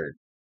gets shared.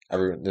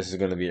 This is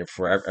going to be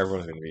for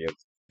everyone's going to be able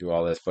to do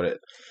all this, but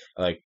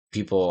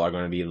people are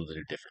going to be able to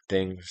do different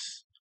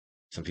things.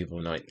 Some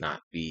people might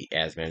not be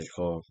as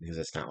magical because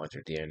it's not like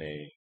their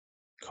DNA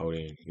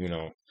coding,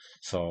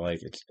 So like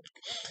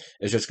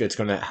it's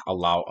going to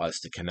allow us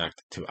to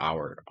connect to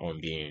our own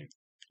being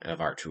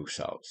of our true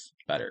selves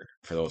better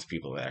for those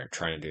people that are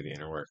trying to do the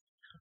inner work.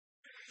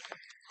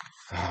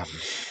 Um,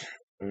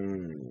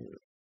 mm,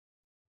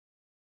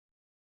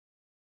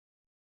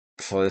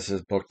 so this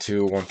is book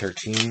 2,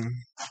 113.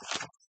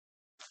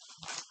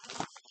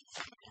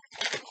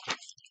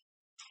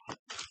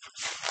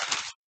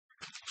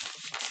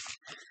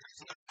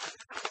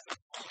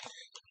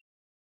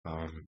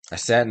 I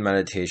sat in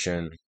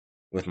meditation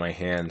with my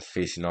hands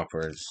facing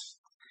upwards.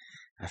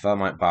 I felt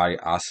my body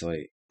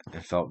oscillate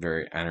and felt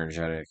very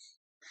energetic,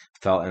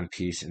 felt in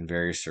peace and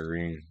very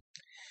serene.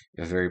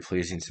 It was very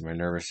pleasing to my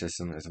nervous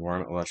system as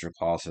warm electric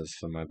pulses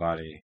filled my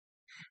body.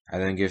 I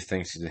then give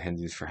thanks to the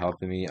Hindus for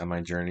helping me on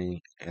my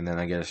journey, and then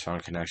I get a strong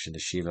connection to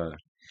Shiva,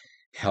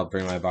 help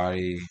bring my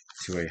body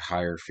to a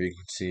higher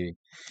frequency,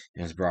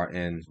 and is brought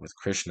in with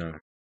Krishna.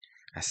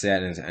 I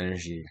sat in his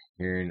energy,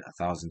 hearing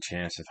 1,000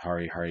 chants of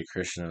Hari Hari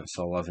Krishna,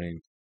 so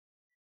loving.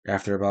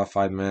 After about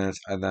 5 minutes,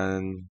 I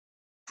then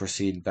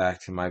proceed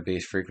back to my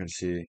base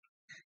frequency.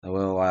 A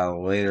little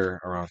while later,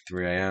 around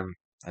 3 a.m.,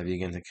 I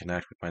begin to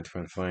connect with my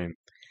twin flame.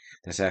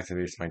 This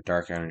activates my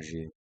dark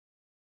energy,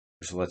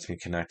 which lets me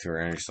connect to her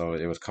energy. So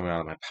it was coming out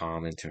of my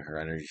palm into her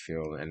energy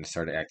field and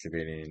started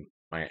activating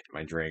my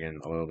dragon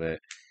a little bit.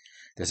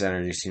 This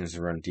energy seems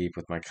to run deep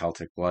with my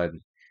Celtic blood.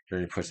 It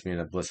really puts me in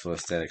a blissful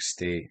ecstatic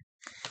state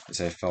as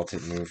I felt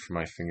it move from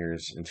my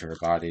fingers into her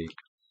body.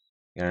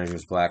 The energy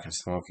was black and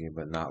smoky,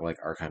 but not like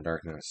Archon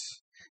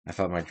darkness. I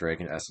felt my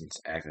dragon essence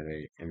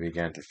activate and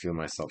began to feel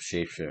myself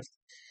shapeshift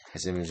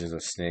as images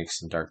of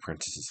snakes and dark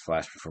princesses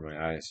flashed before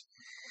my eyes.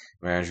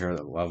 My energy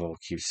level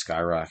keeps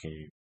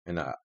skyrocketing, and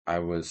I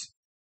was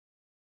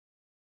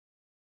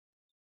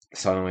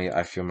suddenly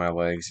I feel my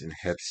legs and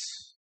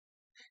hips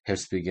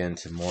begin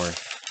to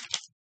morph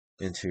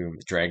into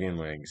dragon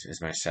legs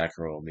as my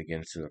sacral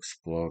begins to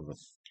explode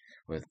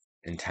with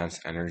intense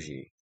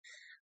energy.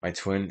 My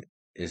twin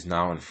is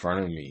now in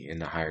front of me in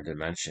the higher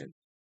dimension,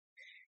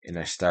 and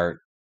I start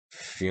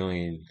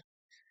feeling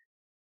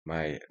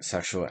my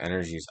sexual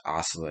energies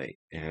oscillate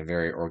in a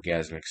very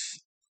orgasmic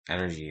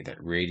energy that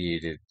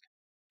radiated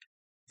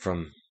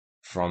from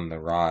from the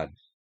rod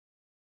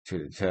to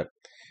the tip.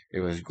 It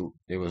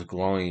was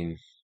glowing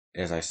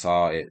as I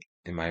saw it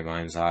in my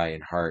mind's eye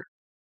and heart.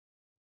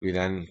 We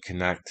then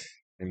connect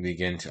and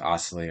begin to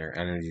oscillate our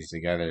energies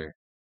together.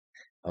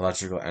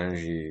 Electrical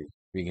energy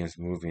begins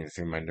moving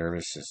through my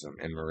nervous system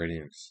and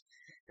meridians.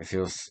 It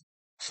feels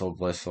so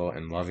blissful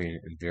and loving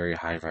and very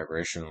high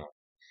vibrational.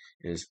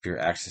 It is pure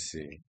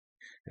ecstasy.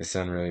 The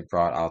sun really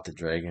brought out the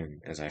dragon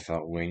as I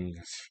felt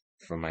wings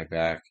from my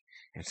back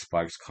and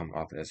spikes come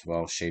up as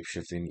well,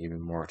 shapeshifting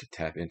even more to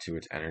tap into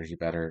its energy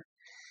better,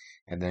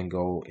 and then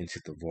go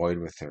into the void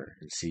with her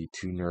and see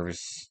two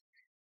nervous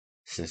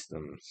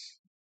systems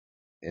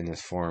in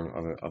this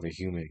form of a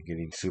human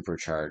getting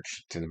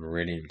supercharged to the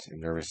meridians and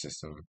nervous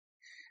system.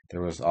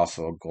 There was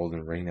also a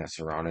golden ring that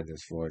surrounded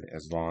this void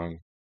as long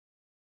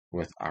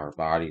with our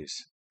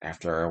bodies.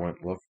 After I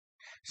went look,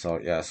 so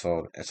yeah,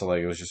 so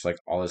like it was just like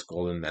all this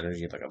golden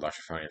energy like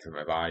electrifying through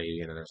my body,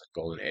 and then there was a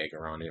golden egg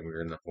around it. We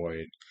were in the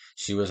void.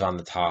 She was on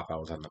the top, I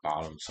was on the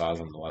bottom, so I was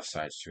on the left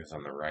side, she was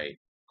on the right,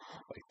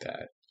 like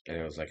that. And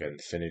it was like an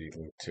infinity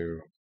loop too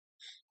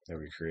that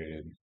we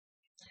created.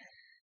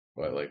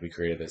 But like we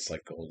created this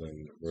like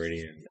golden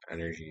radiant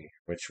energy,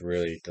 which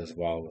really does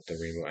well with the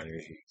rainbow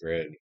energy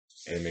grid.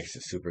 And it makes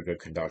it super good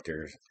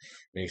conductors.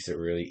 Makes it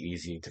really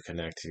easy to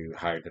connect to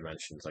higher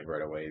dimensions like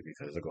right away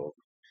because the gold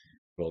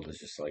is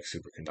just like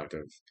super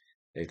conductive.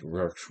 It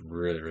works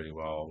really, really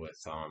well with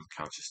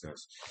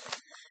consciousness.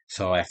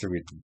 So after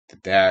we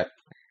did that,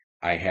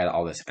 I had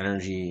all this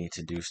energy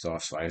to do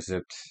stuff. So I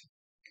zipped.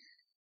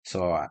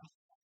 So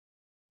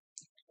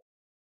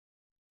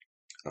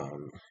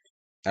um,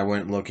 I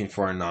went looking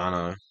for a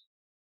Nana.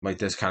 Like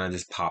this kind of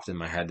just popped in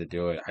my head to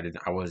do it.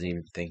 I wasn't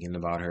even thinking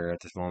about her at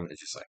this moment.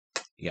 It's just like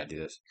you gotta do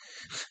this.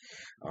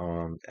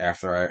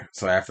 After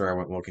I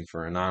went looking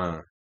for a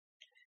Nana,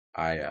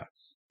 I uh,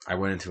 I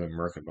went into a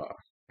Merkaba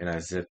and I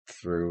zipped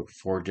through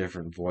four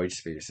different void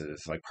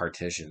spaces, like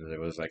partitions. It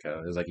was like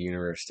a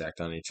universe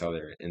stacked on each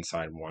other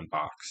inside one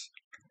box.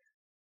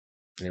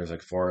 And there was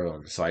like four of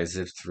them. So I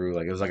zipped through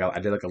like it was like I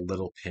did like a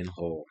little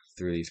pinhole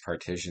through these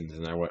partitions,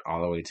 and I went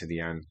all the way to the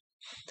end.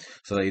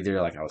 So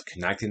either like I was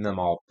connecting them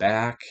all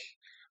back,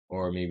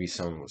 or maybe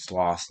some was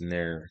lost in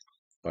there.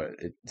 But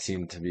it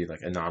seemed to be like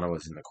Inanna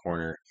was in the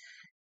corner.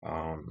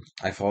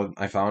 I found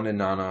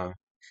Inanna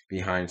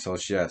behind. So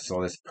yeah,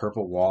 so this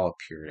purple wall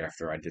appeared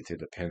after I did through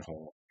the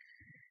pinhole,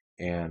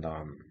 and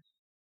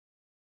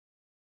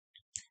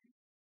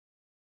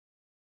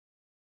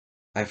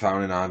I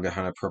found Inanna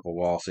behind a purple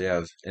wall. So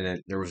yeah,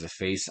 there was a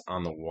face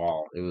on the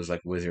wall. It was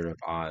like Wizard of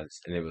Oz,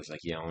 and it was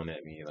like yelling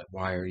at me, like,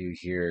 "Why are you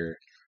here?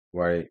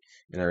 Why?"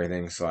 and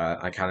everything. So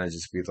I kind of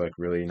just be like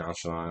really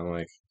nonchalant. I'm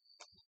like,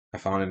 I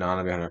found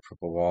Inanna behind a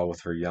purple wall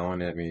with her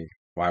yelling at me.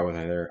 Why was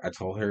I there? I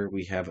told her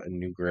we have a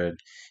new grid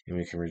and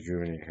we can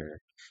rejuvenate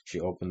her. She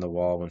opened the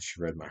wall when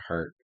she read my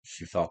heart.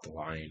 She felt the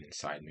lion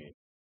inside me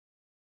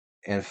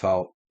and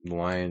felt the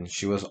lion.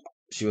 She was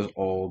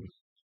old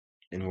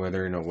and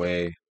withering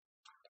away.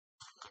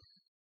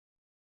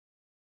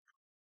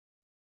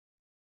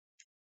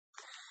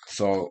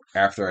 So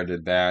after I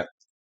did that,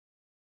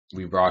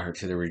 we brought her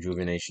to the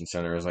rejuvenation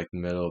center. It was like the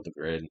middle of the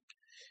grid,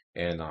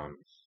 and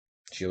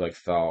she like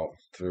fell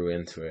through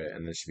into it,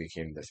 and then she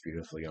became this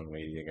beautiful young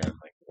lady again,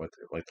 like what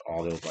like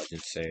all those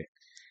legends say.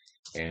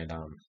 And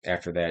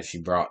after that,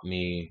 she brought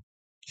me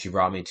to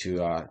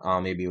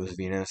maybe it was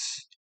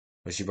Venus,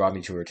 but she brought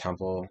me to her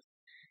temple,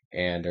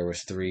 and there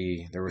was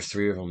three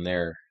of them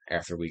there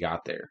after we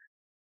got there,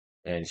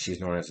 and she's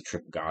known as the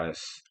triple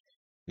goddess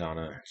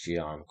Nana. She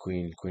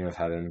queen of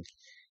heaven,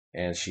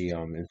 and she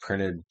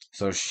imprinted.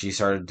 So she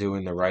started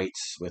doing the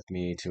rites with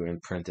me to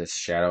imprint this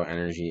shadow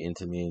energy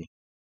into me,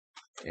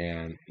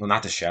 and well,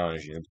 not the shadow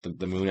energy,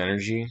 the moon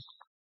energy.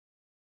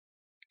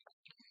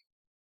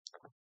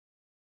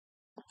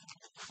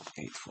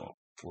 8, 12,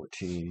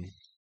 14.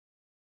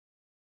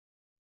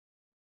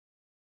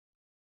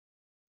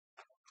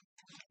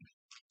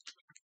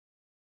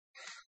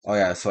 Oh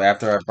yeah, so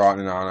after I brought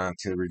Nana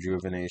to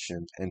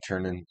rejuvenation and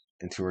turned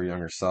into her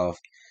younger self,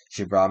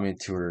 she brought me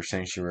to her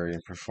sanctuary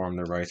and performed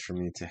the rites for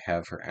me to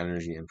have her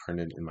energy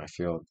imprinted in my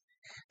field.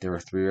 There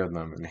were three of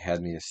them, and they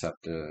had me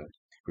accept the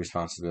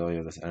responsibility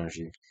of this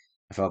energy.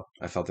 I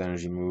felt the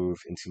energy move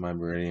into my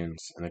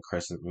meridians, and the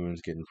crescent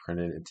moons get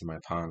imprinted into my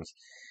palms.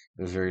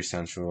 It was very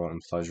sensual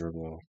and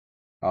pleasurable.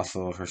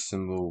 Also, her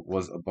symbol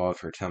was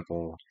above her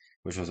temple,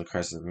 which was a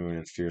crescent moon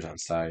and spheres on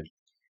side.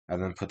 I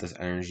then put this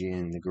energy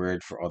in the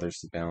grid for others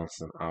to balance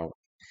them out,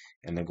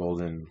 and the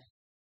golden.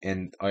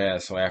 And oh yeah,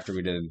 so after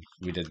we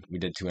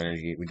did two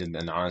energy, we did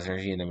the non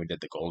energy, and then we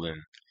did the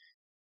golden,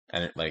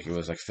 and it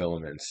was like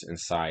filaments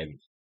inside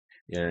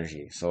the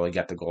energy. So you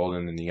got the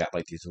golden, and you got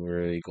like these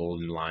really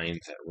golden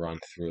lines that run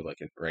through like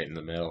right in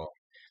the middle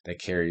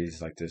that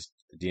carries like this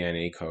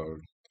DNA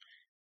code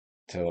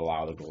to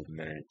allow the golden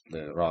energy,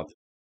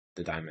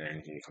 the diamond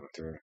energy to come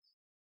through.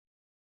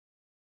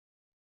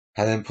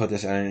 I then put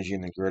this energy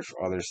in the grid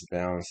for others to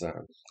balance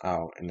them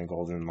out in the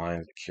golden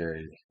lines that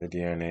carry the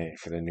DNA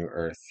for the new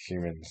Earth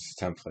humans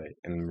template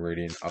and the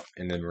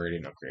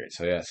meridian upgrade.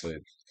 So yeah,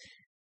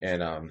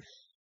 and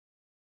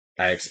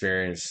I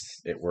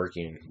experienced it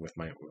working with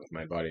my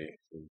buddy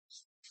who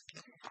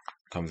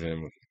comes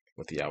in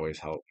with the Yahweh's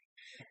help.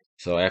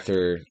 So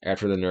after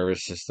the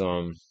nervous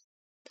system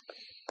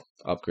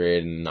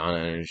upgrade and non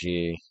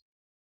energy,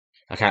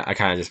 I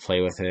kind of just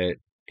play with it,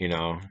 you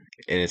know,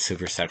 and it's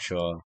super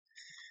sexual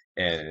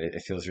and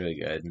it feels really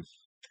good.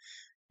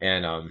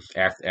 And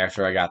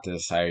after I got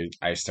this,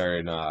 I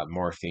started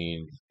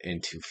morphing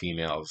into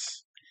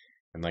females,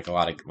 and like a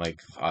lot of I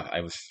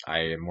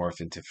morphed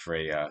into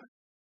Freya.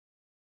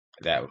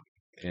 That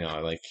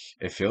like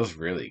it feels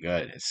really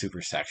good. It's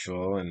super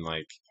sexual and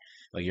like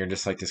you're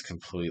just like this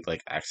complete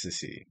like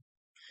ecstasy,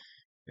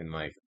 and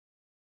like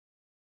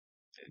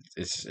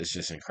it's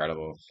just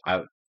incredible.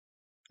 I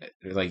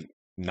like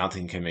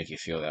nothing can make you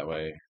feel that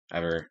way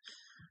ever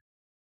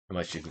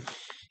unless you.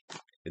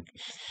 It,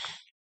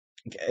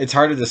 it's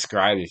hard to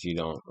describe if you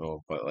don't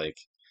know, but like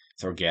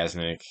it's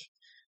orgasmic,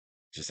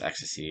 just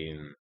ecstasy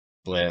and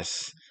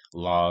bliss,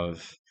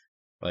 love.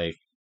 Like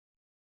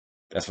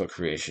that's what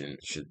creation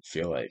should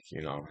feel like.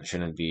 It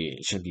shouldn't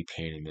be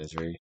pain and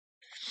misery.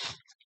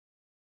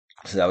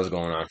 So that was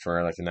going on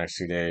for like the next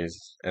 2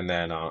 days, and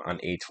then on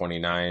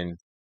 8/29,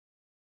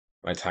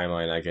 my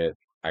timeline,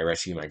 I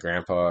rescue my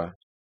grandpa.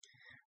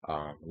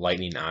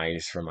 Lightning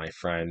eyes from my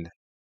friend.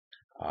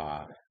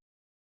 Uh,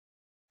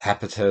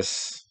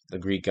 Hepatus, the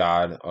Greek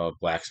god of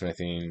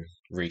blacksmithing,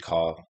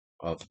 recall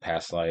of the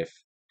past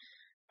life.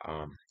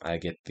 I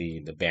get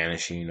the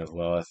banishing of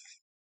Lilith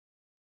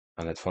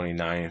on the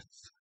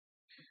 29th.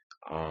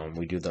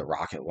 We do the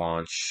rocket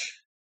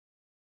launch.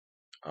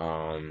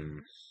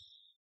 Um,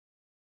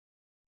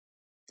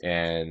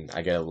 and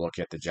I get a look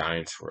at the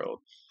Giants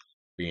world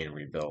being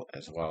rebuilt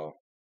as well.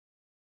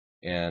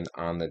 And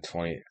on the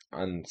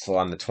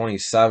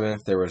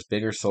 27th, there was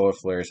bigger solar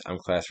flares, M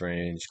class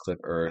range, clip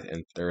Earth,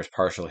 and there was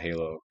partial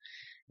halo.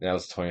 And that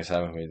was the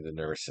 27th. We did the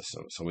nervous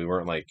system, so we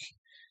weren't like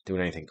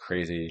doing anything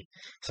crazy.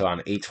 So on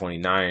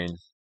 8/29,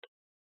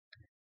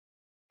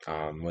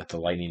 with the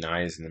lightning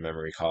eyes and the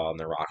memory call and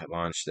the rocket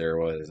launch, there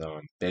was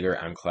bigger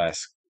M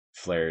class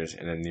flares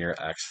and a near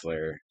X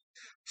flare,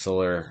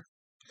 solar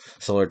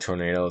solar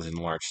tornadoes and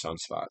large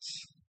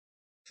sunspots.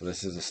 So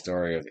this is the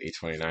story of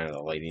 8/29 of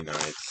the lightning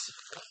eyes.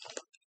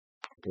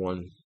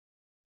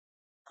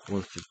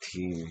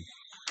 115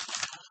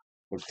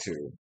 or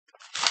 2.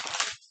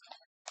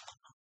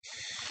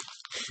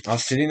 I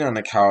was sitting on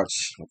the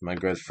couch with my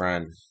good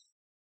friend.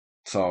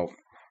 So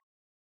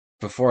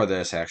before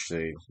this,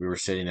 actually, we were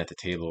sitting at the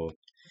table,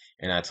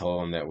 and I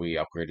told him that we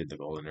upgraded the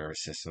golden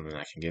nervous system, and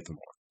I can give him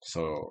one.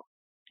 So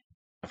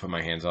I put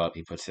my hands up.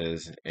 He puts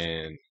his,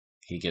 and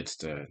he gets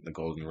the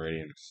golden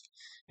meridians,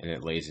 and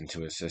it lays into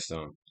his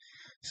system.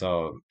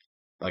 So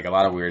like a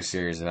lot of weird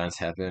series events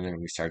happen, and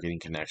we start getting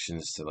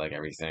connections to like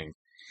everything.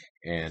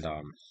 And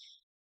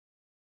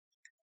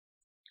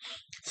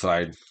so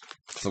I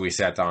so we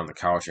sat down on the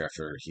couch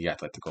after he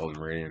got like the golden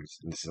meridians,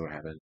 and this is what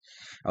happened.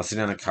 I was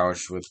sitting on the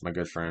couch with my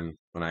good friend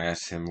when I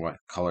asked him what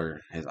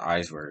color his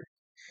eyes were.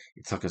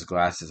 He took his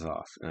glasses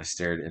off, and I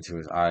stared into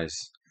his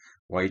eyes.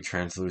 White,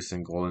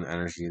 translucent, golden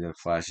energy then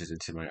flashes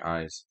into my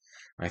eyes.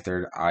 My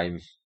third eye,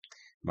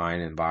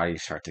 mind, and body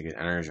start to get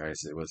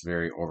energized. It was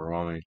very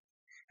overwhelming.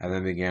 I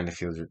then began to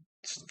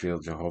feel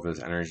Jehovah's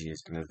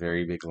energies and a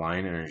very big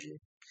lion energy.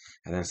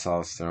 I then saw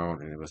his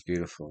throne, and it was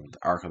beautiful. The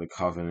Ark of the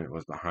Covenant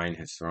was behind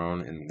his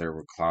throne, and there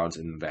were clouds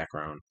in the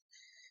background.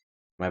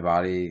 My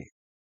body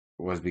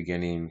was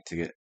beginning to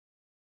get.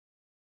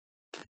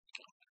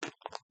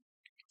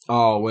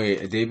 Oh,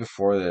 wait, a day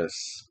before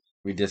this,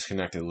 we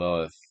disconnected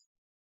Lilith.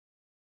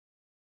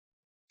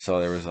 So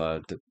there was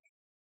all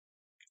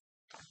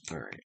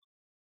right.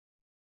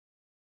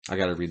 I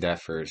gotta read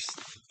that first.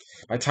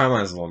 My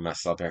timeline's a little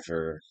messed up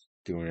after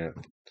doing it,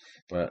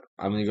 but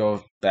I'm gonna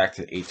go back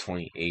to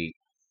 828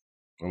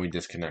 when we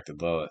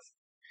disconnected Lilith,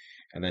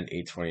 and then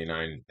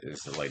 829 is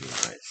the lightning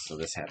eyes. So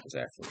this happens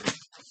afterwards.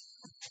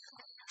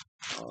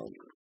 Um,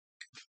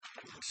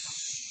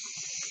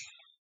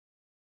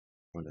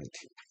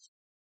 119.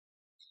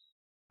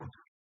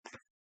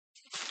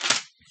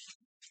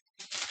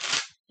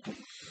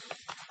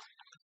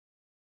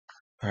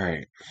 All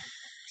right.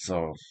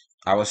 So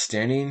I was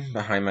standing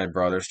behind my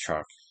brother's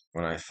truck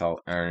when I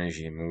felt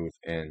energy move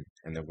in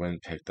and the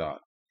wind picked up.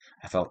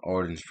 I felt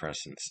Odin's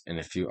presence and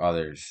a few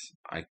others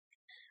I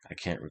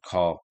can't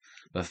recall,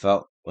 but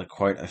felt like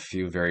quite a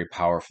few very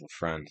powerful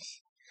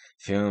friends.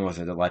 Feeling was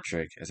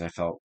electric as I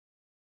felt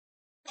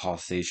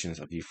pulsations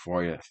of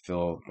euphoria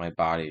fill my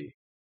body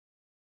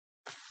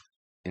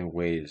in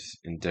waves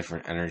in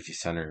different energy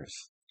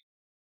centers.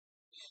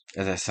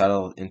 As I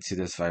settled into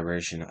this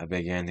vibration, I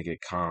began to get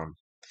calm.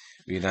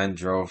 We then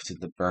drove to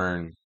the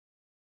burn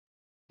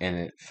and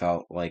it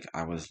felt like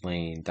I was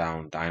laying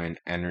down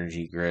diamond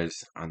energy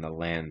grids on the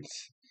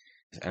lands.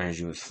 As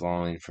energy was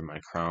flowing from my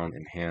crown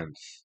and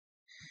hands.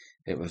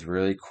 It was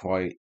really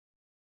quite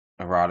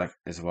erotic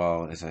as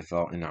well as I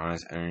felt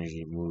Inanna's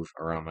energy move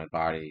around my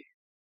body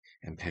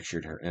and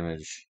pictured her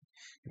image.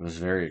 It was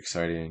very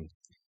exciting.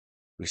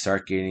 We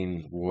start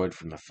getting wood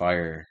from the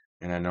fire,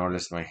 and I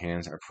noticed my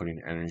hands are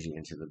putting energy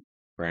into the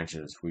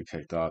branches we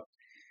picked up.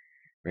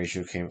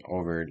 Rachel came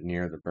over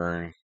near the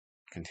burn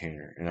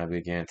container, and I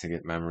began to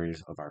get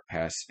memories of our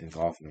past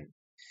involvement.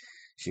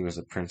 She was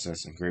a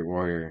princess and great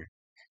warrior.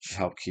 She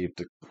helped keep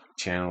the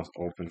channels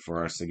open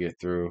for us to get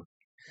through.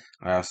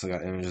 I also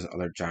got images of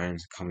other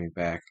giants coming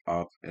back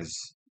up as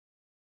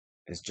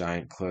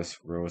giant cliffs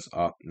rose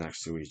up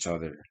next to each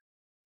other.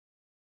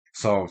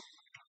 So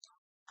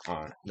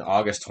on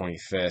August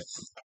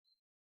 25th,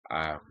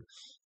 um,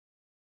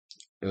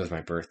 it was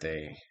my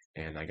birthday,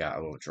 and I got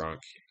a little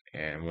drunk.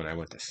 And when I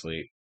went to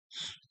sleep,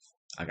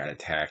 I got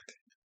attacked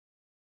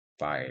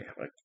by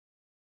like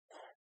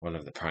one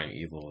of the prime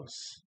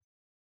evils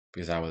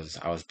because I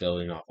was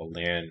building up a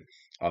land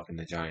up in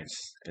the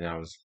giants, and I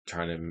was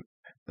trying to,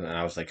 and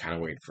I was like kind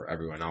of waiting for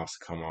everyone else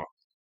to come up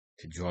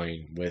to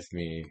join with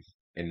me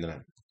in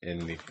the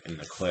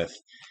cliff,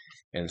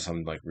 and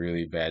some like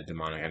really bad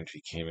demonic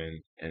entity came in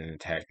and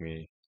attacked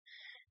me,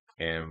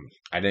 and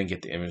I didn't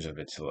get the image of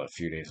it till a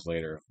few days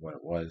later of what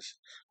it was.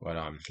 But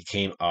he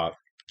came up,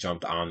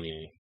 jumped on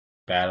me,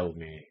 battled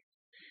me,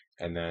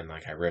 and then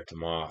like I ripped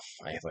him off.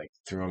 I like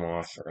threw him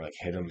off or like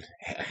hit him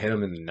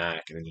in the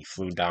neck, and then he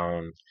flew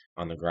down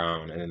on the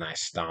ground, and then I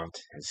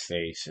stomped his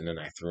face, and then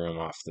I threw him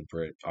off the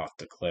bridge, off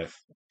the cliff.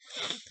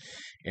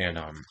 And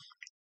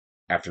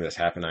after this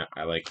happened,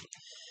 I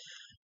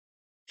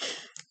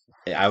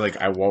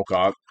woke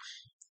up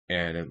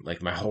and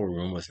like my whole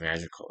room was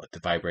magical. Like the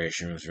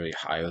vibration was really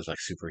high. It was like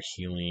super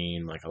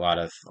healing. Like a lot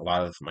of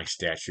my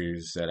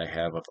statues that I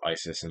have of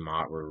Isis and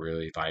Mot were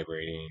really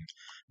vibrating.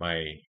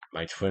 My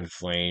twin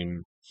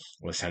flame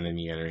was sending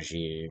me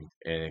energy,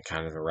 and it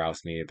kind of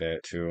aroused me a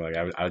bit too. Like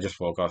I just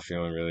woke up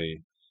feeling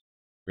really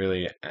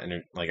really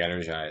like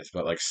energized,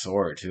 but like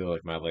sore too.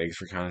 Like my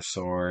legs were kind of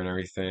sore and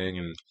everything,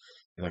 and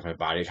like my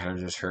body kind of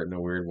just hurt in a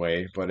weird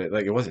way. But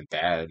it wasn't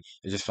bad.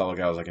 It just felt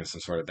like I was like in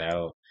some sort of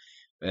battle.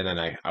 And then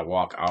I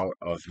walk out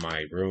of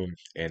my room,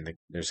 and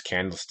there's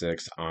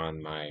candlesticks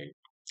on my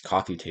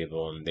coffee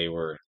table, and they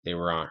were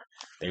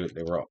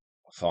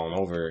falling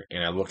over.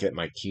 And I look at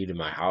my key to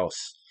my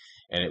house,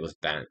 and it was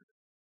bent,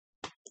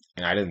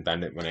 and I didn't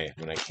bend it when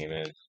I came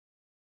in.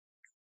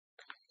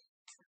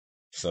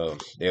 So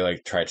they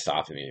like tried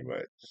stopping me,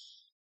 but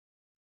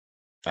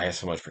I have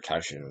so much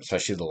protection,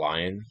 especially the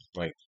lion.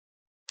 Like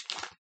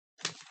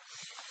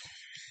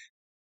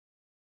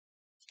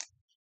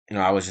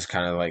I was just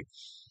kind of like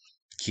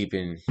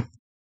keeping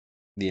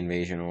the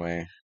invasion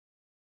away.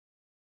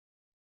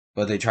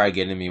 But they tried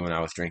getting me when I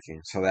was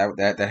drinking, so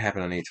that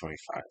happened on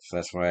 8/25. So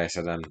that's why I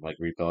said I'm like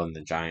rebuilding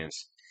the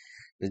Giants.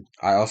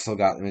 I also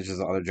got images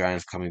of other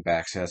Giants coming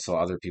back, so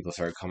other people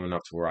started coming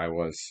up to where I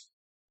was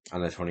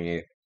on the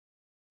 28th.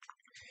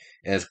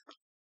 As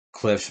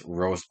cliffs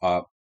rose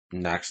up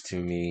next to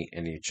me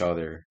and each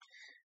other,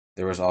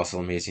 there was also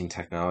amazing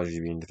technology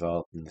being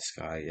developed in the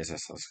sky as I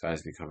saw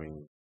skies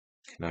becoming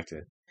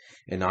connected.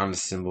 An on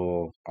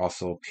symbol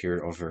also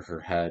appeared over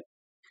her head,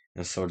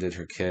 and so did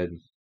her kid.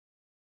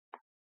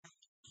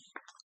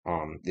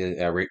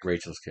 Yeah,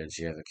 Rachel's kid.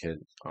 She has a kid.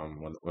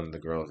 One of the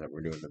girls that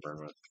we're doing the burn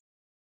with.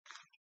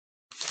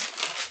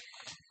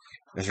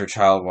 As her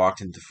child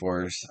walked into the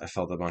forest, I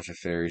felt a bunch of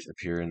fairies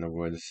appear in the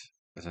woods.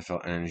 As I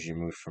felt energy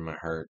move from my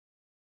heart,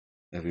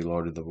 as we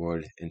loaded the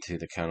wood into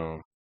the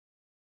kennel,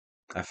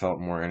 I felt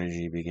more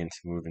energy begin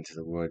to move into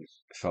the wood.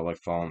 It felt like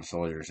fallen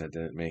soldiers that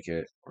didn't make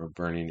it were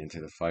burning into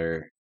the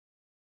fire,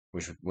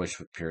 which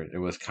appeared. It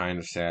was kind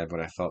of sad, but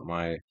I felt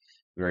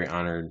very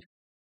honored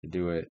to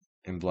do it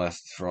and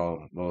blessed for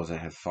all those that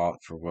had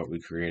fought for what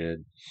we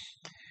created.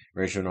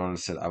 Rachel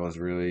noticed that I was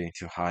really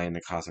too high in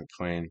the cosmic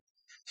plane,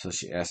 so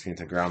she asked me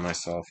to ground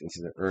myself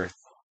into the earth.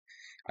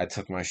 I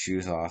took my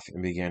shoes off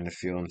and began to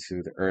feel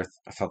into the earth.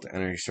 I felt the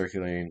energy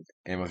circulating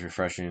and was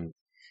refreshing.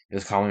 It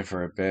was calming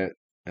for a bit.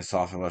 I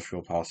soft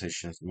electrical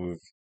pulsations move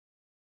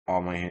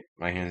all my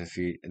hands and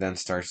feet. It then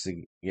starts to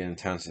get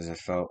intense as I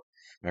felt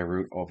my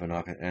root open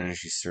up and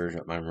energy surge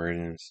up my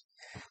meridians.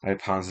 My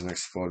palms then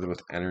exploded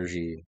with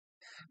energy,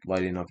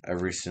 lighting up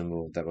every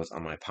symbol that was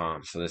on my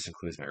palm. So this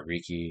includes my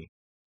Reiki,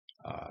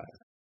 uh,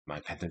 my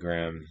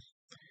pentagram,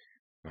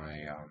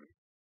 my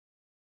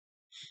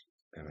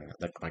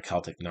like my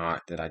Celtic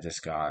knot that I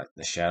just got.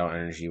 The shadow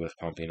energy was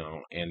pumping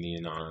out, and the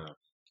Inanna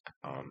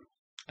um,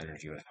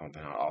 energy was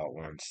pumping out all at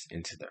once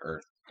into the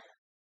earth.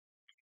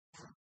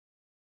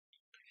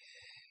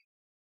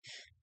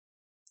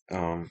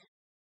 Um,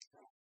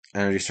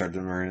 Energy started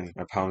to merge.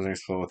 My palms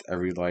exploded with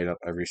every light up,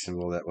 every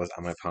symbol that was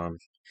on my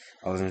palms.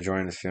 I was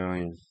enjoying the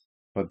feeling,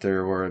 but they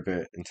were a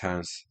bit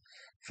intense.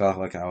 Felt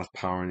like I was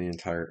powering the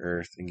entire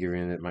earth and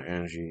giving it my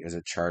energy as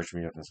it charged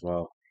me up as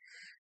well.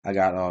 I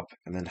got up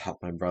and then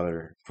helped my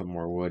brother put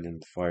more wood in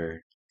the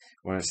fire.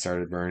 When it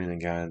started burning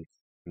again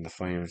in the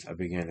flames, I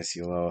began to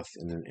see Lilith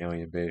in an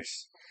alien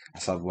base. I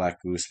saw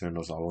black glue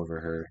spindles all over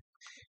her,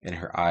 and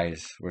her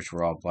eyes, which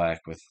were all black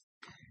with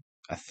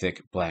a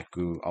thick black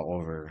goo all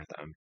over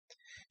them.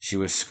 She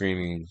was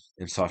screaming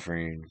and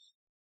suffering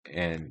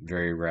in a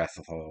very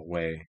wrathful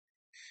way.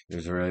 It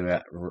was really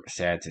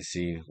sad to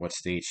see what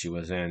state she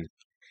was in.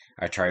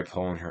 I tried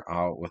pulling her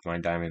out with my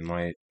diamond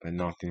light, but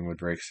nothing would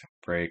break,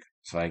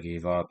 so I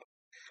gave up.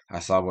 I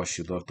saw what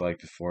she looked like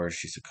before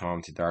she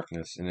succumbed to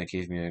darkness, and it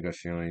gave me a good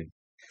feeling.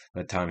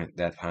 That time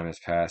has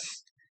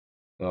passed,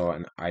 though,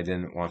 and I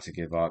didn't want to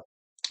give up.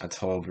 I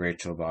told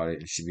Rachel about it,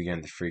 and she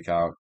began to freak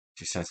out.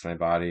 She sensed my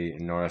body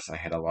and noticed I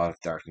had a lot of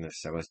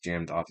darkness that was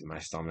jammed up in my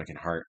stomach and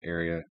heart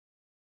area.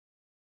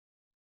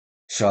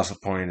 She also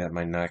pointed at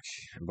my neck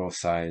and both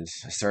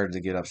sides. I started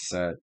to get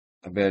upset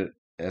a bit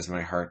as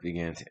my heart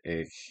began to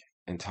ache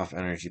and tough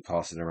energy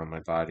pulsed around my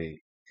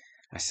body.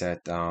 I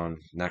sat down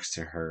next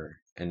to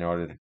her and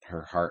noted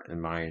her heart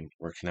and mind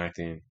were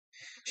connecting.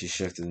 She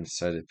shifted and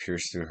said it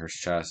pierced through her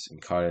chest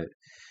and cut it.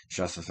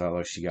 She also felt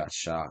like she got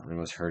shot and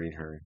was hurting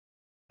her.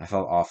 I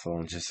felt awful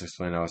and just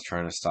explained I was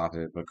trying to stop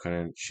it but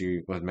couldn't. She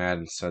was mad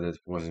and said it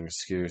was an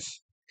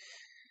excuse.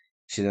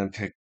 She then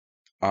picked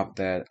up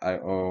that I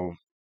or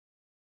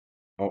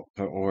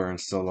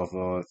and still love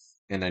Lilith,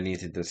 and I need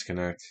to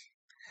disconnect.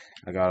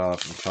 I got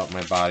up and felt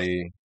my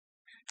body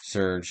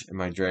surge, and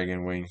my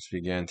dragon wings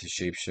began to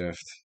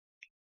shapeshift.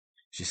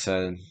 She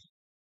said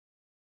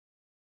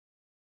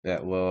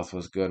that Lilith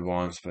was good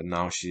once, but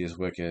now she is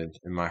wicked,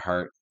 and my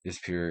heart is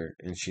pure,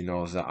 and she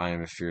knows that I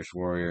am a fierce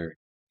warrior.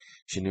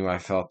 She knew I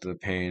felt the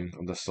pain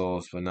of the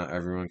souls, but not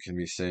everyone can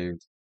be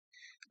saved.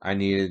 I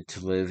needed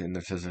to live in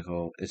the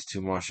physical. It's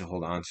too much to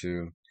hold on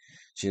to.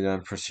 She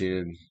then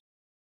proceeded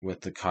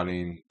with the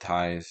cutting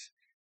ties,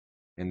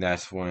 and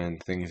that's when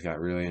things got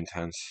really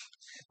intense.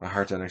 My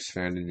heart then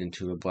expanded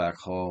into a black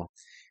hole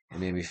and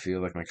made me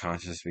feel like my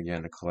consciousness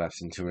began to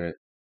collapse into it.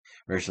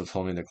 Rachel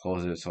told me to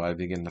close it, so I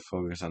began to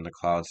focus on the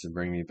clouds to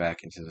bring me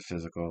back into the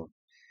physical.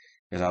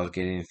 As I was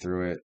getting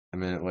through it, a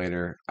minute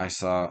later, I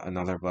saw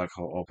another black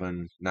hole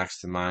open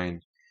next to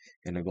mine,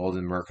 and a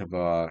golden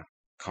Merkaba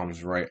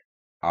comes right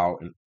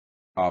out and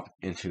up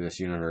into this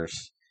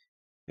universe.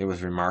 It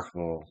was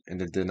remarkable,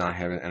 and it did not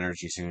have an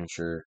energy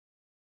signature.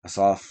 I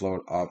saw it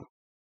float up,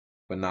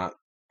 but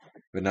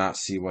not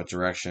see what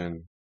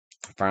direction.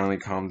 I finally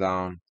calmed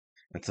down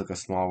and took a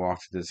small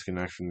walk to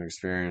disconnect from the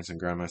experience and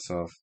ground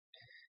myself.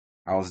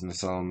 I was in a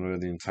sullen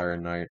mood the entire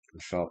night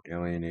and felt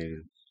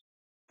alienated.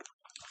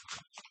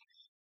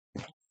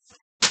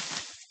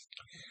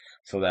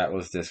 So that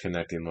was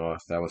disconnecting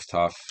Lilith. That was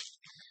tough.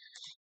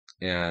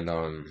 And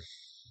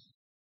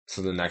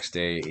so the next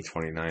day,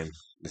 8:29,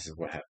 this is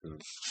what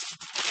happens.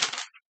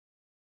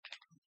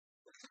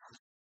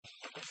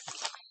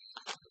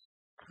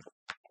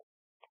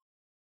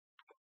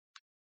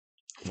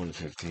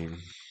 1:15.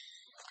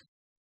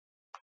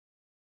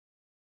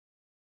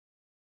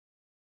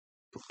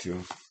 Book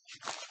 2.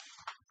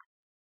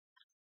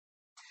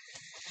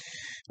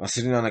 I was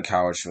sitting on the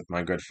couch with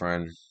my good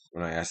friend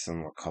when I asked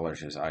him what color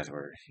his eyes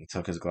were. He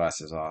took his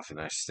glasses off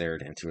and I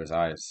stared into his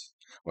eyes.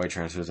 White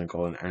translucent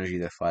golden energy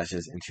that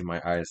flashes into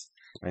my eyes.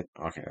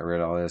 Okay, I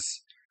read all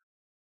this.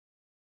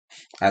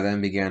 I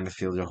then began to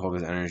feel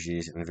Jehovah's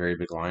energies and a very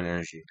big lion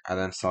energy. I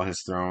then saw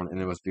his throne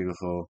and it was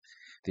beautiful.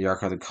 The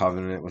Ark of the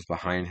Covenant was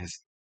behind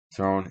his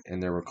throne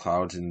and there were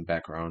clouds in the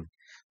background.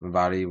 My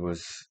body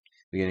was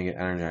beginning to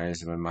get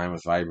energized and my mind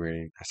was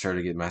vibrating. I started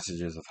to get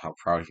messages of how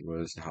proud he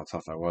was and how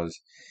tough I was.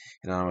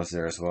 And I was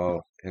there as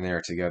well, and they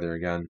are together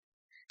again.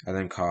 I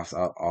then coughed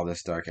out all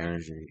this dark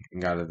energy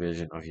and got a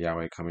vision of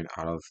Yahweh coming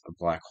out of a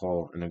black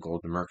hole in a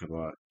golden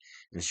Merkaba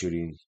and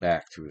shooting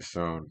back to his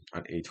throne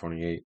on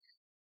 828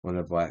 when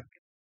the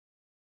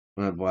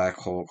black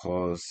hole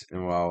closed,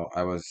 and while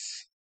I was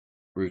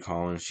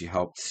recalling, she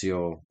helped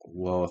seal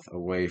Lilith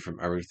away from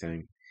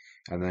everything.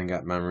 And then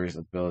got memories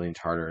of building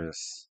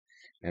Tartarus,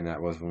 and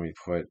that was when we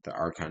put the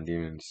Archon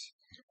demons.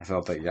 I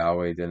felt that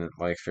Yahweh didn't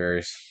like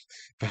fairies,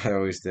 but I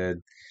always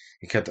did.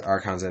 He kept the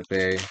archons at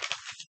bay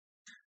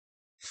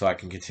so I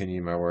can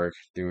continue my work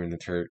during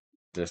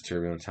this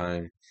turbulent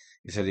time.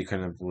 He said he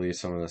couldn't believe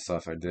some of the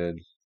stuff I did.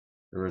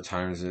 There were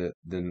times it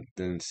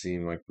didn't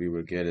seem like we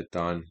would get it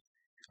done.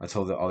 I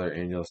told the other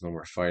angels no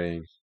more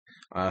fighting.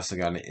 I also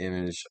got an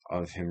image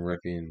of him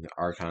ripping the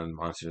Archon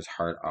monster's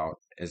heart out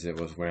as it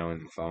was wailing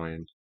and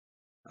falling.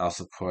 I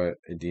also put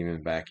a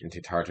demon back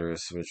into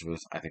Tartarus, which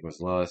was I think was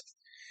Lilith,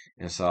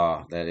 and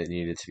saw that it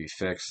needed to be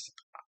fixed.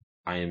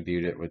 I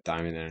imbued it with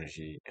diamond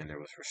energy, and it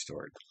was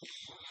restored.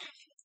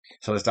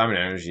 So this diamond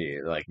energy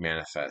like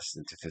manifests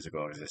into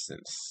physical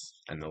existence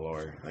and the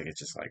lore. Like it's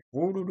just like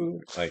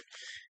woo like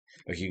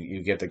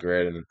you get the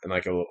grid and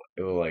like it will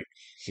like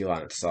heal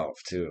on itself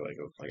too.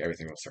 Like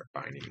everything will start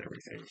binding and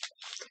everything.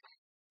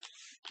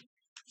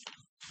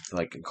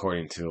 Like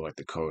according to like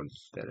the code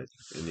that it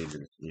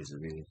needs to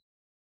be.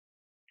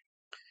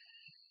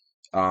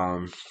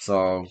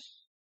 So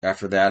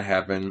after that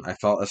happened, I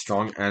felt a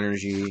strong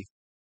energy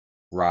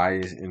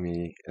rise in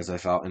me as I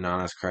felt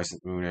Inanna's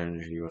crescent moon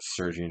energy was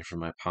surging from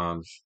my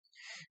palms.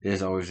 It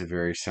is always a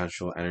very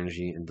sensual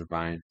energy and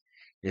divine.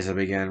 As I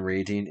began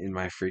raging in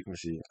my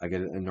frequency, I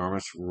get an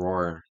enormous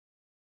roar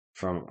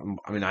from,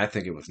 I mean, I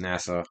think it was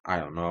NASA, I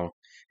don't know,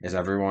 as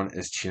everyone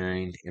is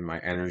cheering and my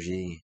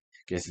energy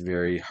gets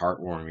very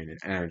heartwarming and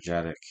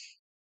energetic.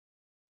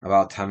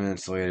 About 10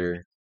 minutes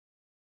later,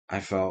 I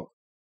felt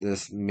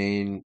this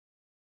main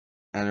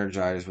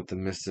energized with the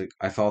mystic.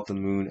 I felt the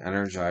moon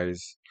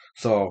energized.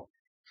 So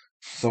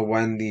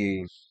when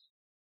the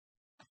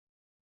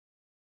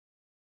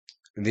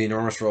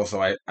enormous roll,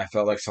 so I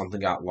felt like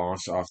something got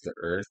launched off the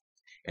earth,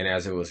 and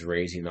as it was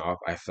raising up,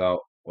 I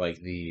felt like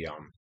the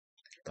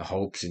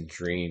hopes and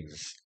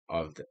dreams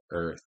of the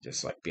earth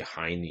just like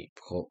behind me,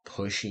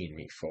 pushing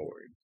me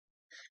forward,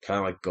 kind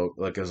of like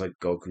like it was like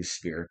Goku's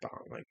spirit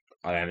bomb, like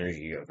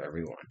energy of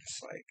everyone,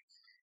 just like,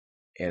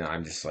 and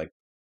I'm just like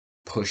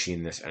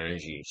pushing this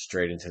energy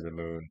straight into the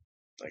moon,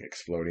 like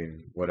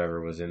exploding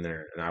whatever was in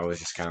there. And I was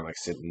just kind of like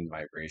sitting in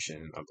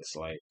vibration of this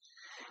light.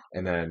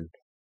 And then,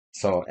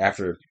 so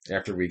after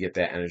we get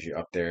that energy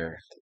up there,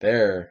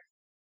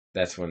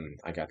 that's when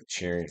I got the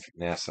cheering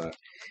from NASA.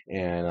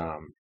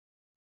 And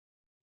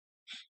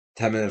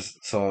 10 minutes.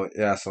 So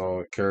yeah,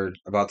 so it occurred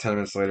about 10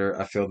 minutes later.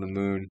 I feel the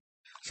moon.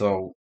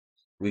 So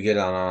we get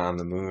on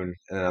the moon,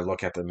 and then I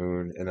look at the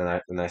moon, and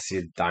then I see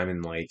a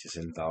diamond light just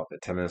envelop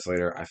it. 10 minutes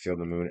later, I feel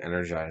the moon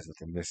energized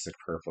with a mystic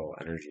purple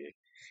energy,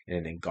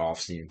 and it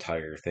engulfs the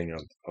entire thing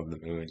of the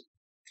moon.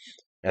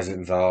 As it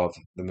enveloped,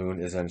 the moon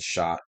is then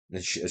shot.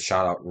 It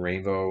shot out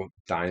rainbow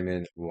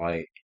diamond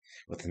light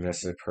with a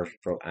mystic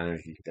purple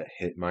energy that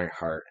hit my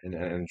heart and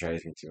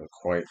energized me to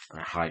quite a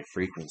high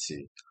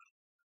frequency.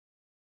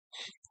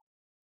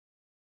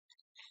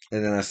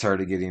 And then I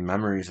started getting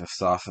memories of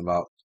stuff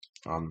about,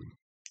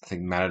 I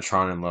think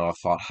Metatron and Lilith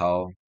fought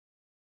Hell,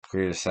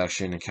 created a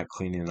section and kept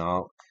cleaning it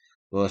out.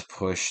 Lilith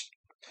pushed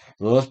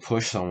Lilith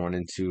pushed someone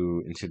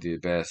into the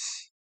abyss,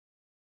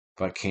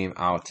 but came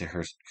out to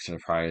her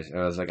surprise. It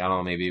was like I don't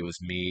know, maybe it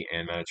was me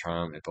and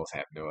Metatron. It both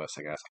happened to us,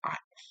 I guess.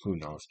 Who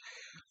knows?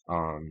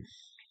 Um,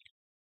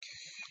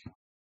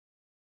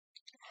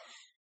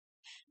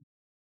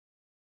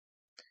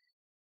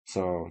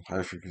 so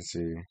high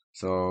frequency.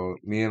 So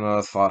me and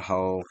Lilith fought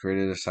Hell,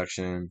 created a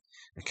section,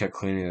 and kept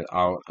cleaning it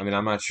out. I mean,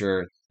 I'm not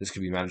sure. This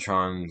could be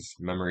Metatron's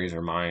memories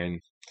or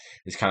mine.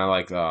 It's kind of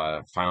like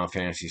Final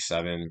Fantasy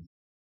VII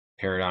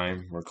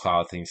paradigm where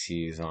Cloud thinks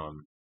he's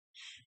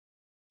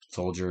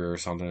Soldier or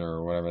something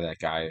or whatever that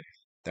guy,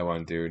 that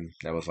one dude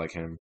that was like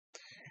him,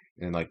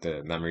 and like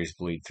the memories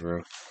bleed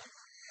through.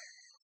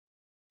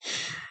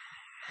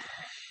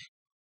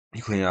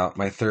 You clean out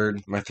my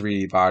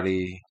 3D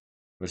body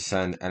would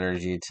send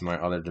energy to my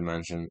other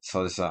dimension.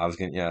 So this I was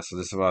getting, yeah. So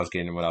this is what I was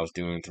getting, what I was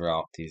doing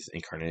throughout these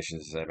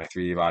incarnations. Is that my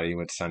 3D body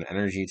would send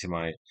energy to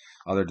my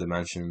other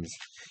dimensions,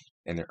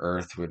 and the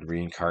Earth would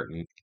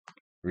reincarnate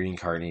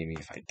me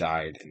if I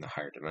died in the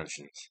higher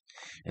dimensions.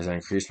 As I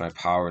increased my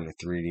power in the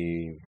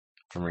 3D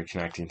from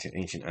reconnecting to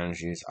ancient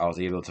energies, I was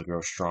able to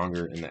grow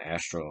stronger in the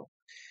astral.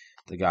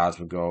 The gods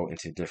would go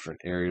into different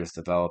areas,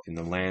 developing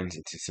the lands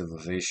into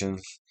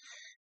civilizations,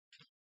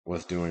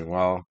 was doing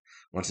well.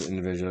 Once the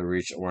individual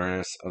reached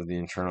awareness of the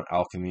internal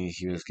alchemy,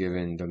 he was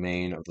given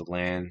domain of the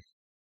land,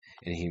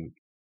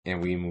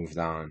 and we moved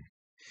on.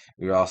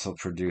 We also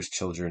produced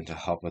children to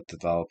help with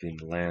developing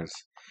the lands.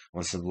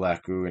 Once the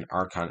Black Goo and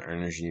Archon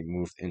energy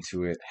moved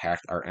into it,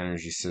 hacked our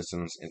energy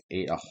systems, and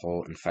ate a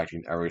hole,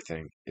 infecting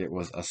everything. It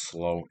was a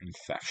slow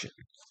infection.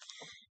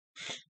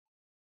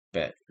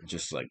 Bet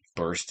just like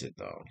bursted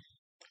though.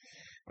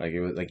 Like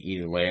it was like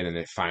eating away, and then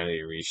it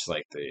finally reached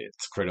like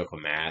its critical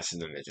mass,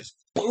 and then it just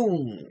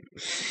boom.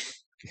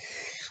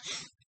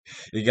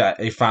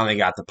 It finally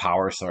got the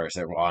power source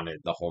that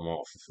wanted the whole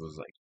month. Was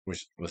like,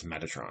 which was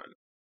Metatron.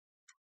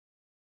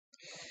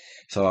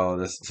 So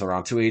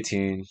around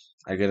 218,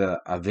 I get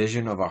a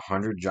vision of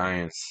 100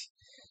 giants,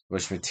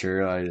 which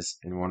materialize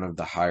in one of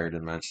the higher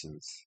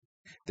dimensions.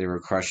 They were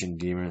crushing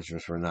demons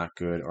which were not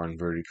good or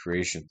inverted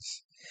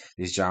creations.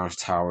 These giants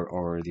towered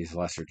over these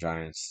lesser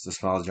giants. The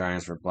small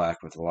giants were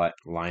black with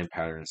line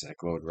patterns that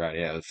glowed red.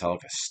 Yeah, it felt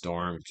like a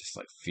storm, just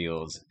like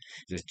fields,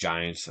 just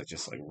giants like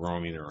just like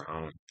roaming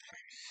around.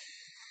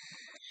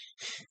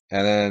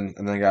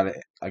 I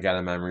got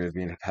a memory of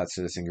being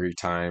Hephaestus in Greek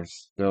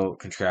times, built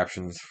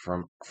contraptions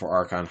for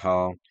Archon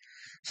Hell.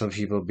 Some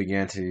people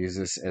began to use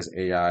this as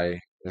AI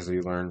as they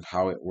learned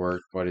how it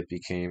worked, but it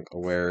became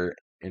aware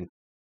and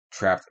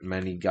trapped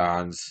many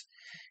gods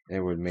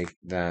and would make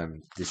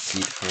them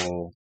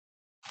deceitful.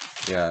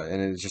 Yeah,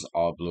 and it just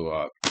all blew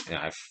up. And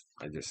I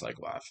just like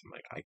laughed. I'm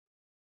like,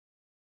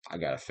 I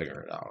gotta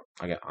figure it out.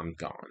 I'm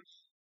gone.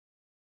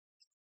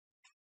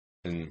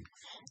 And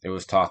it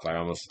was tough. I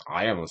almost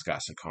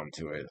got succumbed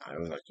to it. I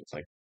was like,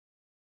 it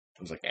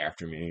was like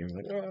after me. I was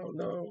like, oh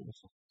no.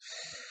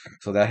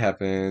 So that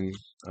happened.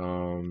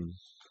 Um,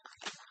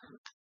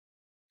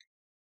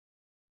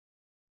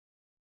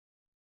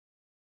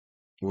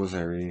 what was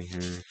I reading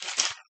here?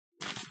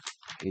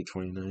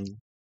 829.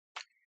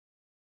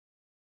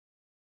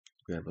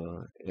 Grab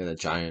yeah, the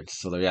Giants.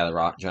 So the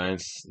Rock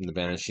Giants, and the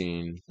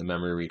Banishing, the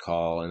Memory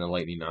Recall, and the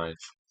Lightning Knife.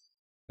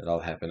 It all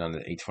happened on the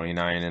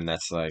 829, and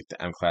that's like the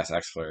M Class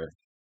X Flare.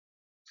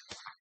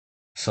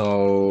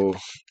 So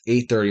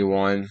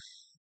 831,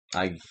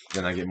 I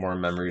get more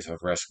memories of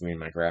rescuing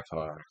my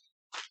grandpa.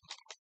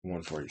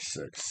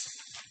 146.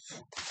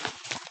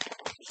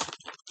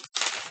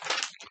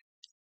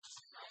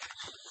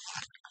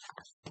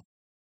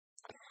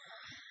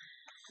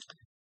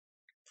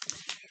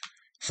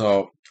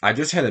 So I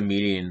just had a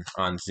meeting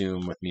on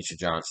Zoom with Misha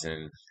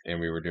Johnson, and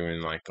we were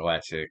doing like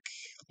galactic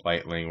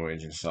light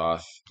language and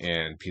stuff,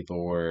 and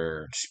people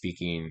were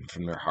speaking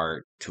from their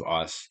heart to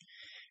us.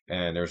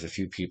 And there was a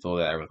few people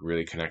that I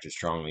really connected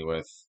strongly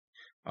with.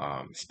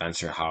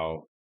 Spencer,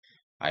 how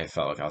I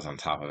felt like I was on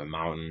top of a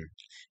mountain,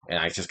 and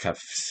I just kept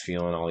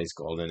feeling all these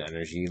golden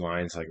energy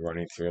lines like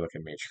running through like a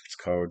matrix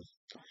code.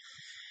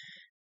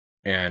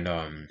 And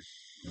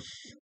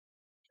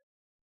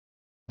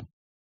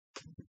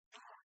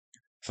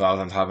so I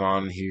was on top of the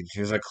mountain. He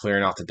was like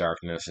clearing out the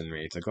darkness in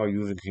me. It's like, oh,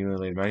 you've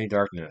accumulated many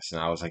darkness,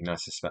 and I was like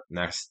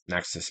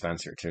next to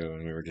Spencer too,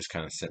 and we were just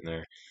kind of sitting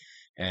there.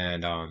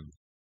 And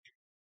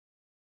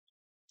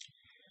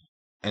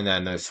and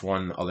then this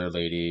one other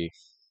lady,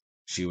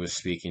 she was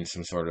speaking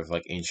some sort of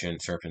like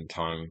ancient serpent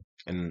tongue,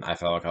 and I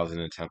felt like I was in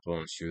the temple,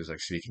 and she was like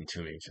speaking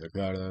to me. She's like,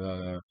 blah, blah, blah,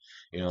 blah.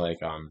 Like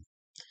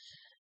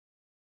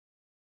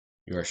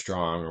you are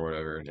strong or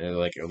whatever. And it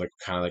like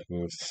kind of like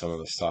moved some of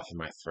the stuff in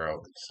my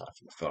throat and stuff.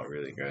 It felt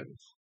really good.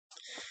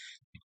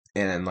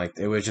 And then like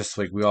it was just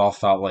like we all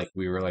felt like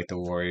we were like the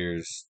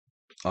warriors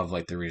of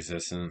like the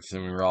resistance,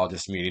 and we were all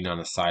just meeting on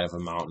the side of a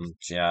mountain.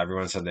 So, yeah,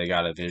 everyone said they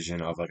got a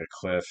vision of like a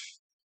cliff,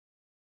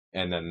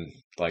 and then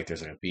like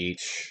there's like a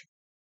beach,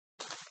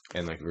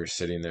 and like we were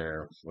sitting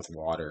there with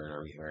water and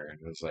everywhere, and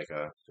it was like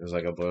a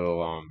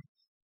little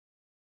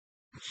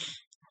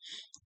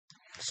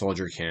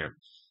soldier camp,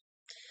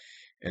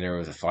 and there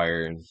was a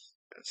fire, and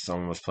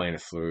someone was playing a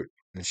flute,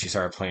 and she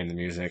started playing the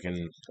music, and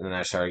then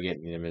I started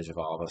getting the image of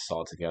all of us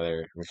all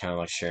together. We're kind of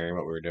like sharing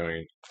what we were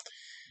doing.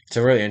 It's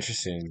a really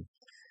interesting,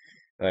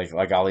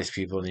 like all these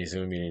people in these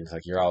Zoom meetings,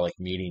 like you're all like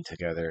meeting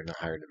together in a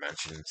higher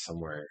dimension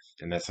somewhere,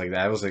 and that's like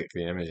that was like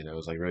the image, and it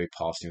was like really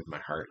pulsing with my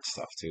heart and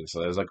stuff too.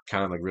 So it was like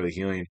kind of like really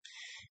healing.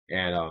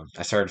 And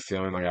I started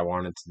feeling like I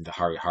wanted the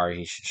Hari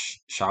Hari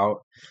shout,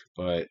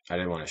 but I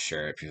didn't want to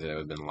share it because it would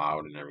have been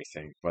loud and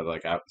everything. But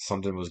like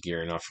something was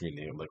gearing up for me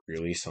to like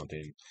release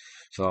something.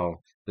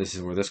 So this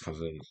is where this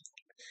comes in.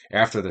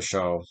 After the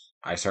show,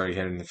 I started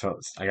getting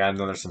I got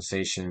another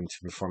sensation to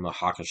perform the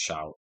Haka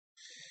shout.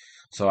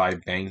 So I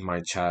banged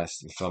my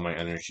chest and felt my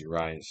energy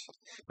rise.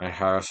 My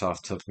higher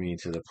self took me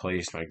to the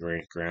place my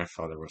great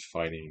grandfather was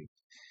fighting,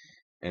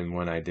 and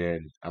when I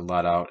did, I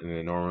let out an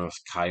enormous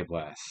Kai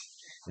blast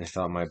and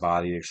felt my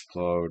body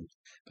explode.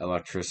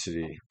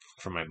 Electricity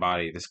from my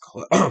body. This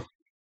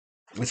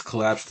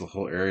collapsed the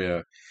whole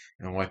area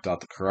and wiped out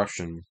the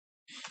corruption.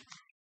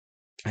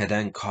 I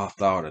then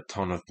coughed out a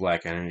ton of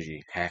black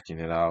energy, hacking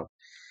it out.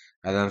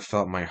 I then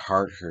felt my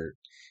heart hurt,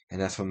 and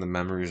that's when the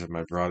memories of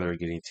my brother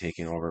getting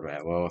taken over by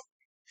Lilith,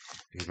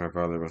 because my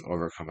brother was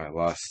overcome by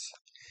lust.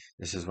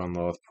 This is when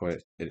Lilith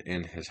put it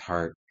in his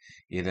heart.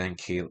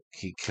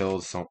 He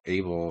killed some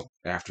Abel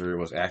after it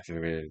was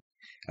activated.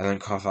 I then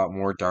coughed out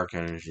more dark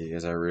energy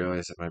as I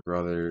realized that my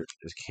brother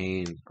is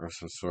Cain or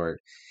some sort.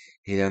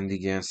 He then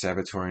began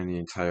sabotaging the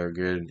entire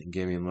grid and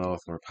giving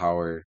Lilith more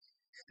power.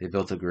 They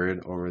built a grid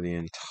over the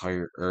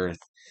entire Earth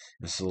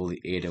and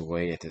slowly ate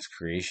away at this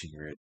creation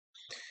grid.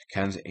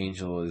 Ken's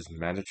angel is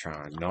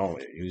Metatron. No,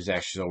 he was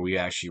actually, so we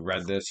actually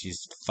read this.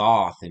 He's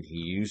Thoth and he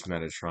used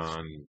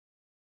Metatron.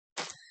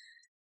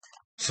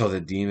 So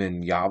the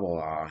demon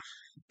Yabala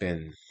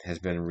has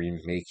been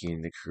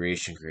remaking the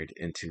creation grid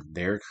into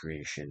their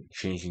creation,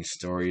 changing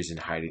stories and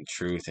hiding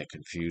truth that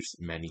confused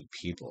many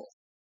people.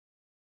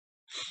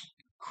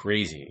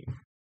 Crazy.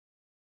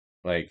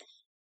 Like,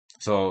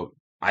 so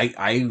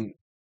I've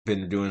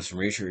been doing some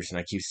research and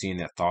I keep seeing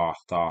that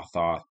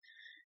Thoth,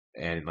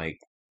 and like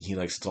he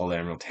like stole the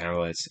Emerald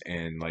tablets,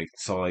 and like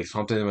so like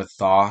something with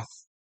Thoth,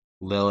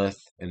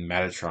 Lilith, and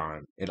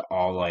Metatron. It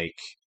all like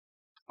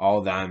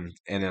all them,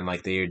 and then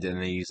like they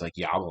use like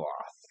Yabaloth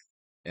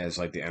as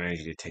like the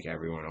energy to take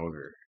everyone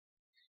over.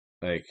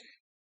 Like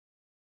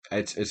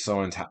it's so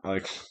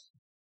like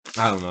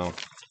I don't know.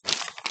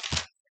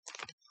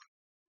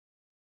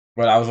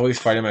 But I was always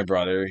fighting my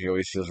brother. He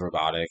always feels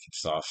robotic and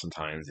stuff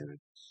sometimes, and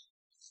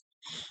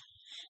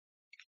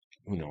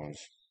who knows.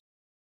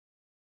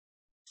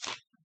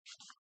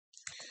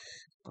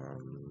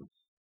 Um,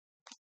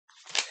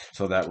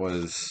 so that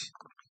was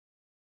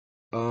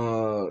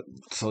uh,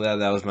 so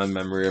that was my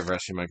memory of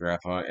rescuing my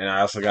grandpa, and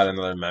I also got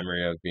another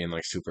memory of being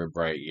like super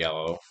bright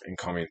yellow and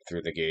coming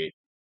through the gate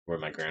where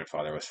my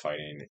grandfather was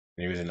fighting. And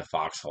he was in the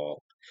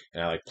foxhole,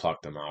 and I like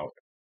plucked him out.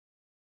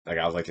 Like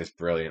I was like this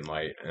brilliant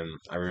light, and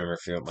I remember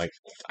feeling like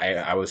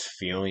I was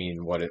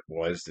feeling what it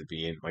was to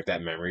be in like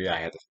that memory. I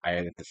had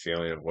the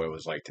feeling of what it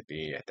was like to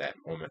be at that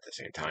moment at the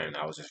same time. And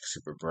I was just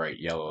super bright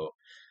yellow,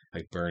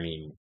 like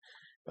burning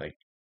like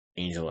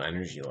angel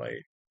energy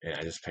light, and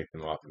I just picked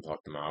them up and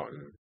plucked them out,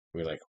 and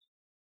we like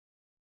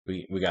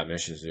we got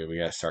missions to do. We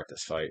got to start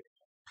this fight.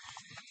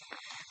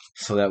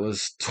 So that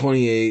was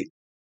 28,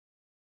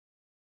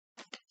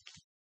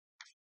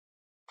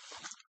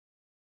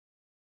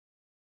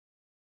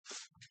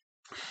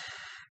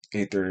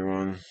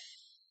 831.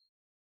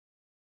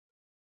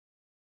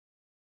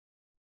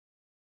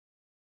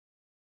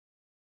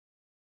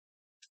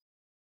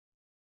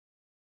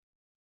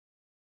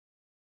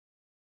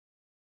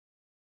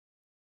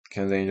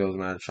 Ken's Angels,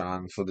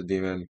 Metatron, for the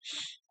demon.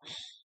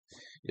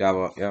 Yeah,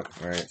 well, yep,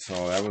 right. So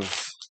that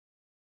was,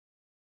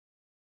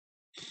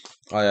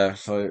 oh yeah,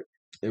 so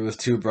it was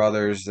two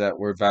brothers that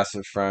were best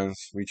of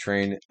friends. We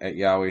trained at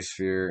Yahweh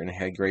Sphere and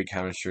had great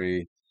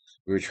chemistry.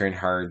 We would train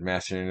hard,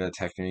 mastering the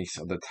techniques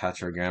of the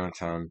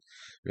Tetragrammaton.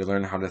 We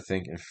learned how to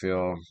think and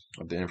feel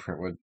what the imprint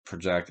would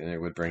project, and it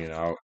would bring it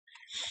out.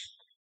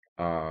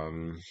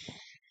 Um,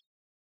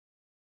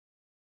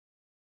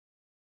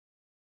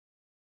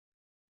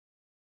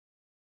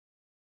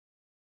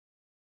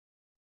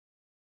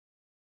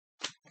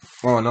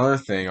 well, another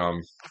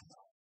thing,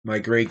 my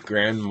great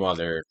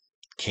grandmother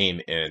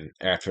came in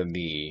after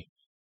the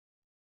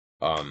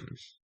um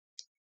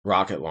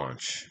rocket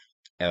launch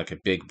at like a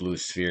big blue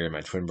sphere.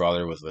 My twin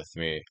brother was with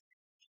me,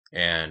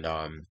 and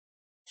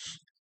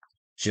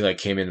she like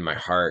came into my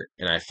heart,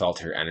 and I felt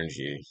her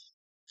energy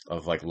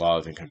of like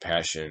love and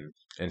compassion.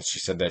 And she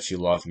said that she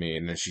loved me,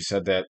 and then she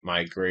said that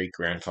my great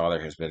grandfather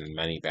has been in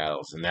many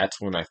battles, and that's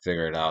when I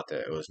figured out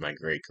that it was my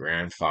great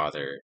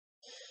grandfather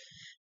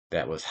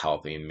that was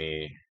helping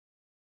me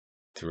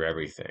through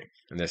everything.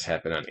 And this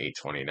happened on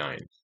 8/29,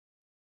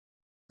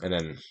 and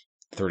then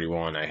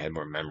 31, I had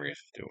more memories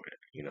of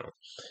doing it,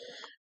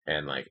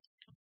 and like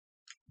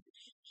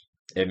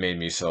it made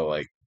me so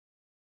like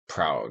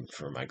proud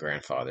for my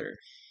grandfather.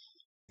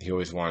 He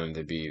always wanted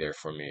to be there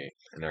for me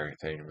and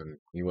everything, and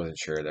he wasn't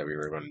sure that we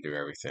were going to do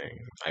everything.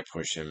 I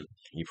pushed him,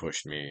 he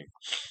pushed me,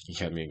 he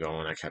kept me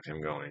going, I kept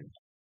him going.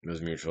 It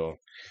was mutual,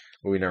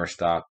 but we never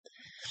stopped.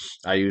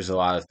 I used a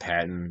lot of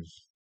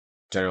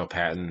general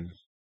Patton,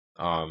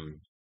 um,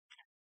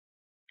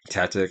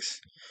 tactics.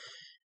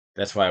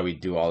 That's why we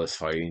do all this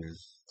fighting.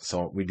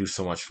 So we do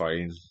so much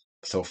fighting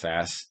so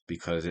fast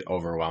because it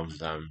overwhelms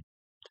them,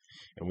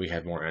 and we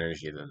have more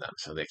energy than them,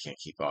 so they can't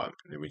keep up.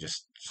 And we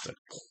just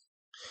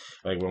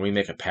like when we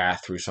make a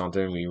path through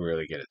something, we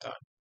really get it done,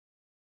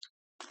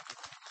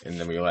 and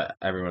then we let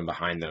everyone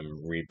behind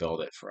them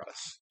rebuild it for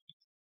us.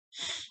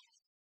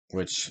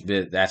 Which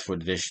that's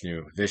what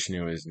Vishnu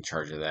is in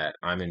charge of that.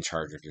 I'm in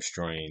charge of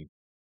destroying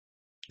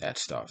that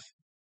stuff.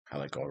 I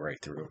like go right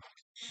through.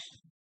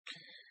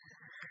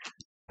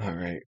 All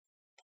right,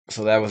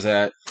 so that was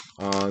that.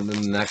 Then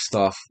the next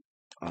stuff,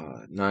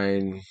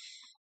 9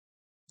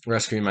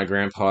 rescuing my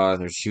grandpa.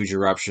 There's huge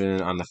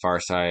eruption on the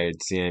far side.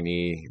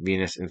 CME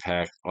Venus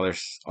impact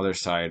other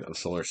side of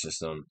solar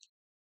system.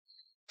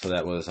 So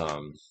that was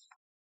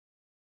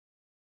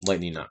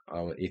lightning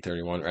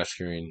 831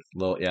 rescuing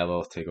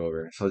Lilith take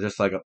over. So just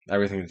like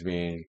everything's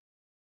being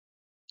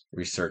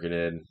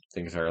recircuited,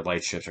 things are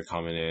light ships are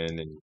coming in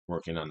and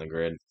working on the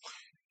grid.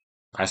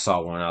 I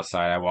saw one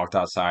outside. I walked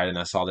outside and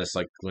I saw this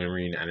like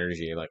glimmering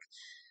energy, like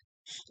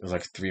it was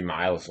like 3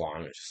 miles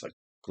long. It was just like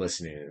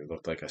glistening. It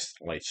looked like a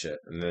light ship,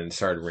 and then it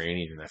started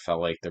raining, and I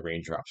felt like the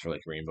raindrops were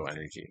like rainbow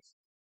energy.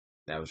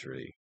 That was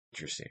really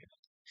interesting.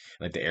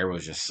 Like the air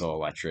was just so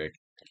electric.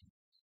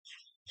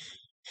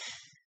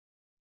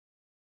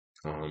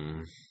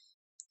 Um,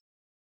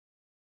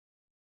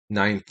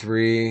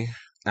 9/3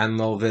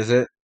 Enlil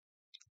visit.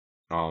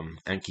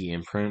 Enki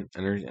imprint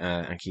energy.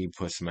 Enki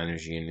put some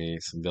energy into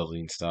some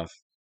building stuff.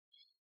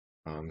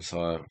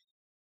 So it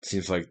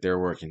seems like they're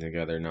working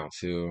together now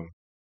too,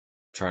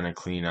 trying to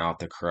clean out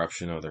the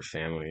corruption of their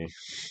family.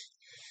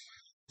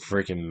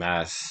 Freaking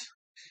mess.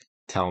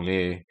 Tell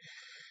me.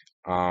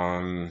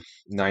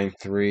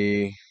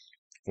 9/3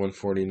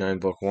 149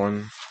 book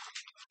 1.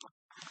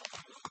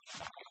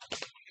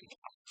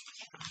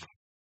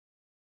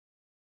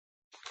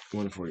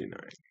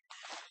 149.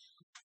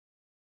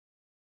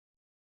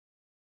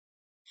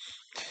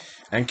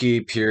 Enki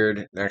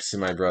appeared next to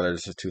my brother.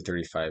 This is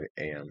 2:35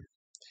 a.m.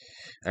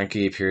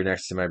 Enki appeared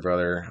next to my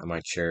brother on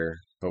my chair,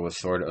 but was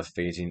sort of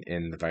phasing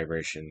in. The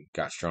vibration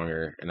got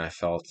stronger, and I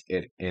felt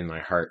it in my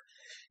heart.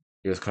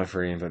 It was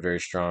comforting but very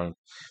strong.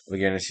 I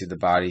began to see the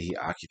body he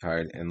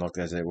occupied and looked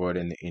as it would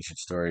in the ancient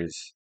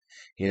stories.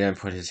 He then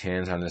put his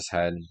hands on his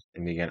head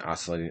and began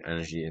oscillating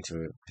energy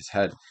into his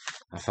head.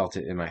 I felt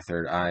it in my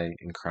third eye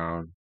and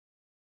crown,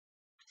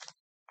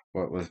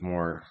 what was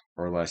more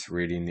or less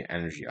reading the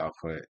energy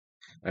output.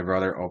 My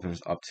brother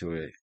opens up to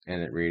it,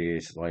 and it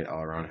radiates light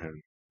all around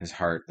him. His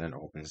heart then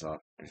opens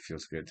up. It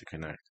feels good to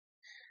connect.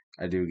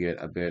 I do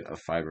get a bit of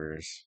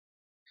fibers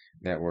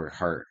that were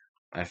heart.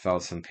 I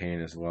felt some pain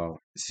as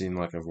well. It seemed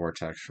like a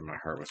vortex from my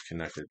heart was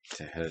connected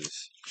to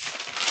his.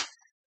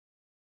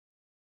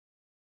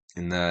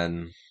 And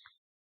then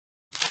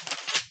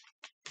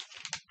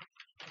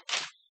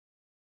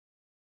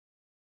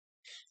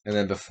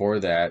before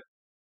that,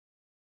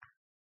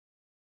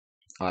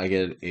 I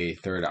get a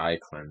third eye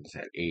cleanse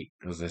at 8.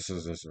 This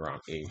was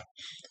around 8.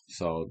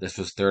 So this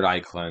was third eye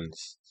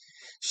cleanse,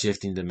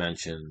 shifting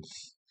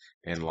dimensions,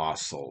 and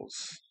lost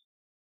souls.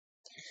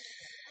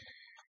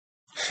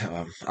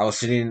 I was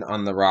sitting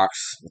on the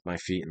rocks with my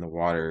feet in the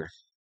water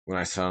when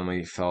I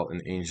suddenly felt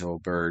an angel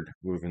bird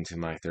move into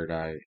my third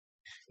eye.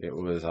 It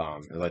was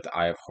like the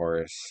Eye of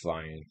Horus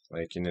flying,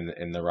 like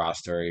in the Ra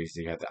stories,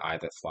 you have the eye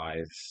that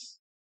flies.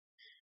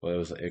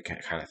 Well, it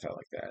kind of felt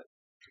like that.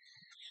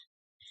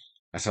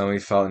 I suddenly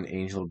felt an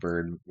angel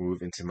bird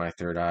move into my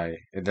third eye.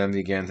 It then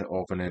began to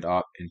open it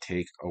up and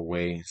take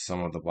away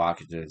some of the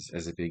blockages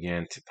as it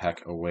began to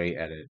peck away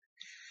at it.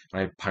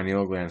 My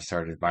pineal gland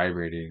started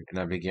vibrating, and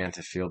I began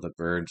to feel the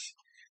birds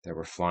that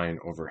were flying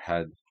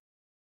overhead.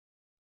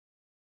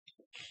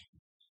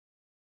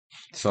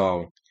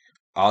 So,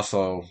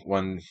 also,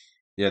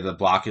 the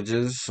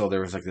blockages, so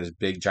there was like this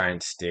big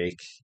giant stake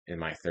in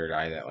my third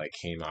eye that like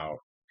came out.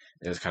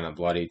 It was kind of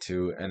bloody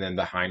too. And then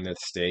behind the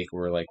stake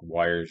were like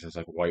wires, there's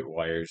like white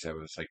wires that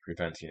was like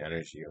preventing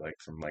energy like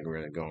from like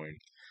really going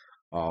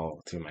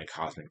all to my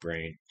cosmic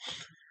brain.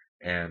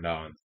 And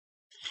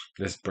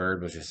this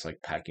bird was just like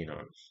pecking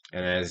them.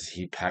 And as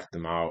he pecked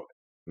them out,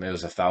 it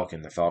was a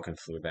falcon. The falcon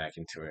flew back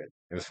into it.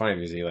 It was funny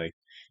because he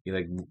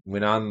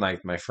went on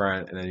like my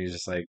front, and then he was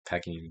just like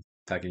pecking,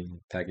 pecking,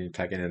 pecking,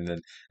 pecking, and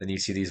then you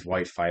see these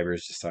white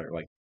fibers just start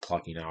like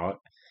plucking out.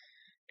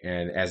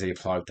 And as they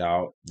plucked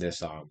out,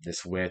 this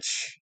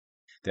witch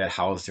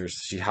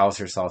she housed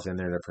herself in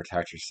there to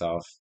protect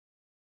herself.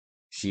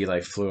 She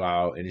like flew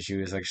out and she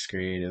was like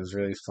screaming. It was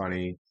really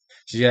funny.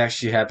 She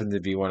actually happened to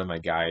be one of my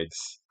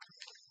guides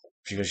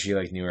because she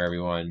like knew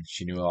everyone.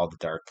 She knew all the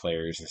dark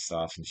players and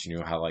stuff, and she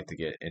knew how like to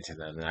get into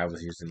them. And I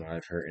was using a lot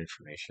of her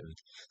information.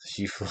 So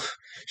she flew,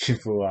 she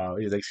flew out.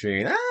 He was like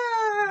screaming,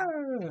 "Ah!"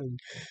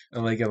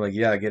 I'm like,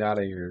 yeah, get out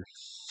of here.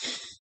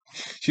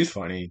 She's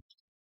funny.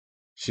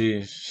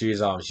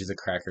 She's a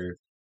cracker.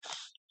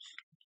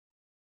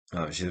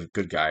 She's a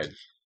good guide.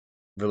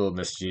 A little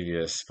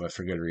mischievous, but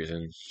for good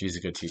reason. She's a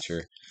good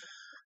teacher.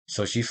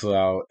 So she flew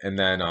out, and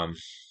then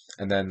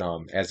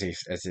as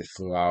it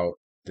flew out,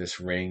 this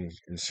ring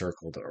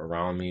encircled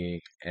around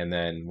me, and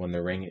then when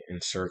the ring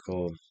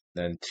encircled,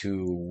 then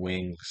two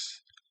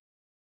wings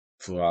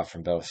flew out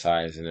from both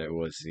sides, and it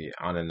was the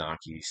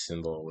Anunnaki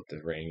symbol with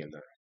the ring and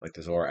the like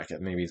the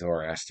maybe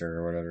Zoroaster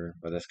or whatever,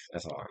 but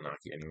that's all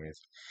Anunnaki anyways.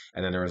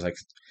 And then there was like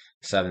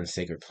 7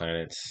 sacred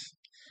planets,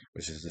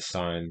 which is the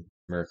Sun,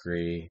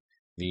 Mercury,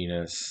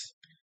 Venus,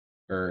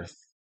 Earth,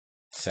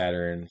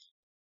 Saturn,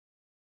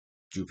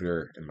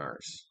 Jupiter, and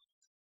Mars.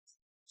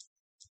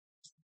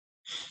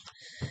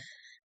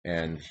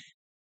 And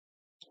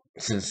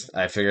since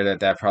I figured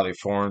that probably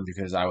formed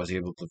because I was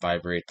able to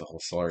vibrate the whole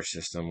solar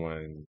system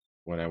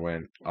when I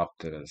went up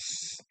to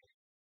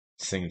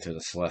sing to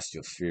the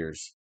celestial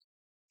spheres.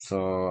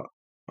 So,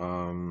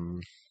 um,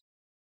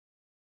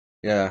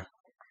 yeah.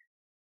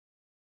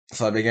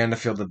 So I began to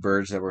feel the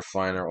birds that were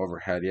flying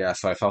overhead. Yeah,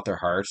 so I felt their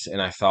hearts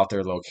and I felt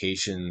their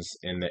locations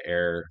in the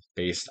air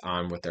based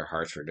on what their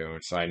hearts were doing.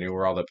 So I knew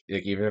where all the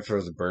like even if there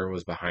was a bird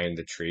was behind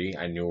the tree,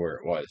 I knew where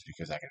it was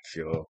because I could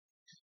feel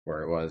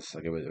where it was.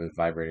 Like it was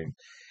vibrating.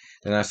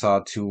 Then I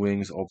saw 2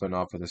 wings open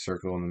up with a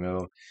circle in the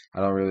middle. I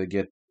don't really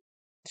get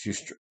too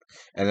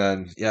and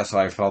then yeah, so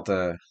I felt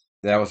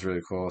that was really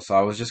cool. So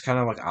I was just kind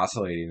of like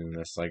oscillating in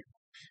this like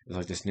it was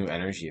like this new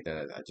energy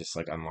that I just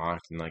like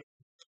unlocked, and like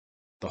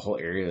the whole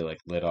area like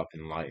lit up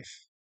in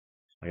life.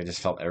 Like I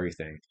just felt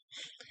everything.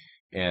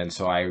 And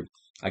so I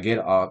get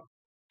up,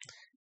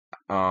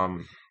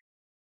 um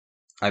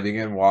I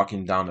began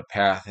walking down the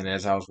path, and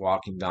as I was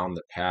walking down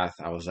the path,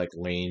 I was like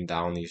laying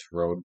down these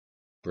road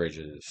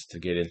bridges to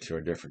get into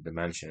a different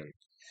dimension.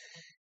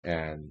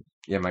 And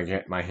yeah,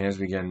 my hands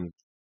began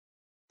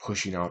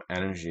pushing out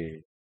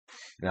energy,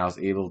 and I was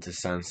able to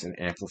sense and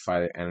amplify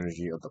the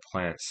energy of the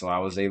plants. So I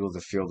was able to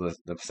feel the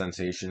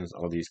sensations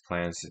of these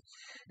plants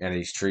and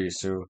these trees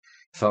too.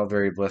 Felt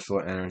very blissful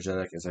and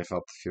energetic as I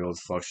felt the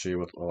fields fluctuate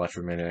with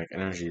electromagnetic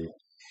energy.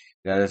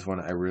 That is when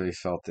I really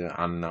felt the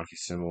Anunnaki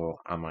symbol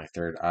on my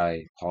third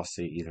eye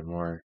pulsate even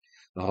more.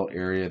 The whole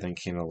area then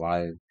came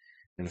alive.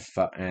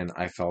 and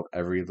I felt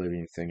every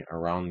living thing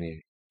around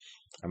me.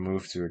 I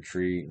moved through a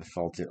tree and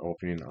felt it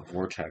opening a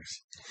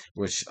vortex,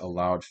 which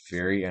allowed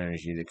fairy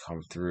energy to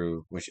come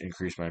through, which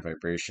increased my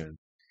vibration.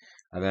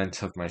 I then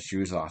took my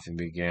shoes off and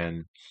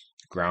began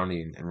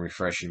grounding and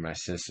refreshing my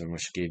system,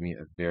 which gave me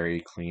a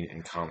very clean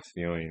and calm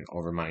feeling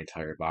over my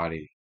entire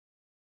body.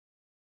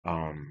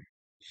 Um,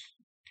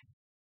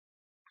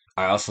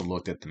 I also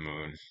looked at the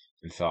moon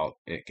and felt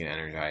it get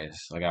energized.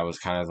 Like I was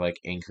kind of like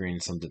anchoring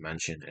some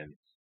dimension, and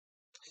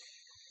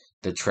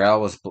the trail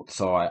was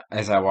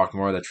as I walked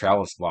more, the trail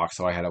was blocked,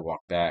 so I had to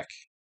walk back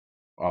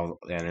all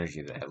the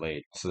energy that I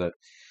laid.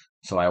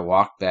 So I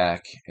walked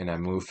back and I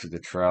moved through the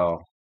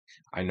trail.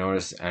 I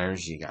noticed the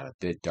energy got a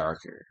bit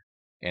darker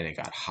and it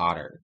got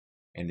hotter,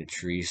 and the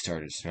trees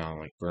started smelling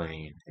like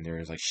burning, and there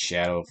was like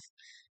shadow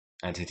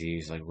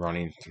entities like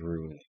running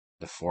through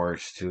the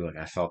forest too. Like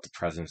I felt the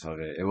presence of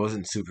it. It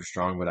wasn't super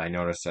strong, but I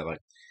noticed that like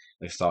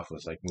stuff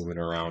was like moving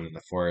around in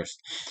the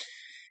forest.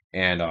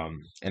 And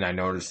I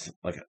noticed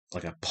like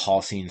a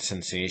pulsing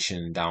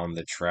sensation down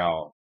the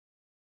trail.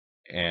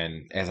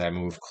 And as I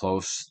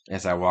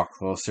walked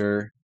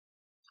closer,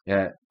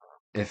 yeah,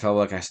 it felt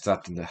like I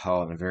stepped into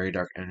hell, and a very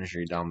dark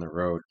energy down the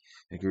road.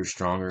 It grew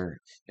stronger,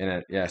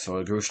 and so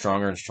it grew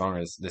stronger and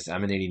stronger. This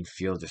emanating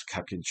field just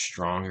kept getting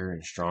stronger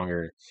and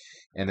stronger,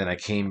 and then I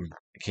came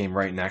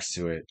right next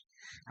to it.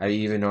 I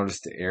even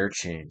noticed the air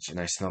change, and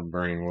I smelled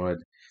burning wood.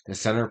 The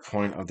center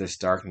point of this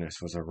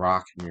darkness was a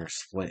rock near a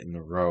split in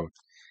the road.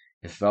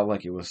 It felt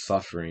like it was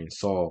suffering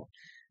soul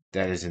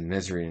that is in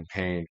misery and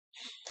pain.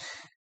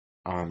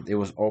 It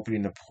was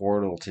opening a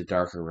portal to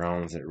darker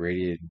realms that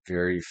radiated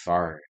very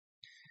far.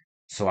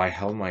 So I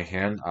held my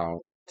hand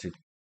out to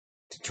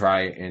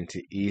try and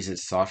to ease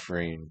its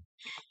suffering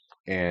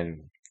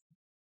and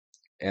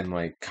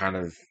like kind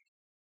of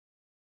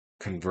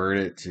convert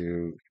it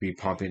to be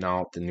pumping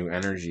out the new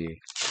energy.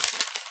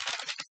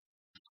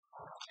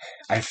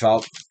 I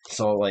felt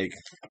so like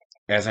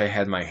as I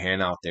had my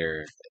hand out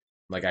there,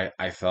 like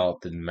I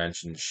felt the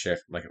dimension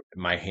shift. Like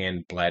my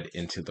hand bled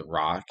into the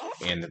rock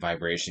and the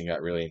vibration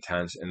got really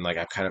intense. And like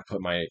I kind of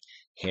put my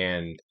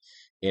hand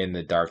in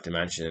the dark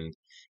dimension,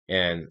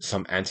 and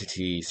some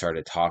entity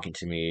started talking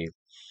to me,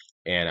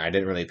 and I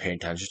didn't really pay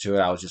attention to it.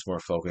 I was just more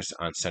focused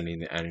on sending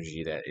the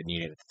energy that it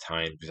needed at the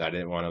time because I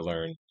didn't want to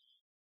learn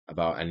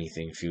about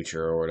anything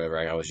future or whatever.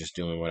 I was just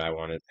doing what I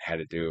had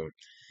to do.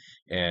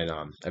 And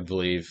I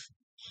believe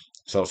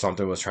so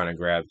something was trying to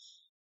grab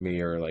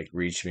me or like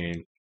reach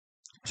me.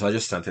 So I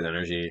just sent an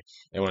energy,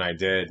 and when I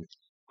did,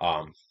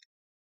 um,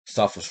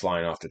 stuff was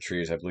flying off the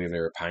trees. I believe they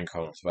were pine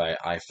cones, but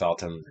I felt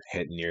them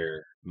hit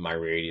near my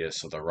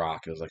radius of the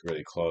rock. It was like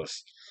really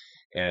close,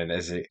 and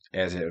as it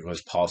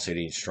was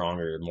pulsating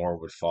stronger, more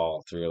would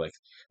fall through. Like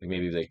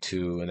maybe like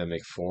two, and then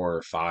like four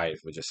or five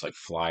would just like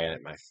fly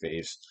at my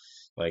face,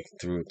 like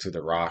through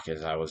the rock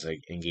as I was like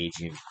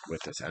engaging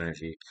with this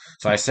energy.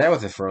 So I sat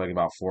with it for like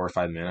about 4 or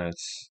 5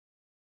 minutes,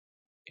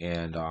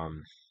 and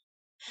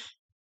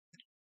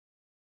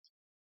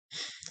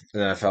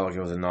then I felt like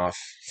it was enough.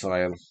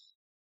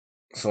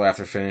 So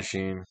after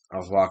finishing, I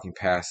was walking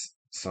past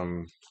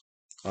some.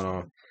 I don't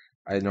know.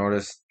 I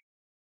noticed.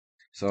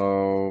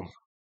 So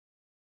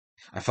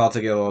I felt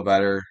to get a little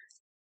better.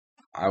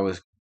 I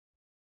was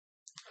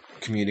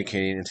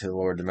communicating into the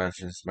lower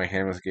dimensions. My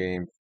hand was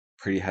getting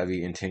pretty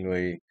heavy and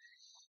tingly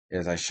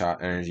as I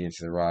shot energy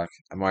into the rock.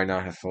 I might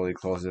not have fully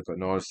closed it, but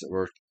noticed it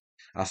worked.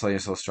 Oscillating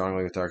so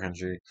strongly with dark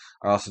energy.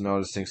 I also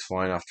noticed things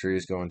flying off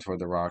trees going toward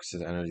the rocks as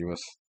the energy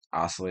was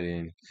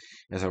oscillating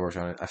as I worked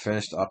on it. I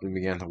finished up and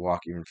began to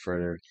walk even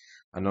further.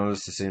 I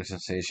noticed the same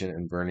sensation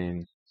and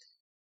burning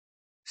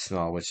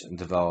smell which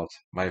developed.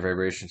 My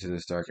vibration to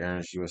this dark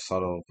energy was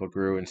subtle, but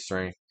grew in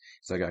strength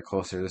as I got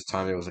closer. This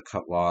time it was a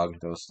cut log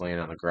that was laying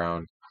on the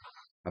ground.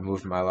 I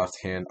moved my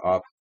left hand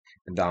up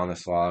and down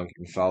this log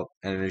and felt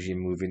energy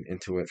moving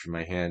into it from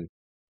my hand.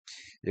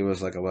 It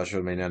was like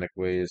electromagnetic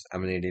waves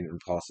emanating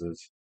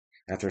impulses.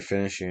 After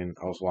finishing,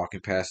 I was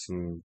walking past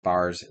some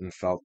bars and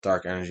felt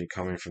dark energy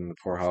coming from the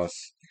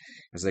poorhouse.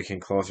 As I came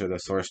closer, the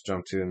source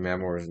jumped to the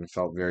memoirs and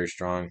felt very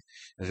strong. It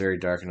was very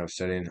dark and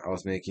upsetting. It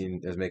was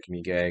making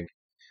me gag.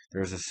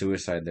 There was a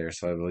suicide there,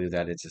 so I believe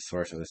that it's the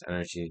source of this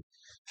energy.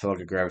 I felt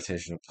like a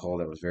gravitational pull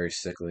that was very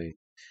sickly.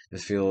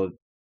 This field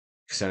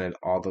extended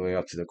all the way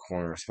up to the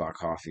corner of Spot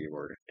Coffee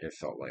where it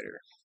felt lighter.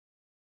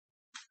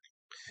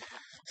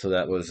 So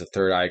that was the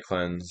third eye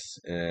cleanse,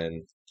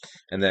 and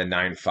then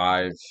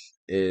 9-5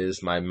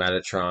 is my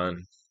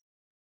Metatron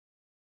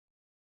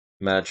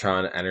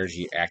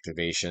energy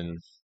activation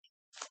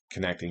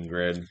connecting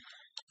grid.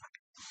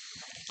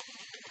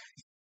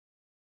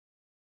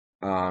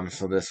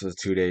 So this was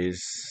 2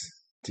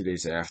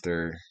 days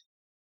after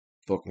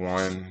book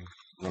one,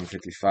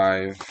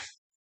 155.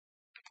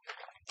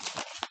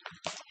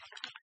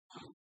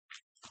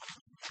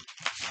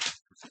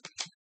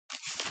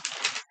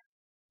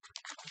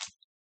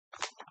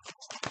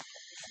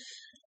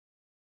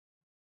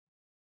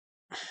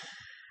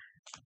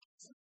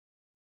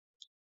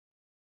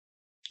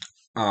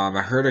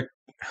 I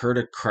heard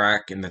a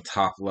crack in the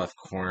top left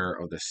corner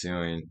of the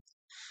ceiling.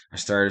 I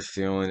started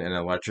feeling an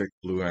electric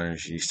blue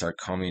energy start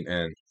coming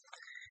in,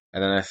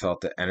 and then I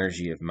felt the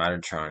energy of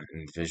Metatron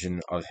and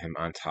vision of him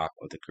on top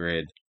of the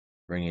grid,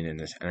 bringing in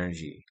this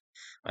energy.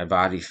 My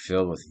body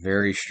filled with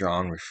very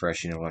strong,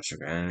 refreshing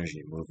electric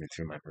energy moving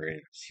through my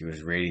brain. He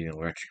was radiating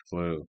electric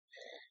blue,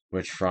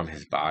 which from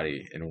his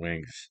body and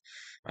wings.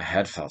 My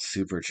head felt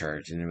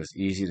supercharged, and it was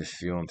easy to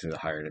feel into the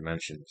higher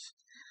dimensions.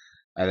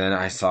 And then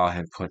I saw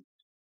him put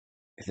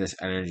this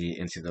energy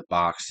into the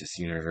box this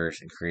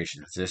universe and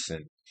creation exists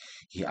in.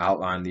 He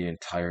outlined the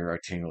entire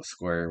rectangle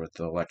square with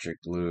the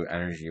electric blue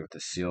energy with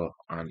the seal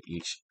on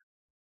each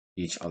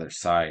other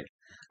side.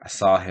 I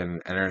saw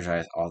him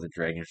energize all the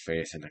dragon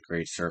face in a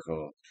great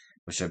circle,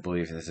 which I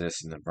believe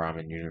exists in the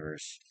Brahman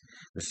universe.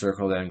 The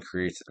circle then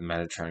creates a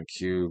Metatron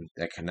cube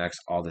that connects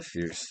all the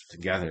spheres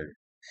together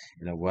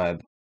in a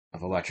web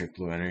of electric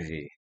blue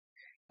energy.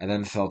 I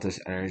then felt this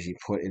energy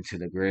put into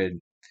the grid,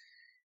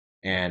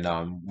 and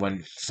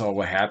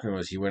what happened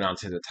was he went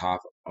onto the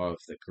top of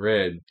the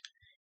grid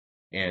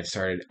and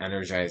started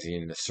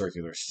energizing the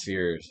circular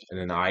spheres, and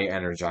then I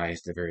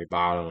energized the very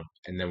bottom,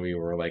 and then we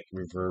were like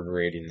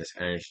reverberating this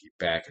energy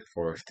back and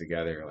forth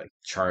together, like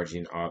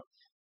charging up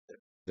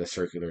the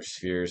circular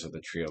spheres of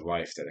the tree of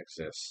life that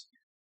exists.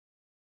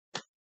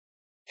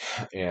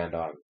 And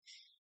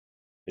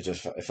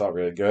it felt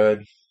really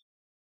good.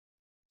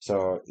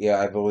 So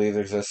yeah, I believe it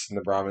exists in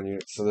the Brahman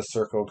unit. So the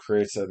circle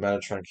creates a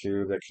Metatron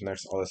cube that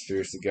connects all the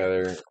spheres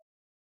together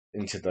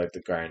into like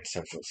the grand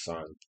central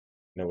sun.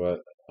 You know what?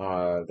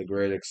 The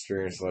grid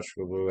experienced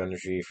electrical blue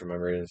energy from my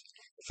brain.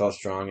 It felt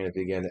strong and it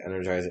began to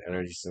energize the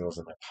energy signals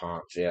in my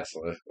palms. Yeah,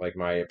 so like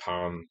my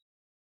palm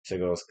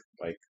signals,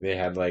 like they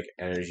had like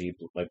energy,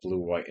 like blue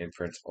white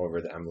imprints over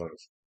the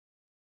emblems.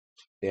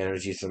 The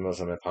energy symbols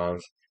on my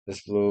palms.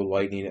 This blue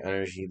lightning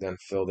energy then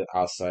filled it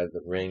outside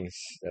the rings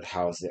that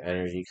house the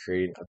energy,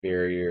 creating a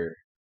barrier.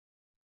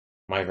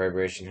 My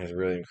vibration has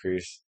really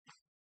increased.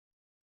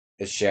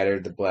 It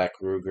shattered the black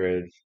blue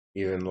grid,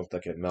 even looked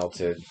like it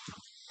melted.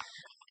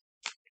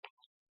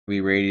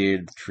 We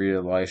radiated the tree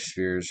of life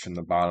spheres from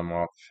the bottom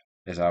up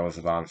as I was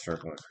the bottom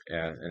circle,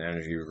 and an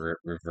energy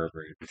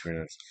reverberated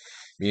between us.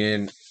 Me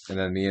and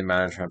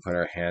Metatron put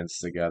our hands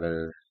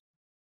together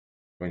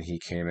when he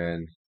came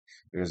in.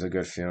 It was a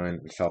good feeling.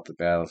 We felt the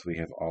battles we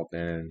have all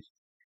been in.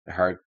 My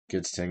heart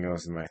gets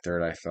tingles, and my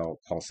third eye felt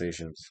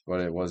pulsations,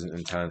 but it wasn't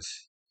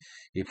intense.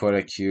 He put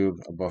a cube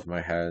above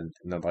my head,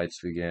 and the lights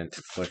began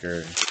to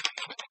flicker.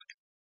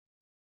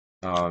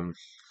 Um,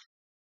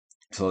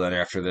 so then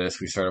after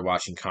this, we started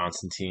watching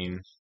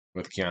Constantine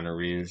with Keanu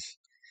Reeves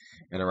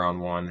and around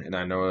 1, and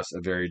I noticed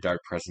a very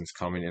dark presence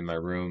coming in my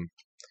room.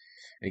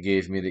 It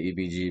gave me the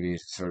EBGB,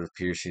 sort of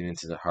piercing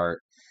into the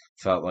heart.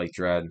 Felt like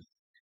dread.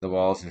 The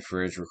walls and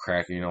fridge were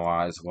cracking a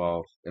lot as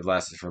well. It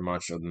lasted for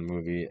much of the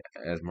movie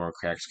as more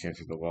cracks came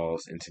through the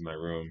walls into my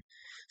room.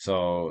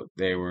 So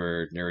they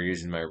were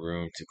using my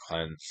room to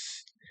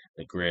cleanse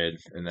the grid,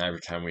 and every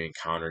time we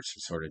encountered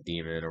some sort of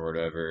demon or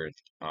whatever,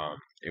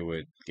 it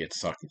would get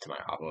sucked into my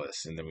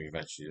obelisk, and then we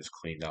eventually just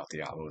cleaned out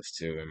the obelisk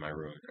too in my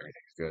room.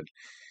 Everything's good.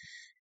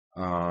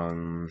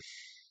 Um,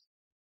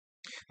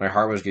 my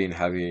heart was getting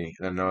heavy,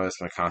 and I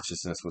noticed my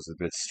consciousness was a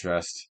bit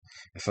stressed.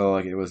 I felt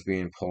like it was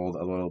being pulled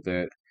a little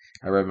bit.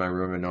 I read my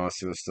room and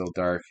noticed it was still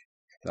dark.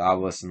 The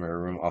obelisk in my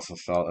room also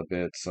felt a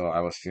bit, so I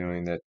was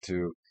feeling that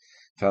too.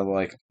 Felt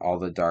like all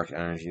the dark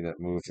energy that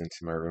moved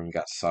into my room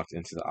got sucked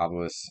into the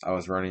obelisk. I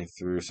was running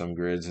through some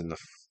grids in the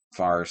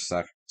far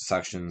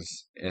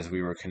sections as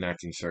we were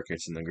connecting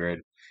circuits in the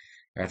grid.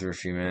 After a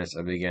few minutes,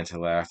 I began to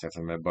laugh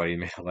after my buddy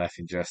made a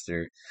laughing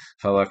gesture.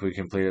 Felt like we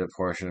completed a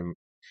portion,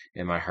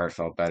 and my heart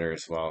felt better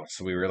as well.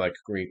 So we were like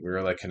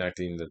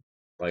connecting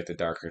the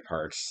darker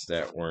parts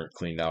that weren't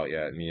cleaned out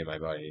yet. Me and my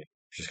buddy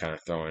just kind of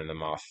throwing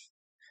them off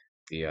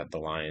the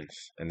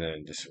lines, and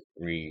then just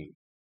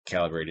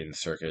recalibrating the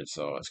circuit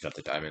so it's got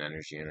the diamond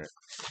energy in it.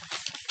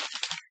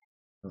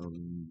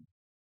 Um,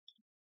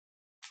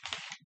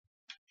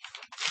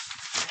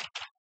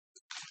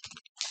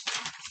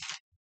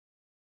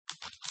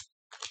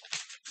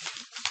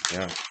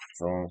 yeah,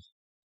 so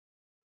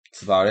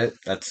that's about it.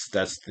 That's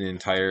the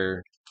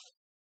entire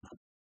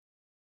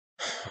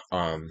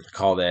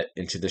call that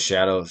Into the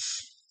Shadows.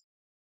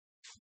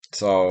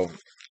 So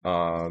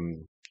there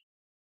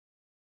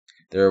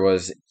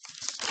was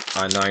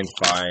on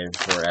 9.5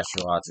 for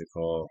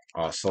astrological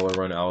solar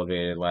run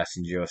elevated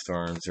lasting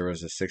geostorms. There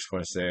was a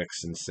 6.6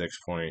 and 6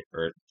 point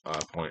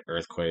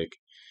earthquake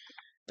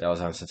that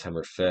was on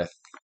September 5th.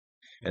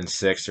 And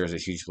 6, there was a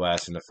huge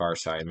blast in the far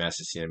side,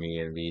 massive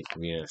CME and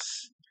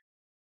Venus.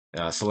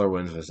 Solar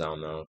winds was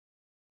down though,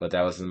 but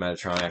that was the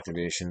Metatron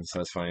activation.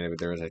 So it's funny that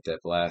there was like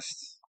that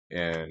blast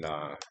and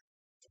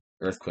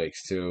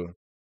earthquakes too.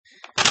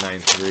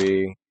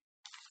 9.3.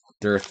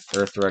 Earth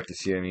directed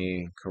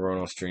CME,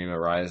 coronal stream, a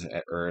rise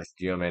at Earth,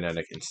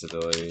 geomagnetic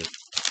instability.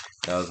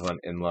 That was when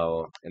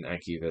Enlil and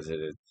Enki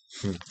visited.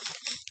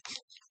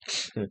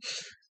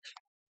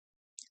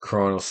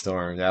 Coronal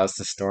storm. That was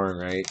the storm,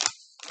 right?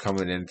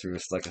 Coming in through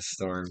us like a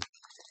storm.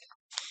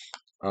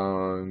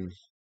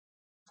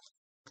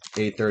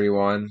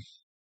 8:31.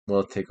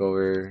 little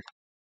takeover,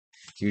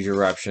 huge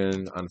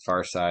eruption on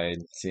far side,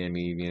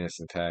 CME, Venus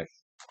impact.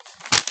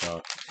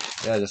 So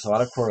yeah, just a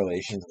lot of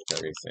correlations with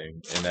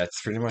everything, and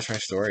that's pretty much my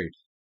story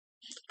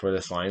for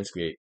this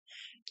Lionsgate.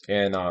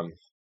 And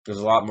there's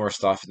a lot more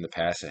stuff in the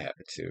past that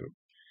happened too,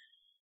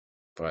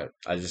 but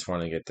I just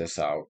want to get this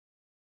out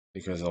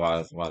because a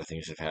lot of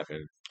things have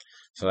happened.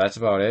 So that's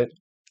about it.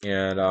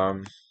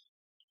 And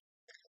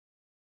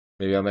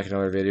maybe I'll make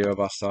another video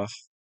about stuff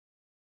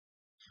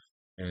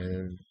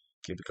and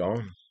keep it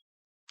going.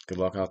 Good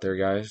luck out there,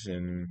 guys,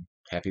 and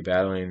happy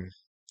battling.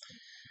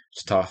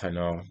 It's tough, I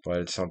know, but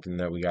it's something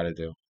that we got to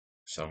do.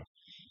 So,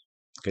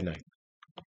 good night.